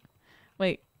good.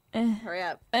 Wait. Hurry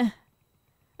up.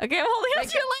 Okay, I'm holding Make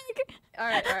onto your leg. All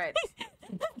right, all right.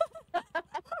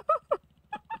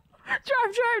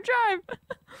 Drive.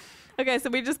 Okay, so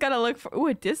we just gotta look for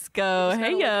a disco. We just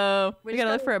Hey gotta yo, we just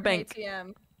gotta look for a an bank.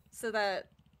 ATM so that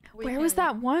we Where was can-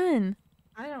 that one?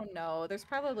 I don't know. There's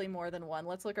probably more than one.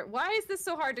 Let's look at. Why is this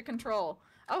so hard to control?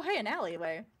 Oh, hey, an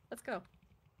alleyway. Let's go.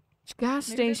 Gas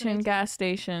Maybe there's an station. ATM. Gas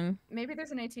station. Maybe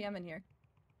there's an ATM in here.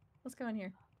 Let's go in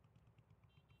here.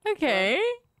 Okay.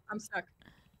 I'm stuck.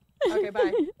 Okay,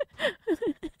 bye.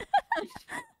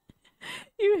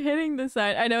 You hitting the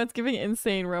side. I know it's giving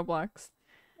insane Roblox.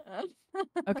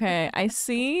 Okay, I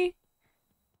see.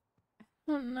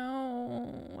 Oh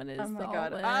no. What is Oh my all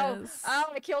god. this? Oh,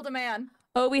 I killed a man.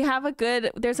 Oh,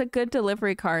 there's a good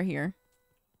delivery car here.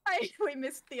 We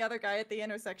missed the other guy at the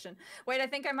intersection. Wait, I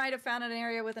think I might have found an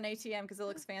area with an ATM because it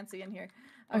looks fancy in here.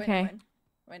 Oh, Okay.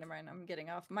 Wait, never mind. I'm getting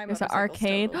off. My There's an motorcycle's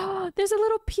arcade. totaled. Oh, there's a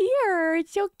little pier.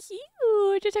 It's so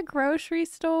cute. It's a grocery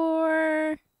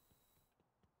store.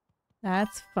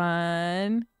 That's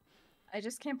fun. I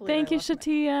just can't believe Thank I you, lost my-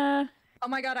 Shatia. Oh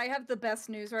my god, I have the best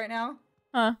news right now.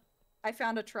 Huh? I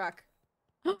found a truck.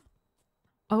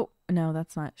 Oh, no,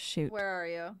 that's not. Shoot. Where are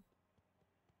you?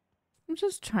 I'm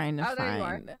just trying to Oh, there you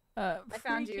are. find. I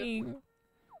found you. freaking-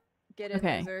 Get in,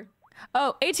 Okay. loser.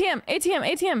 Oh, ATM. It's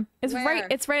right. Where?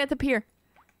 It's right at the pier.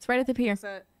 It's right at the pier. Is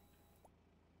that...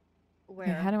 Where?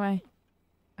 Okay, how do I?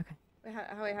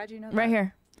 Wait, how'd you know that? Right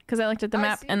here. Because I looked at the Oh, I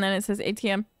map see. and then it says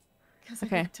ATM. Because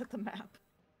Okay. I looked at the map.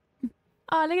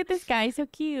 Oh, look at this guy. He's so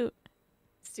cute.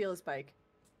 Steal his bike.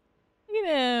 Look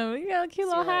at him. He got a cute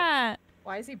little Steal it. hat.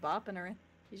 Why is he bopping her?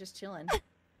 He's just chilling.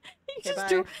 You're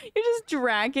Okay, you're just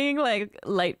dragging like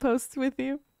light posts with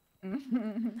you. Hi,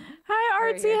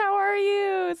 Right Artsy. here. How are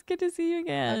you? It's good to see you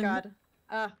again. Oh god.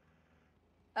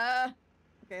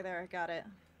 Okay, there, I got it.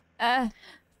 Uh,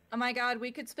 Oh my god,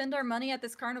 we could spend our money at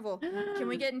this carnival. Can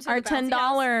we get into our the bouncy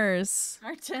house? $10.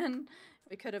 Our 10.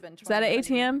 We could have been 20. Is that an but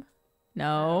you- ATM? I don't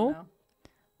No. know.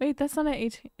 Wait, that's not an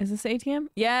ATM. Is this ATM?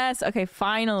 Yes. Okay,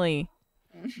 finally.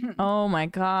 Oh my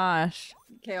gosh.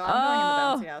 Okay, well, I'm going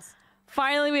in the bouncy house.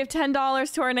 Finally, we have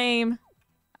 $10 to our name.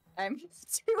 I'm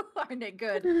too hard it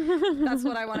good. That's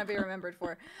what I want to be remembered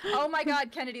for. Oh my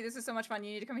god, Kennedy, this is so much fun.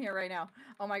 You need to come here right now.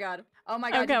 Oh my god. Oh my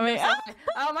god. you coming. can go so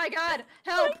high. Oh my god.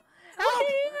 Help. Help.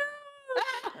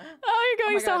 Ah! Oh, you're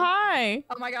going my so God. high.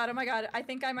 Oh my god. Oh my god. I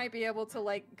think I might be able to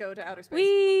like go to outer space.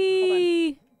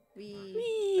 Wee. Wee.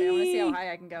 Wait, I want to see how Wee.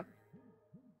 high I can go.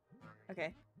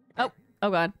 Okay. Oh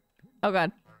god. Oh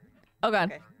god. Oh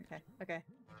god. Okay. Okay. Okay.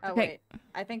 Oh Okay. wait.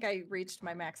 I think I reached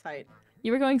my max height.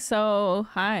 You were going so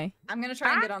high. I'm gonna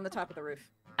try and get on the top of the roof.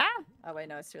 Ah. Oh wait,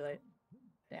 no, it's too late.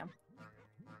 Damn.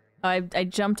 Oh, I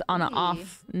jumped on an Wee.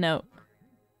 off note.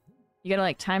 You gotta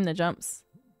like time the jumps.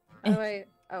 Oh wait.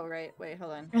 Oh right. Wait,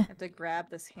 hold on. I have to grab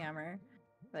this hammer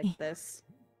like this,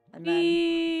 and then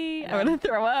Wee. I'm gonna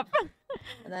throw up.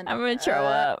 and then I'm gonna throw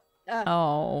up.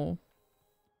 Oh.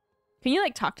 Can you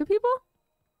like talk to people?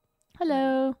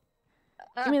 Hello.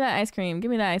 Give me that ice cream.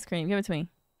 Give me that ice cream. Give it to me.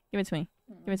 Give it to me.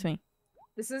 Give it to me.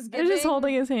 This is They're just giving-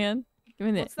 holding his hand. Give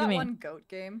me that. What's Give that me. one goat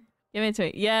game? Give it to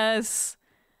me. Yes.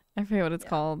 I forget what it's Yeah.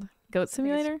 called. Goat it's-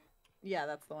 Simulator? Yeah,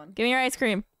 that's the one. Give me your ice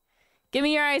cream. Give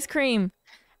me your ice cream.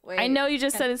 Wait, I know you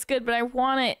just Ken- said it's good, but I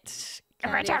want it. Give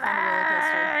it Kennedy, to I found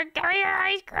a roller me. Give me your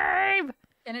ice cream.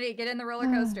 Kennedy, get in the roller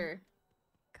coaster.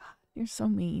 You're so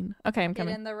mean. Okay, I'm Get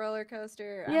coming. in the roller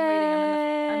coaster. I'm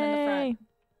waiting. I'm in the front. Yay.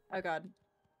 Oh god.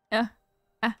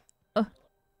 Oh.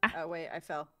 Oh wait, I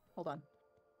fell. Hold on.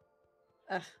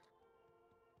 Ugh.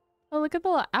 Oh, look at the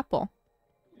little apple.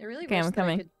 I really Okay, wish I'm that I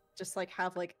coming. could just like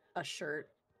have like a shirt.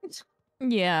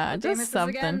 Yeah, What game just is this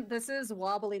something. again? This is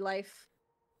Wobbly Life.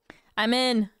 I'm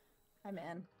in. I'm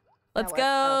in. Let's what?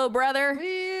 go, Oh. brother. Woo!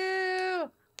 Oh,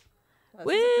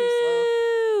 this is a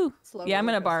pretty Woo! slow Yeah, I'm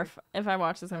roller gonna barf. coaster. If I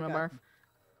watch this, I'm gonna Okay. barf.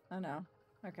 Oh no.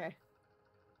 Okay.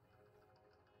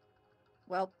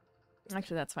 Well,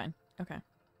 Actually, that's fine. Okay.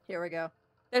 here we go.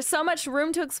 There's so much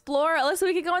room to explore. Alyssa,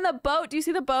 we could go on the boat. Do you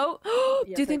see the boat? Do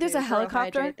Yes, you I think there's a Grow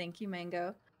helicopter? Hydrate. Thank you,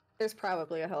 Mango. There's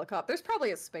probably a helicopter. There's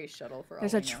probably a space shuttle for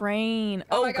There's all a we know. train.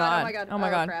 Oh, Oh, my god! Oh my god! Oh my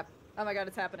god. Crap! Oh my god!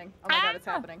 It's happening! Oh my god! It's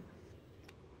Ah! happening!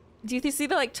 Do you see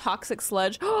the like toxic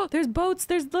sludge? Oh, there's boats.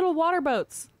 There's little water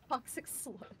boats. Toxic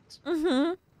sludge.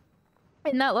 Mm-hmm.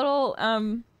 And that little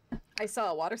I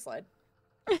saw a water slide.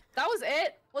 That was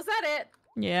it. Was that it?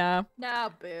 yeah. Nah,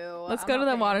 boo. Let's I'm go to not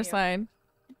the paying water you. slide.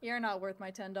 You're not worth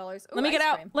my $10. Ooh, Let me get ice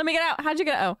out. cream. Let me get out. How'd you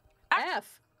get out?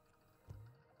 F.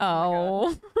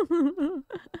 Oh.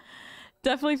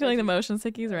 Definitely feeling the motion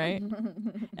sickies, right?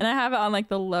 And I have it on like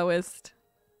the lowest.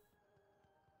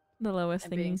 The lowest I'm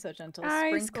thing. being so gentle.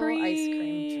 Ice Sprinkle ice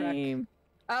cream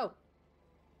truck. Oh,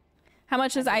 How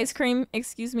much is I'm ice cream?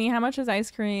 Excuse me. How much is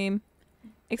ice cream?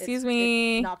 Excuse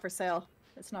me. It's not for sale.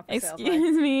 It's not for sale.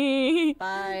 Excuse me.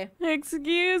 Bye.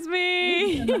 Excuse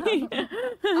me.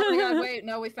 Oh my god, wait.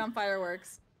 No, we found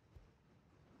fireworks.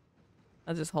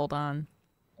 I'll just hold on.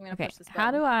 I'm gonna Okay. push this How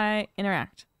button. do I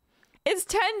interact? It's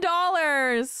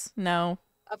 $10. No.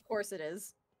 Of course it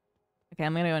is. Okay,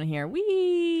 I'm gonna go in here.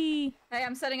 Wee. Hey,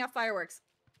 I'm setting off fireworks.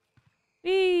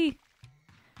 Wee.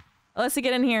 Alyssa,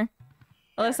 get in here.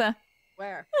 Alyssa.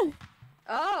 Where?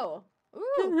 Oh.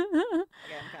 Ooh.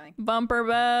 Okay, I'm coming. Bumper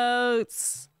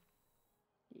boats.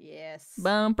 Yes.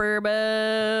 Bumper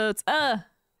boats.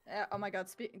 Oh my god,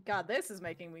 God, this is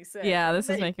making me sick. Yeah, this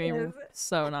is making me This-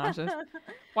 so nauseous.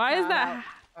 Why is I'm that? out.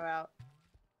 I'm out.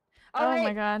 Oh hey,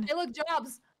 my god. Hey, look,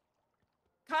 jobs.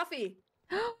 Coffee.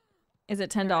 Is it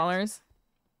 $10?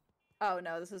 Oh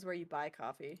no, this is where you buy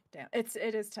coffee. Damn, it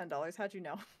is $10. How'd you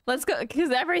know? Let's go,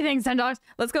 because everything's $10.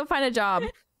 Let's go find a job.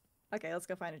 Okay, let's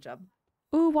go find a job.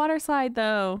 Ooh, water slide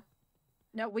though.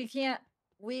 No, we can't.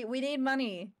 We need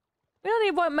money. We don't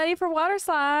need what money for water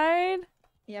slide.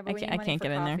 Yeah, but I we can't- need I money can't for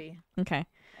get in there. coffee. Okay.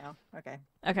 Oh, okay.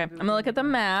 Okay. I'm Maybe we gonna look can at the do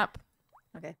that. map.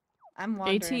 Okay. I'm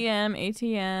wandering.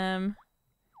 ATM.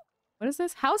 What is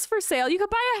this? House for sale. You could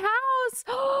buy a house.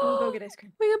 We'll go get ice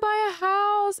cream. We could buy a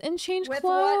house and change With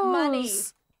clothes. what money?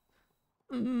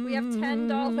 We have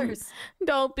 $10.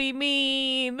 Don't be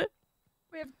mean.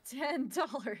 We have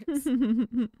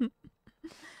 $10.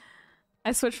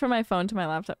 I switched from my phone to my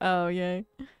laptop. Oh, yay.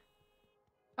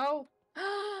 Oh.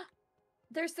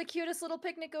 There's the cutest little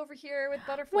picnic over here with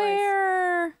butterflies.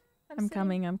 Where? I'm sitting-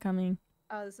 coming. I'm coming.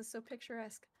 Oh, this is so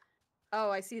picturesque. Oh,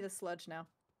 I see the sludge now.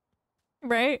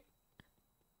 Right?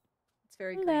 It's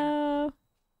very green. Hello.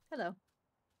 Hello. Do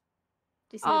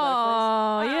you see the butterflies?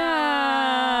 Oh,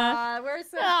 yeah. Ah, we're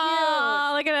so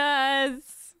Oh, look at us.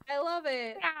 cute. I love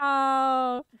it.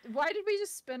 Oh. Why did we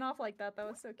just spin off like that? That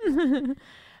was so cute.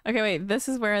 Okay, wait. This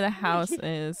is where the house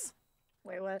is.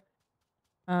 Wait, what?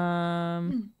 I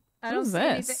I What don't is see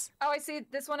anything. this? Oh, I see.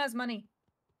 This one has money.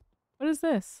 What is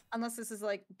this? Unless this is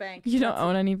like bank. You don't That's a-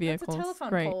 own any That's vehicles. a telephone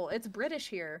Great. pole. It's British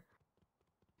here.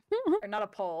 Or not a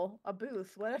pole, a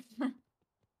booth. What?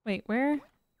 Wait, where?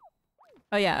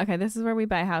 Oh yeah, okay. This is where we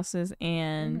buy houses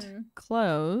and Mhm.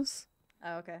 clothes.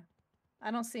 Oh, okay. I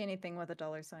don't see anything with a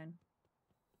dollar sign.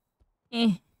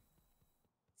 Eh.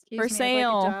 Excuse For me, I'd like a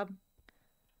sale. job.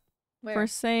 Where? For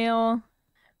sale.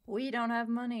 We don't have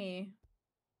money.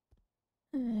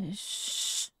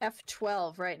 Shh.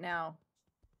 F12 right now.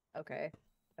 Okay.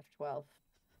 F12.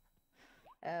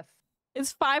 F.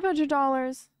 It's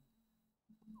 $500.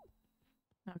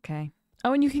 Okay.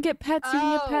 Oh, and you can get pets. You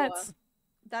can get pets.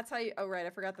 That's how you. Oh, right. I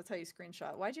forgot that's how you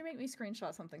screenshot. Why'd you make me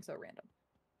screenshot something so random?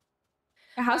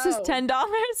 A house is Oh.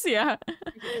 $10. Yeah.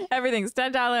 Everything's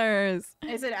 $10.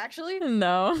 Is it actually?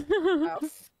 No. Oh.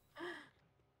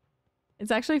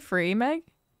 It's actually free, Meg.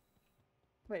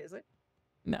 Wait, is it?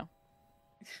 No.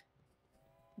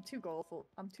 I'm too gullible.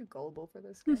 I'm too gullible for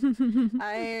this game.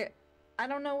 I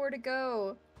don't know where to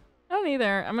go. I don't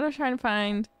either. I'm gonna try and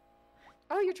find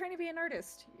Oh, you're trying to be an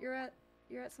artist. You're at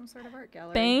some sort of art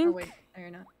gallery. Bank? Oh, wait. No,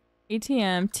 you're not.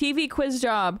 ATM TV quiz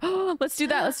job. Let's do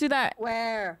that. Let's do that.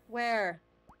 Where? Where?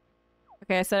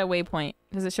 Okay, I set a waypoint.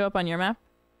 Does it show up on your map?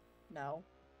 No.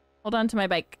 Hold on to my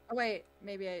bike. Oh wait,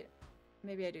 maybe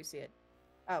I do see it.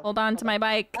 Oh. Hold on to my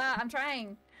bike. Ah, I'm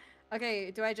trying.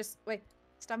 Okay, do I just wait?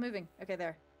 Stop moving. Okay,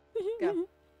 there. Go.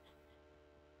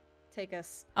 Take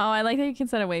us. Oh, I like that you can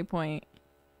set a waypoint.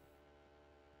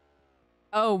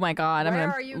 Oh my god, Where I'm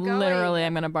are gonna you going? literally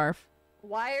I'm gonna barf.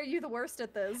 Why are you the worst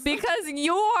at this? Because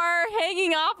you're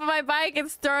hanging off of my bike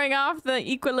and throwing off the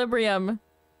equilibrium.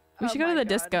 We Oh should go to my the God.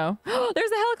 disco.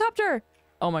 There's a helicopter.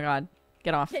 Oh my god.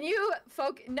 Get off. Can you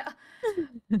no.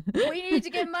 We need to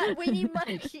get money. We need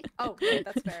money. Oh, okay,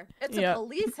 that's fair. It's Yep. a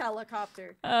police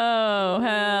helicopter. Oh,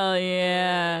 hell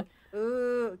yeah.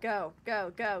 Ooh, go,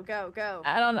 go, go, go, go.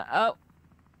 I don't know. Oh.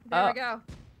 There Oh. we go.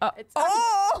 Oh. It's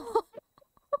Oh!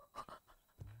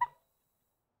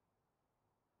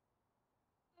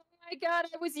 Oh my god,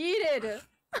 I was yeeted.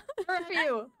 Where are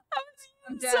you?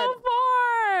 I'm dead. So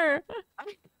far.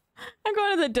 I'm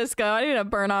going to the disco. I need to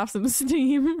burn off some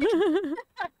steam.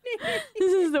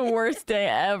 This is the worst day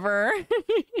ever.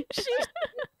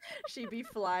 She be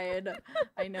flying.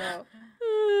 I know.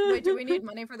 Wait, do we need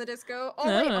money for the disco? Oh I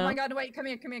wait, don't oh know. my god, wait, come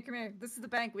here, come here, come here. This is the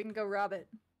bank. We can go rob it.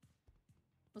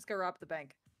 Let's go rob the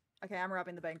bank. Okay, I'm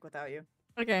robbing the bank without you.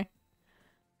 Okay.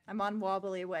 I'm on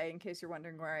Wobbly Way in case you're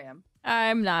wondering where I am.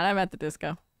 I'm not. I'm at the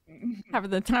disco.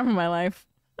 Having the time of my life.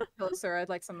 Hello, sir. I'd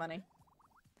like some money.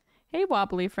 Hey,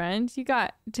 wobbly friend. You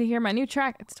got to hear my new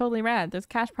track. It's totally rad. There's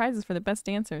cash prizes for the best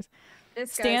dancers. This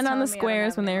guy's Stand on the telling me I don't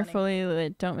squares have when any they're money. fully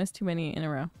lit. Don't miss too many in a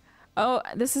row. Oh,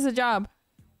 this is a job.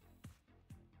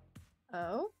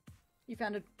 Oh, you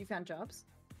found jobs.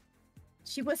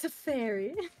 She was a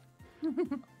fairy.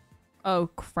 Oh,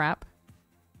 crap.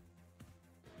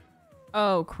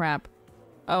 Oh, crap.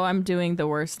 Oh, I'm doing the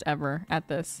worst ever at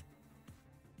this.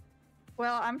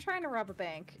 Well, I'm trying to rob a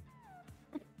bank.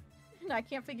 And I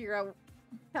can't figure out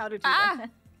how to do Ah!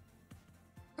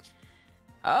 that.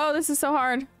 Oh, this is so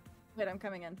hard. Wait, I'm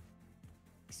coming in.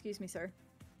 Excuse me, sir.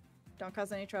 Don't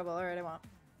cause any trouble. Alright, I won't.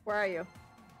 Where are you?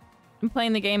 I'm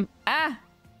playing the game. Ah!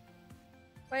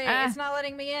 Wait, Ah. it's not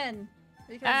letting me in.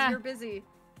 Because Ah. you're busy.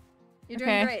 You're Okay.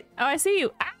 doing great. Oh, I see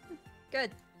you. Ah!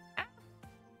 Good.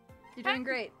 You're doing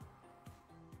great.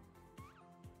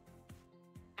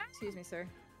 Excuse me, sir.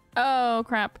 Oh,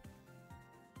 crap.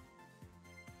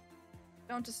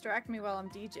 Don't distract me while I'm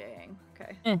DJing.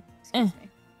 Okay. Eh, Excuse me.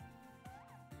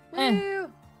 eh.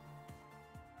 Woo!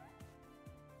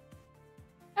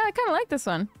 I kind of like this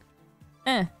one.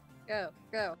 Eh, Go,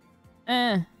 go.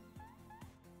 eh,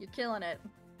 You're killing it.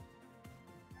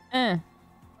 eh,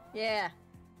 Yeah.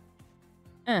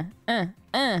 eh, eh,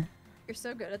 eh. You're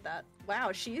so good at that.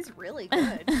 Wow, she's really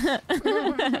good.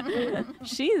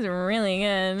 She's really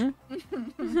good.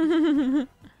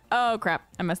 Oh, crap.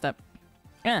 I messed up.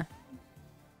 Eh.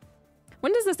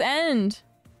 When does this end?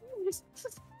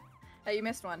 Hey, you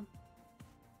missed one.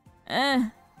 Eh.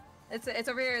 It's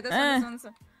over here. This one, this one, this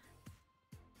one.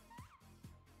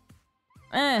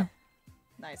 Eh.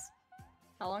 Nice.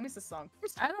 How long is this song?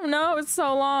 I don't know. It's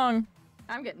so long.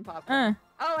 I'm getting popcorn.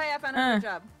 Oh, hey, I found another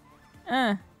job.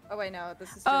 Oh wait, no, this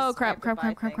is just Oh, I crap, have to crap,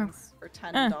 buy crap, crap, things for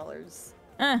 $10.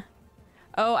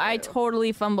 Oh, I Ew.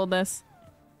 totally fumbled this.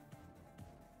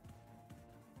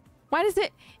 Why does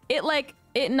it like,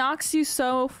 it knocks you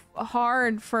so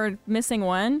hard for missing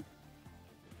one?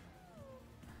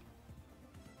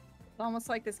 It's almost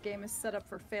like this game is set up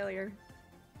for failure.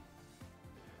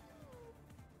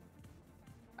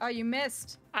 Oh, you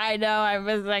missed. I know, I'm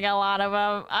missing a lot of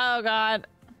them. Oh, God.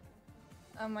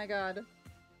 Oh my god.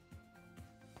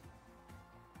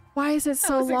 Why is it That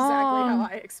so was long? exactly how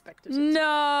I expected it. No, did it.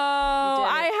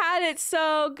 I had it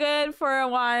so good for a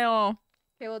while.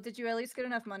 Okay, well, did you at least get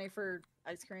enough money for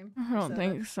ice cream? I or don't soda?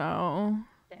 think so.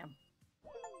 Damn.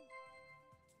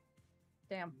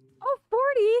 Damn. Oh,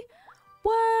 40?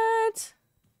 What?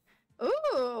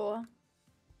 Ooh.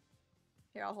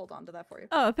 Here, I'll hold on to that for you.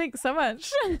 Oh, thanks so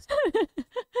much.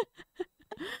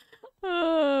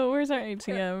 Oh, where's our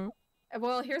ATM?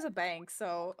 Well, here's a bank,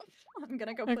 so I'm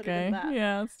gonna go put it Okay, in that.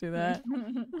 yeah, let's do that.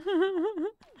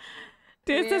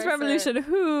 Here, Dance so- Revolution,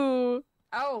 who?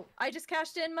 Oh, I just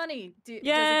cashed in money.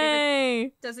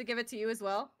 Yay! Does it give it to you as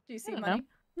well? Do you see I don't money?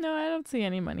 know. No, I don't see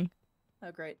any money.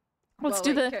 Oh, great. Let's Well,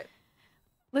 do wait, the okay.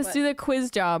 let's what? do the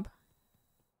quiz job.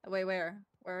 Wait, where?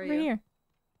 Where are Over you? here.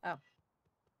 Oh.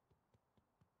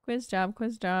 Quiz job,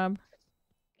 quiz job.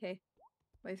 Okay.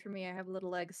 Wait for me. I have little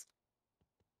legs.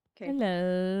 Okay.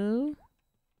 Hello.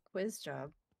 Quiz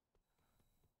job.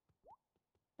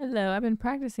 Hello, I've been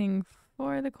practicing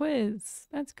for the quiz.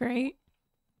 That's great.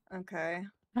 Okay.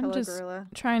 I'm Hello, just gorilla.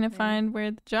 trying to Yeah. find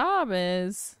where the job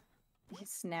is. These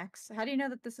snacks. How do you know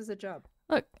that this is a job?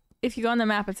 Look, if you go on the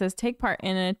map, it says take part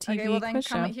in a TV Okay, well then quiz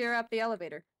come show. here up the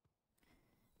elevator.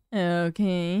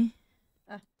 Okay.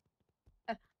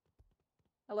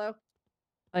 Hello?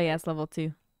 Oh yeah, it's level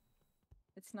 2.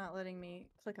 It's not letting me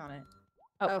click on it.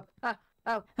 Oh.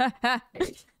 Oh.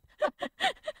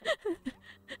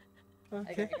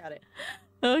 Okay, I got it.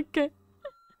 Okay.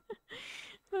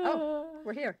 Oh,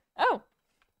 we're here. Oh.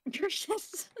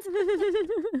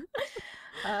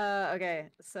 Okay,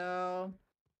 so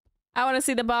I want to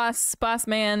see the boss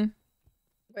man.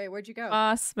 wait, where'd you go?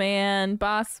 Boss man.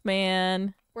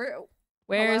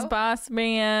 Where's Hello? boss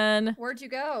man? Where'd you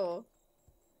go?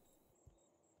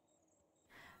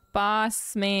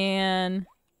 Boss man.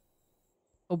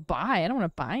 Oh, buy. I don't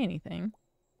want to buy anything.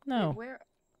 No. Wait,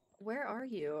 where are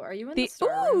you? Are you in The the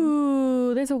star room?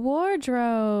 ooh, there's a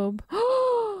wardrobe.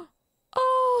 Oh.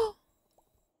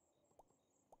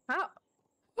 How?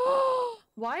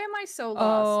 Why am I so Oh,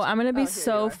 lost? I'm gonna be here you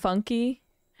so are. funky.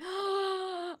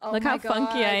 Oh Look my how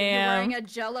funky I God, am. You're wearing a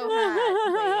Jello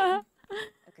hat. Wait.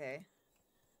 Okay.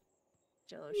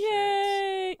 Jello shirt.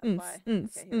 Yay! Apply. Okay,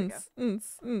 here we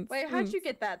go. Wait, how'd you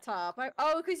get that top?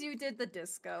 Oh, because you did the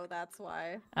disco. That's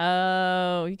why.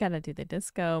 Oh, you gotta do the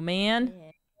disco, man.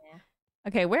 Yeah.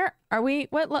 Okay, where are we?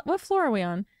 What floor are we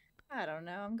on? I don't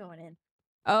know. I'm going in.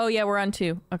 Oh yeah, we're on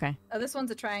 2. Okay. Oh, this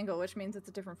one's a triangle, which means it's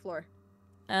a different floor.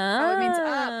 Oh, Oh, it means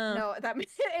up. No, that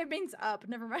means it means up.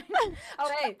 Never mind. Oh,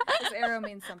 hey, this arrow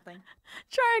means something.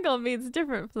 Triangle means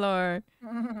different floor.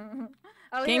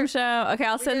 Oh, Game here. show. Okay,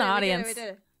 I'll We sit in did the it, audience. We did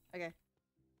it. Okay.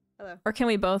 Hello. Or can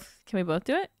we both? Can we both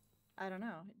do it? I don't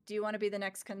know. Do you want to be the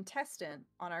next contestant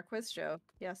on our quiz show?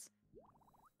 Yes.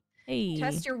 Hey.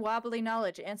 Test your wobbly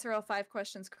knowledge. Answer all 5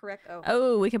 questions correct. Oh.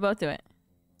 Oh, we can both do it.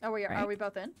 Oh, are right. we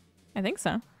both in? I think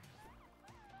so.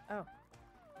 Oh,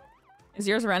 Is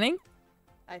yours running?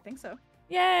 I think so.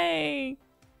 Yay!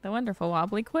 The wonderful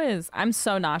wobbly quiz. I'm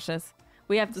so nauseous.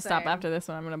 We have to stop Same. after this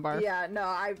one. I'm gonna barf. Yeah, no,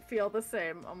 I feel the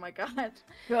same. Oh my god. Our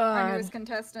God. newest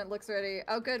contestant looks ready.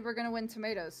 Oh, good. We're gonna win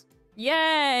tomatoes.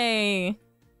 Yay!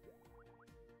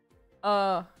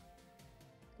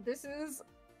 This is.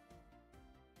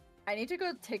 I need to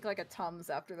go take like a Tums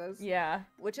after this. Yeah.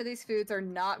 Which of these foods are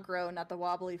not grown at the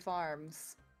Wobbly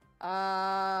Farms?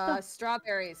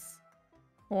 Strawberries.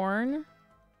 Corn,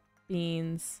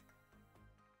 beans.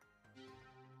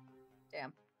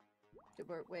 Damn.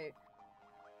 Wait.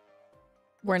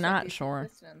 We're Looks like not these sure.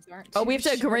 contestants aren't Oh, too we have to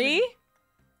sure. agree?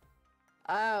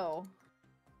 Oh.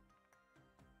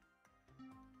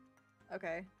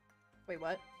 Okay. Wait,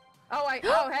 what? Oh,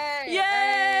 hey! Yay!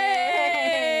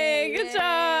 Hey! Good Yay!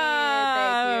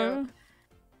 job! Thank you.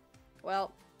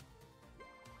 Well,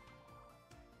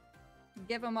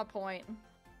 give them a point.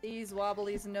 These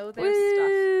wobblies know their stuff.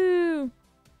 Woo!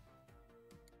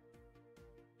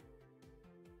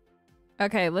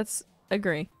 Okay, let's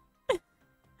agree.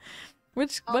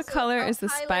 What Also, color oh, is the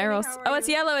hi, Lainey, spiral? how are Oh, it's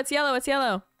you? yellow. It's yellow. It's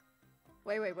yellow.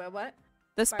 Wait, what?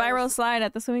 The spiral slide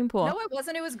at the swimming pool. No, it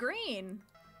wasn't. It was green.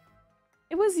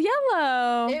 It was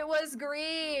yellow. It was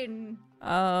green.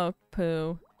 Oh,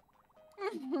 poo.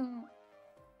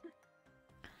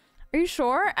 Are you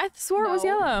sure? I swore it was No.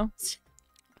 yellow.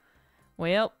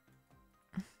 Well.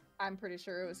 I'm pretty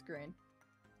sure it was green.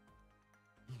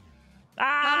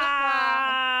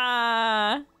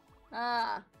 Ah!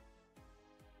 Ah.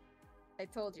 I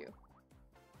told you.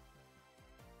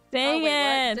 Dang oh, wait,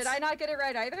 it! what? Did I not get it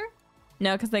right either?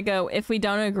 No, because they go, if we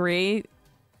don't agree,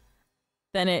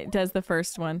 then it does the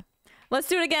first one. Let's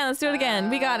do it again. Let's do it again.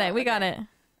 We got it. We got it.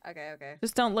 Okay.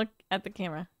 Just don't look at the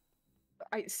camera.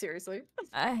 Seriously?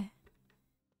 I...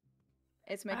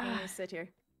 It's making me sit here.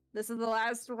 This is the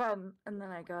last one, and then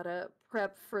I gotta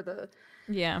prep for the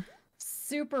Yeah.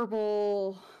 Super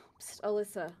Bowl. Psst,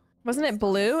 Alyssa. Wasn't it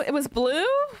blue? It was blue?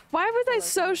 Why was I like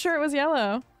so that. sure it was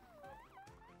yellow?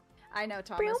 I know,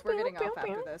 Thomas. We're getting off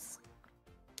after this.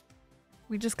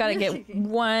 We just gotta get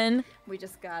one. We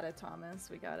just got it, Thomas.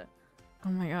 We got it. Oh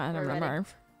my god, We're I'm a ready.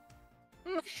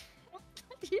 barf.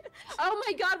 Oh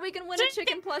my god, we can win a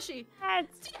chicken plushie.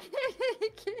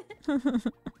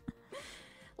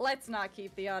 Let's not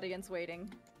keep the audience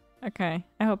waiting. Okay,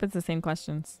 I hope it's the same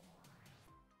questions.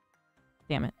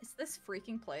 Damn it. Is this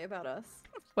freaking play about us?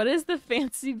 What is the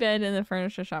fancy bed in the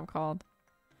furniture shop called?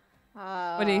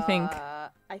 What do you think?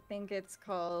 I think it's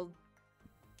called.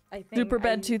 Super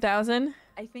Bed 2000?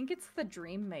 I think it's the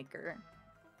Dream Maker.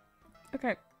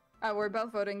 Okay. We're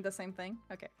both voting the same thing?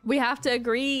 Okay. We have to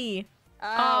agree. Oh,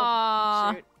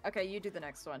 Aww. shoot. Okay, you do the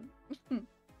next one.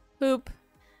 Poop.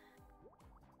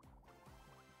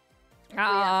 We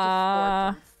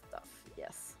have to sort some stuff.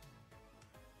 Yes.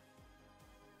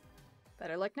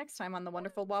 Better luck next time on the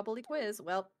wonderful wobbly quiz.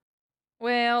 Well,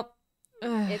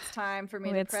 It's time for me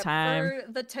Oh, to it's prep time.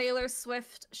 for the Taylor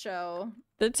Swift show.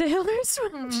 The Taylor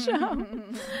Swift show.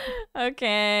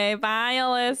 Okay, bye,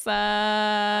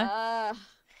 Alyssa.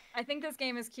 I think this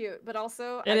game is cute, but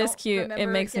also It I is don't cute. It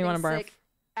remember makes me getting wanna barf. sick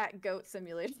at Goat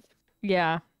Simulator.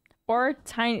 Yeah. Or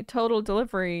tiny total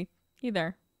delivery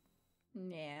either.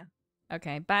 Yeah.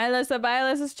 Okay. Bye, Alyssa. Bye,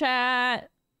 Alyssa's chat.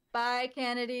 Bye,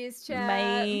 Kennedy's chat.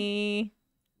 Bye.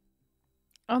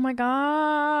 Oh my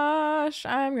gosh.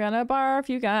 I'm gonna barf,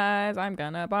 you guys. I'm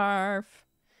gonna barf.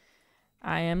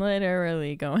 I am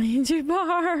literally going to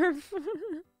barf.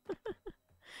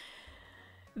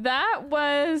 That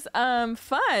was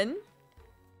fun.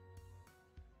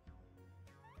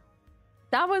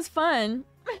 That was fun.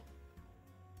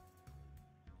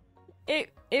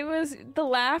 It was the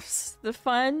laughs, the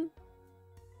fun.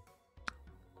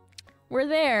 We're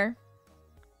there.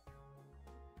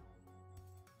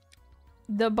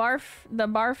 The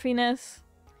barfiness.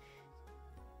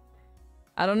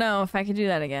 I don't know if I could do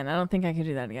that again. I don't think I could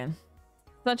do that again.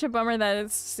 Such a bummer that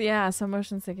it's, yeah, so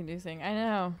motion sick inducing. I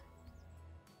know.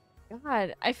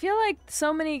 God, I feel like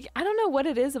so many, I don't know what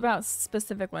it is about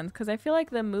specific ones, because I feel like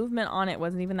the movement on it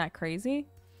wasn't even that crazy.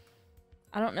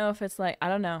 I don't know if it's like, I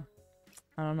don't know.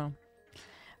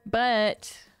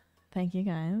 But thank you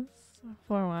guys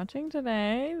for watching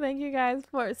today. Thank you guys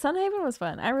for, Sunhaven was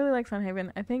fun. I really like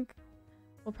Sunhaven. I think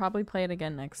we'll probably play it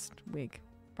again next week.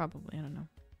 Probably, I don't know.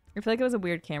 I feel like it was a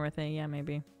weird camera thing. Yeah,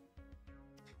 maybe.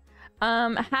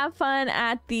 Have fun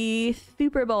at the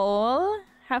Super Bowl.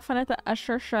 Have fun at the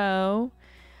Usher show.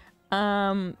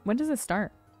 When does it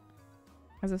start?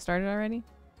 Has it started already?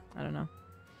 I don't know.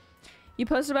 You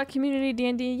posted about community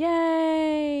D&D.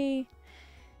 Yay!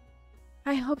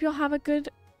 I hope you'll have a good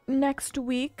next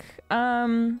week.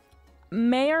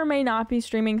 May or may not be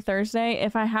streaming Thursday.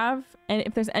 If I have, and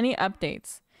if there's any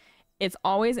updates, it's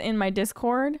always in my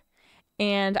Discord.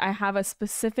 And I have a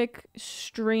specific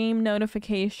stream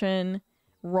notification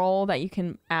role that you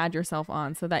can add yourself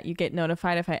on so that you get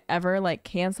notified if I ever like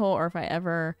cancel or if I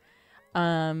ever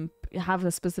have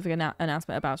a specific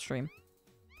announcement about stream.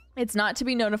 It's not to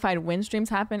be notified when streams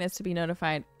happen, it's to be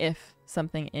notified if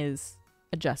something is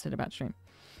adjusted about stream.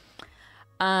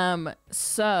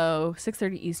 So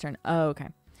 6:30 Eastern. Oh, okay.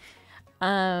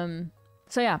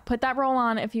 So yeah, put that roll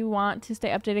on if you want to stay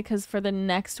updated, because for the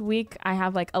next week I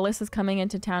have like Alyssa's coming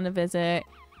into town to visit,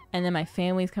 and then my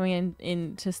family's coming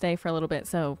in to stay for a little bit.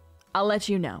 So I'll let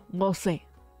you know. We'll see.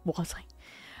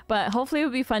 But hopefully it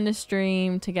would be fun to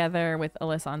stream together with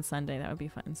Alyssa on Sunday. That would be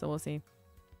fun. So we'll see.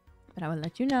 But I will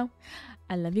let you know.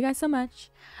 I love you guys so much.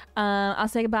 I'll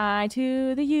say goodbye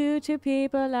to the YouTube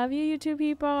people. Love you, YouTube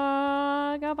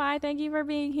people. Goodbye. Thank you for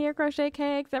being here, Crochet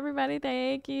Cakes. Everybody,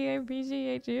 thank you. I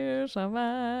appreciate you so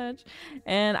much.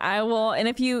 And I will. And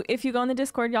if you go in the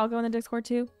Discord, y'all go in the Discord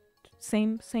too.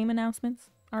 Same announcements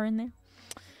are in there.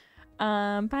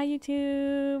 Bye,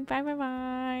 YouTube.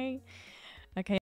 Bye. Okay.